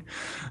nothing.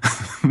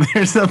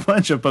 There's a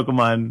bunch of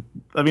Pokemon.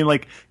 I mean,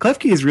 like,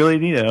 Klefki is really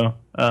neato.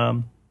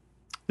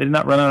 They did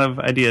not run out of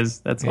ideas.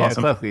 That's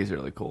awesome. Klefki is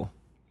really cool.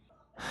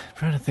 I'm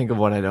trying to think of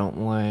what I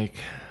don't like.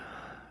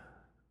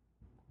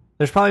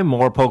 There's probably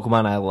more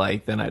Pokemon I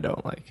like than I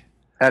don't like.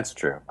 That's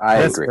true.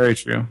 That's agree. Very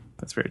true.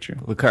 That's very true.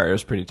 Lucario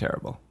is pretty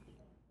terrible.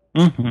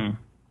 Mm-hmm.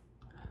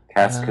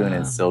 Cascoon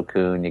and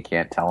Silcoon, you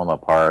can't tell them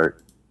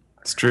apart.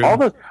 It's true.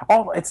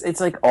 It's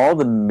like all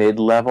the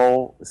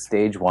mid-level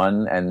stage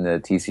 1 and the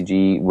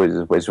TCG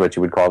was what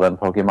you would call them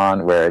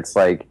Pokemon, where it's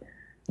like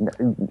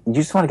you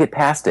just want to get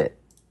past it.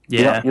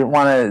 Yeah. You don't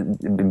want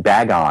to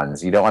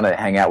bag-ons. You don't want to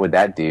hang out with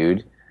that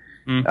dude.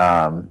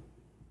 Well,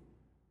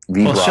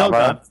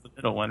 Shelgon's the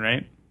middle one,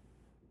 right?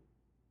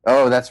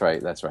 Oh, that's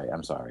right.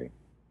 I'm sorry.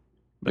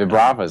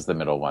 Vibrava's the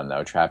middle one,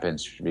 though.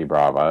 Trapinch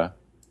Vibrava.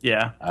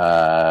 Yeah.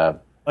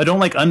 I don't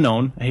like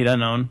Unknown. I hate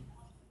Unknown.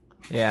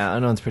 Yeah,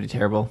 Unknown's pretty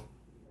terrible.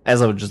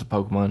 As just a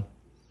Pokemon.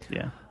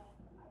 Yeah.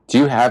 Do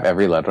you have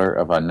every letter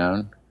of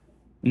Unknown?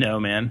 No,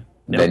 man.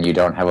 Nope. Then you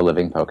don't have a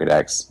living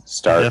Pokedex.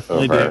 Start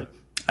over.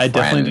 I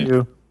definitely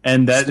do.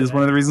 And that is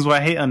one of the reasons why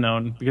I hate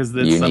Unknown. Because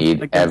you need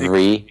like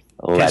every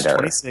letter.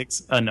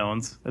 26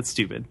 unknowns. That's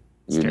stupid.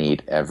 You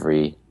need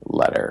every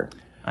letter.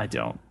 I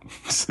don't.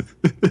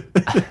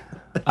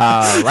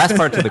 Last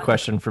part to the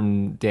question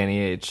from Danny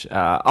H.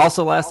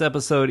 Also, last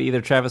episode,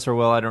 either Travis or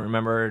Will, I don't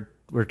remember,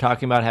 we're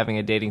talking about having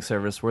a dating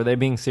service. Were they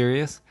being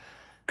serious?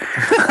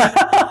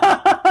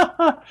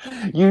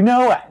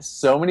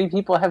 So many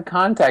people have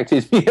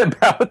contacted me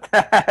about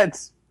that.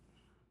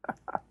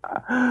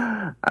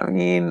 I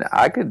mean,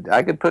 I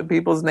could put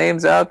people's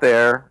names out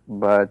there,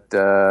 but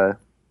I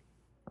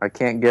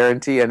can't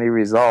guarantee any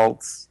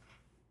results.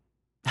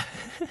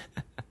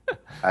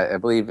 I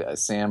believe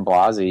Sam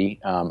Blasey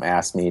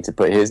asked me to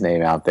put his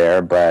name out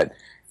there, but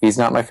he's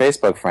not my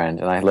Facebook friend,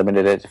 and I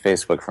limited it to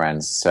Facebook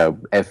friends. So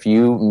if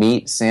you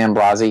meet Sam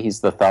Blasey,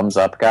 he's the thumbs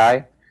up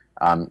guy.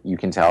 You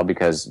can tell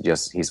because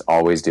he's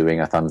always doing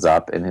a thumbs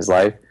up in his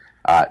life.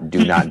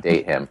 Do not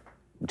date him.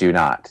 Do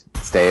not.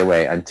 Stay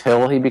away.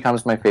 Until he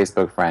becomes my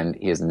Facebook friend,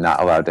 he is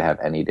not allowed to have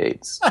any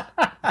dates.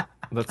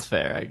 That's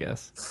fair, I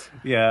guess.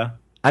 Yeah.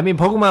 I mean,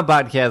 Pokemon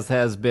Podcast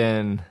has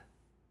been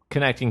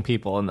connecting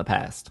people in the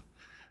past.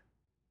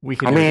 I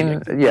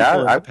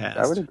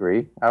would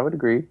agree.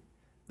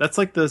 That's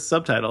like the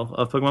subtitle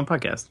of Pokemon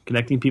Podcast,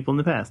 Connecting People in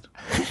the Past.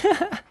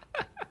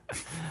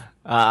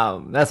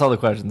 That's all the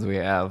questions we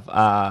have.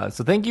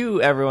 So thank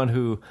you, everyone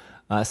who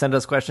sent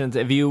us questions.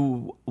 If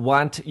you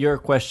want your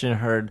question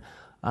heard,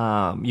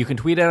 you can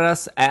tweet at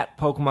us at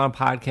Pokemon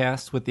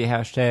Podcast with the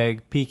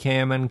hashtag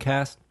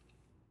PKMNcast,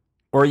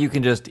 or you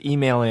can just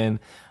email in.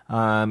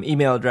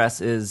 Email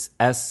address is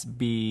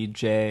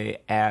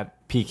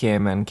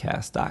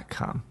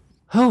sbj@pkmncast.com.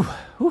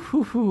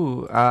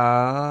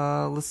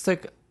 Let's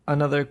take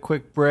another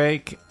quick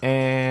break,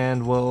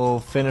 and we'll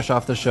finish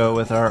off the show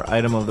with our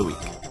item of the week.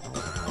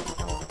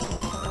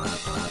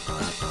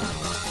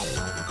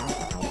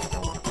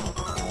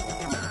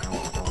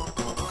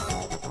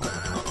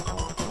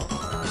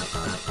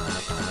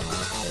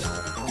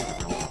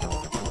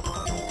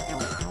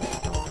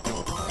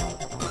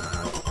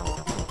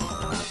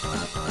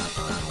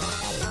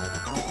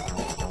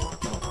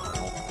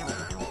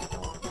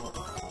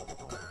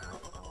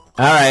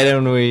 All right,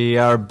 and we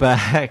are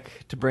back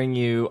to bring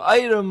you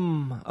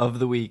item of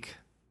the week.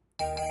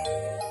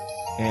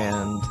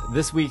 And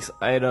this week's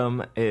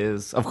item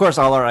is, of course,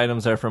 all our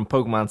items are from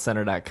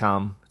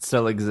PokemonCenter.com. It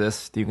still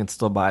exists. You can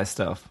still buy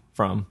stuff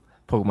from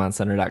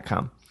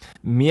PokemonCenter.com.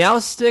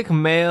 Meowstic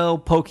male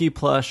Poke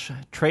Plush,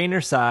 trainer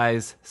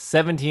size,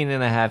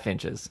 17.5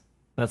 inches.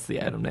 That's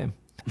the item name.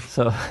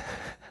 So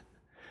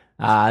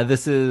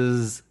this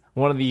is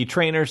one of the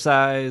trainer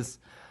size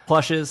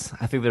plushes.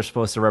 I think they're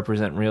supposed to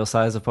represent real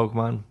size of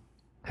Pokemon,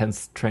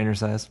 hence trainer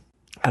size.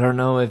 I don't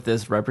know if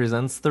this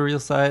represents the real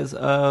size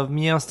of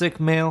Meowstic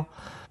male,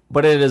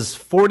 but it is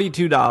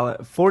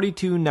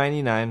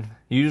 $42.99.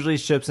 Usually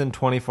ships in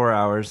 24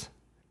 hours.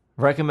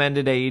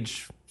 Recommended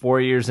age 4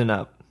 years and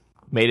up.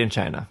 Made in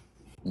China.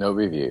 No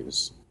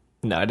reviews.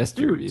 No, just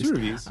two reviews. Two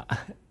reviews.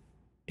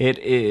 It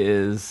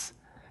is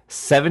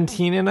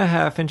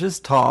 17.5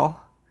 inches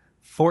tall,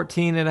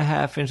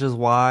 14.5 inches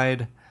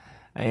wide,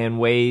 and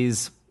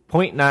weighs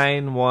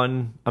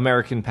 0.91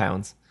 American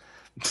pounds.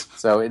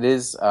 So it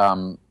is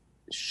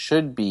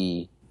should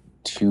be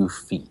 2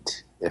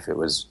 feet if it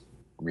was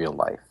real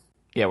life.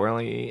 Yeah, we're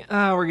getting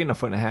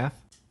 1.5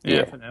 feet.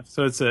 Yeah.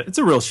 So it's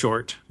a real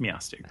short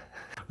Meowstic.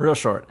 Real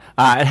short.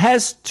 It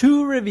has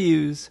 2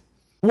 reviews.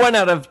 1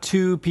 out of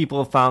 2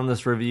 people found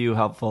this review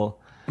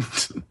helpful.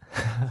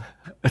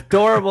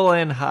 Adorable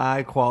and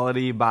high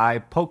quality by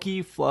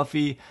Pokey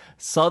Fluffy,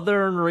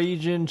 Southern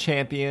Region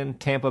Champion,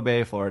 Tampa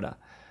Bay, Florida.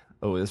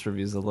 Oh, this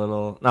review's a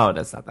little... No,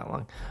 that's not that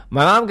long.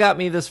 My mom got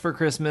me this for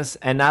Christmas,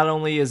 and not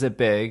only is it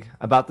big,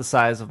 about the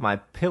size of my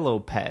pillow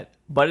pet,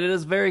 but it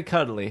is very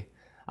cuddly.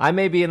 I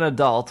may be an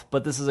adult,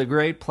 but this is a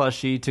great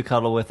plushie to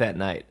cuddle with at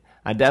night.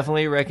 I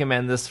definitely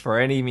recommend this for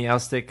any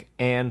Meowstic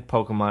and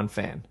Pokemon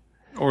fan.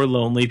 Or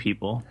lonely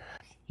people.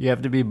 You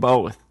have to be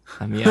both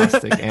a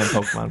Meowstic and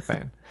Pokemon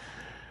fan.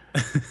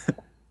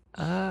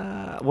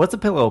 What's a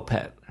pillow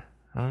pet?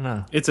 I don't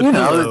know. It's a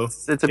pillow.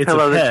 It's a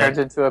pillow that turns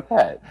into a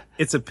pet.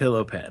 It's a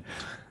pillow pet.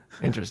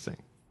 Interesting.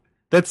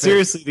 That's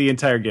seriously the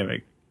entire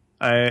gimmick.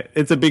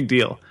 It's a big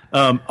deal.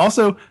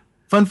 Also,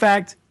 fun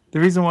fact, the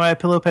reason why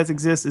pillow pets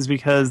exist is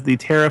because the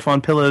tariff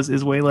on pillows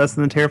is way less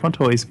than the tariff on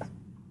toys.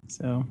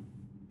 So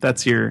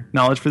that's your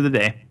knowledge for the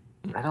day.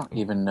 I don't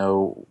even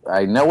know.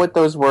 I know what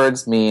those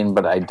words mean,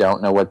 but I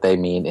don't know what they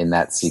mean in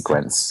that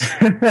sequence.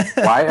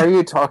 Why are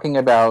you talking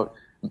about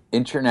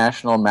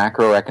international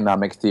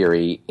macroeconomic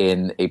theory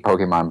in a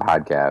Pokemon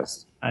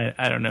podcast?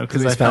 I don't know.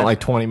 Because we spent like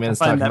 20 minutes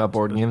talking about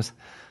board games.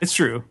 It's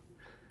true.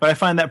 But I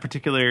find that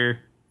particular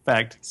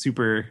fact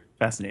super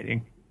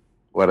fascinating.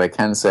 What I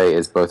can say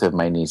is both of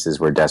my nieces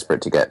were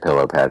desperate to get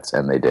pillow pets,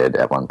 and they did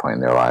at one point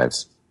in their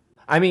lives.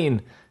 I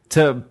mean,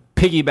 to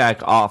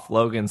piggyback off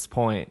Logan's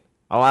point,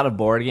 a lot of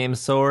board game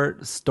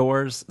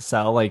stores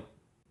sell like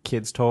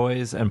kids'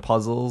 toys and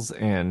puzzles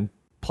and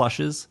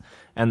plushes,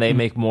 and they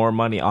make more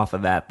money off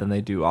of that than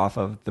they do off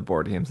of the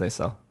board games they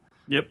sell.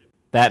 Yep.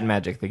 That and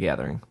Magic the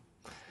Gathering.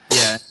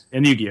 Yeah,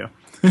 and Yu-Gi-Oh!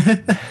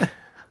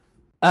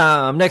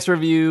 Next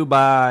review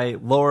by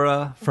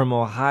Laura from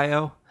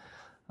Ohio.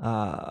 1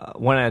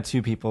 out of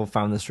 2 people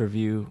found this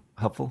review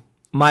helpful.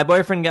 My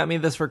boyfriend got me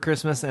this for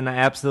Christmas, and I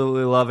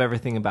absolutely love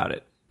everything about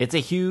it. It's a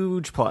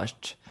huge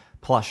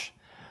plush.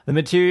 The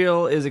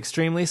material is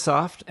extremely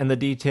soft, and the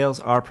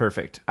details are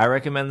perfect. I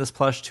recommend this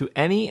plush to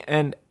any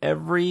and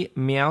every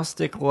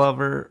Meowstic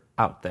lover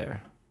out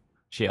there.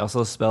 She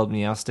also spelled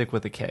Meowstic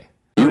with a K.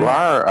 You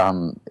are,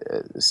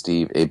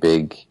 Steve, a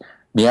big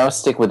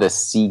Meowstic with a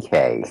CK.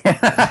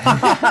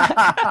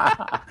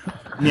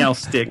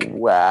 Meowstic.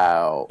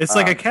 Wow. It's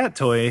like a cat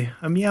toy,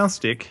 a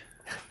Meowstic.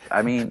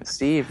 I mean,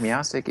 Steve,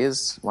 Meowstic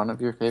is one of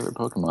your favorite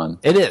Pokemon.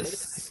 It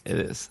is. It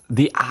is.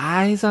 The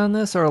eyes on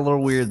this are a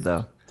little weird,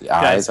 though. The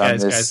eyes on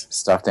this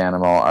stuffed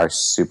animal are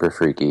super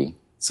freaky.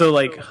 So,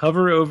 like,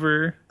 hover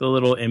over the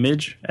little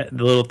image,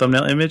 the little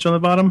thumbnail image on the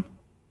bottom,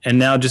 and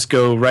now just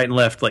go right and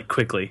left, like,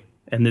 quickly.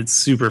 And it's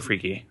super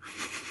freaky.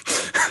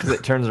 Because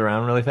it turns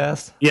around really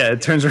fast? Yeah,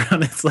 it turns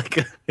around. It's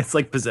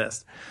like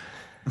possessed.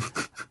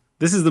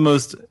 This is the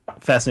most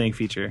fascinating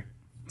feature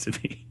to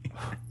me.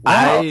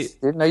 Wow, I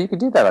didn't know you could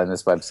do that on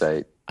this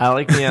website. I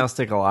like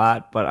Meowstic a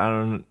lot, but I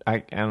don't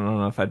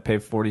know if I'd pay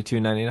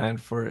 $42.99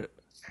 for it.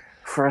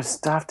 For a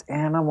stuffed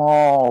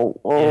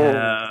animal. Whoa.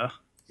 Yeah.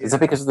 Is it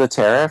because of the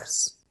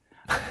tariffs?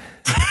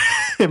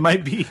 It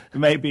might be. It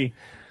might be.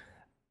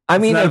 I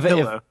mean,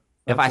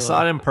 if I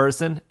saw it in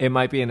person, it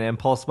might be an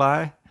impulse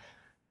buy.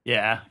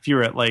 Yeah, if you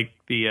were at like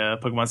the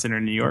Pokemon Center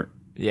in New York.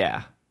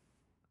 Yeah.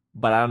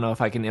 But I don't know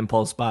if I can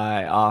impulse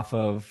buy off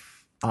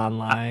of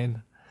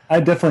online. I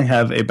definitely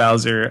have a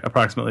Bowser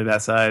approximately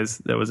that size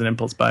that was an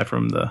impulse buy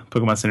from the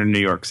Pokemon Center in New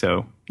York.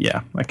 So,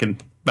 yeah, I can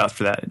vouch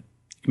for that. You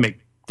can make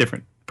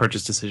different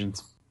purchase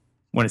decisions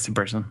when it's in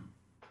person.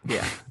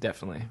 Yeah,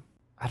 definitely.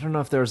 I don't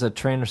know if there was a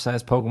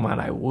trainer-sized Pokemon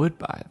I would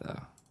buy,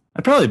 though.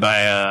 I'd probably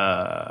buy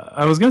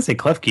I was going to say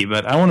Klefki,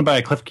 but I want to buy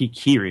a Klefki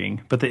keyring.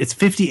 But it's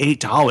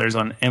 $58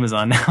 on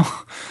Amazon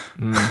now.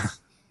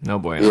 No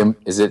bueno.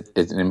 Is it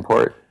an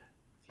import?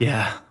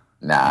 Yeah.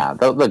 Nah,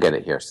 they'll get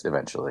it here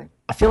eventually.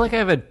 I feel like I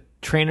have a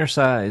trainer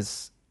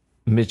size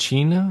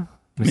Mincino?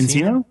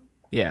 Mincino?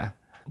 Yeah.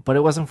 But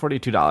it wasn't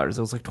 $42. It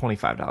was like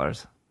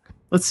 $25.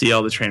 Let's see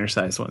all the trainer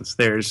size ones.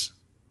 There's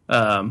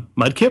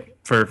Mudkip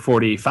for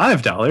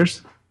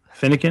 $45.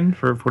 Finnegan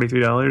for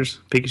 $43.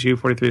 Pikachu,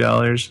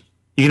 $43.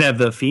 You can have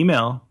the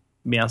female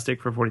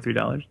Meowstic for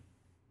 $43.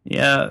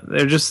 Yeah,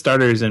 they're just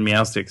starters and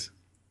Meowstics.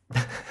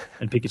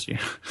 And Pikachu.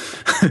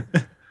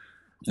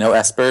 No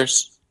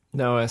Espers?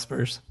 No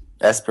Espers.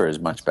 Esper is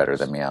much better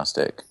than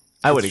Meowstic.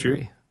 I would That's true.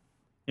 agree.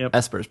 Yep.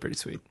 Esper's pretty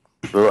sweet.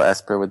 Little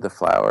Esper with the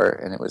flower,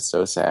 and it was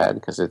so sad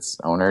because its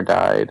owner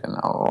died, and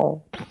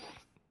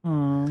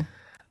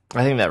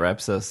I think that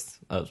wraps us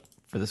up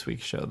for this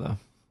week's show, though.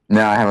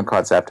 No, I haven't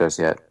caught Zapdos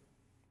yet.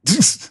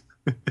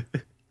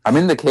 I'm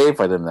in the cave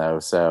with him, though,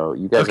 so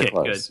you guys are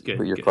close. Good,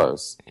 You're good.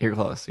 close. You're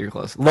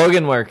close.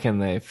 Logan, where can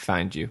they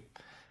find you?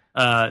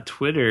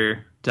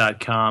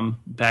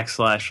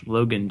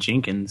 Twitter.com/Logan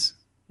Jenkins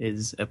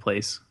is a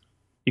place.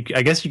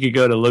 I guess you could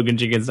go to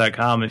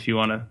loganjenkins.com if you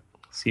want to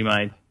see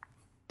my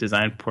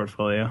design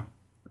portfolio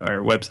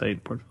or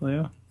website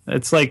portfolio.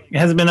 It's like it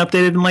hasn't been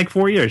updated in like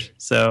 4 years,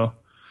 so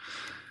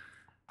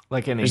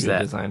Like any There's good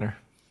that. designer.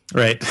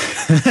 right.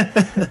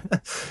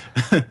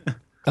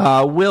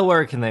 Will,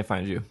 where can they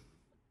find you?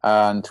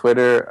 On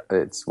Twitter,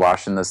 it's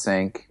Wash in the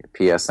Sink.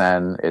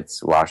 PSN,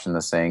 it's Wash in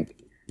the Sink.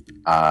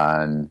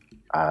 On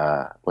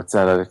what's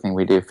that other thing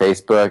we do?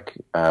 Facebook,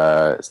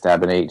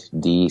 Stabinate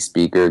D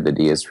Speaker. The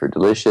D is for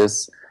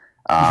delicious.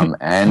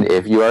 And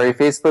if you are a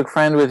Facebook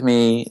friend with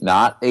me,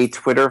 not a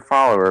Twitter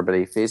follower, but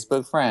a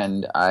Facebook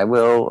friend, I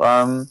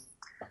will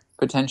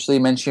potentially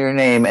mention your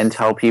name and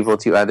tell people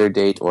to either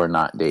date or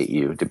not date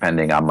you,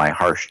 depending on my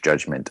harsh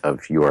judgment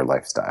of your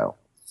lifestyle.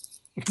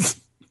 I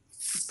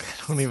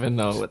don't even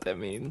know what that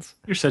means.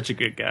 You're such a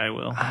good guy,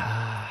 Will.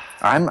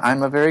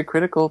 I'm a very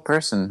critical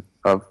person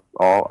of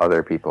all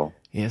other people.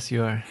 Yes,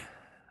 you are.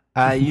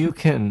 You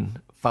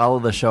can follow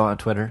the show on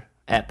Twitter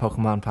at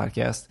Pokemon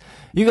Podcast.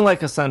 You can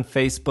like us on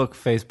Facebook,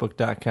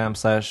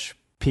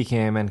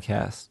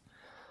 facebook.com/PKMNcast.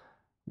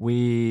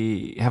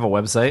 We have a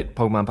website,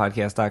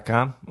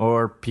 PokemonPodcast.com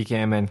or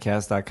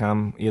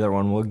PKMNcast.com. Either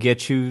one will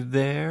get you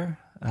there.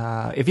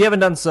 If you haven't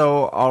done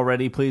so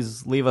already,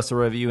 please leave us a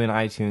review in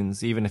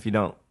iTunes, even if you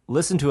don't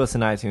listen to us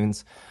in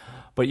iTunes.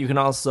 But you can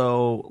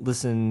also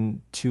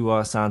listen to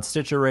us on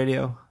Stitcher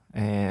Radio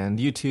and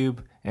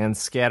YouTube and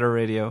Scatter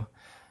Radio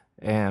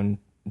and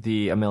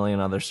a million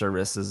other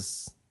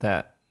services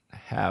that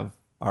have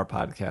our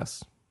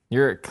podcast.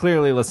 You're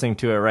clearly listening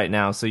to it right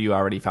now, so you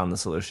already found the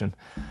solution.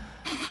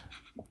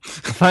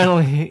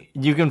 Finally,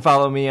 you can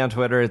follow me on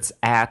Twitter. It's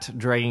at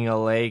Dragging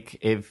a Lake.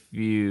 If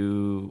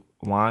you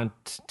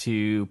want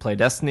to play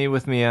Destiny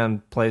with me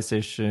on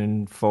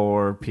PlayStation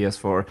 4,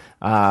 PS4,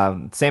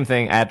 same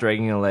thing, at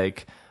Dragging a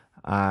Lake.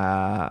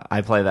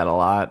 I play that a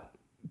lot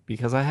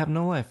because I have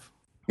no life.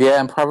 Yeah,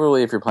 and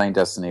probably if you're playing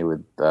Destiny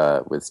with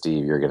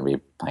Steve, you're going to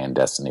be playing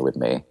Destiny with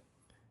me.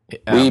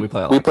 We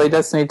play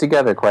Destiny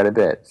together quite a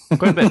bit.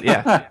 Quite a bit,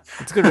 yeah.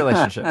 It's a good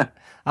relationship.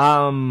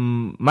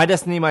 My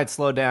Destiny might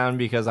slow down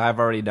because I've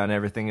already done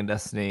everything in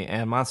Destiny,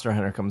 and Monster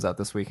Hunter comes out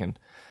this weekend.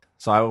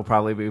 So I will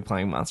probably be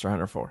playing Monster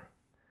Hunter 4.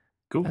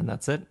 Cool. And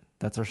that's it.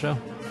 That's our show.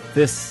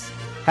 This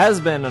has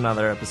been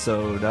another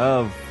episode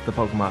of the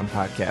Pokemon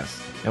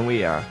Podcast, and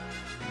we are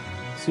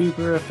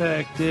Super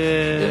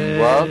effective. In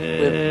love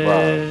with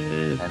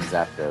love. And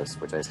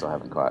Zapdos, which I still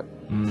haven't caught.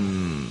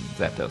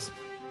 Zapdos.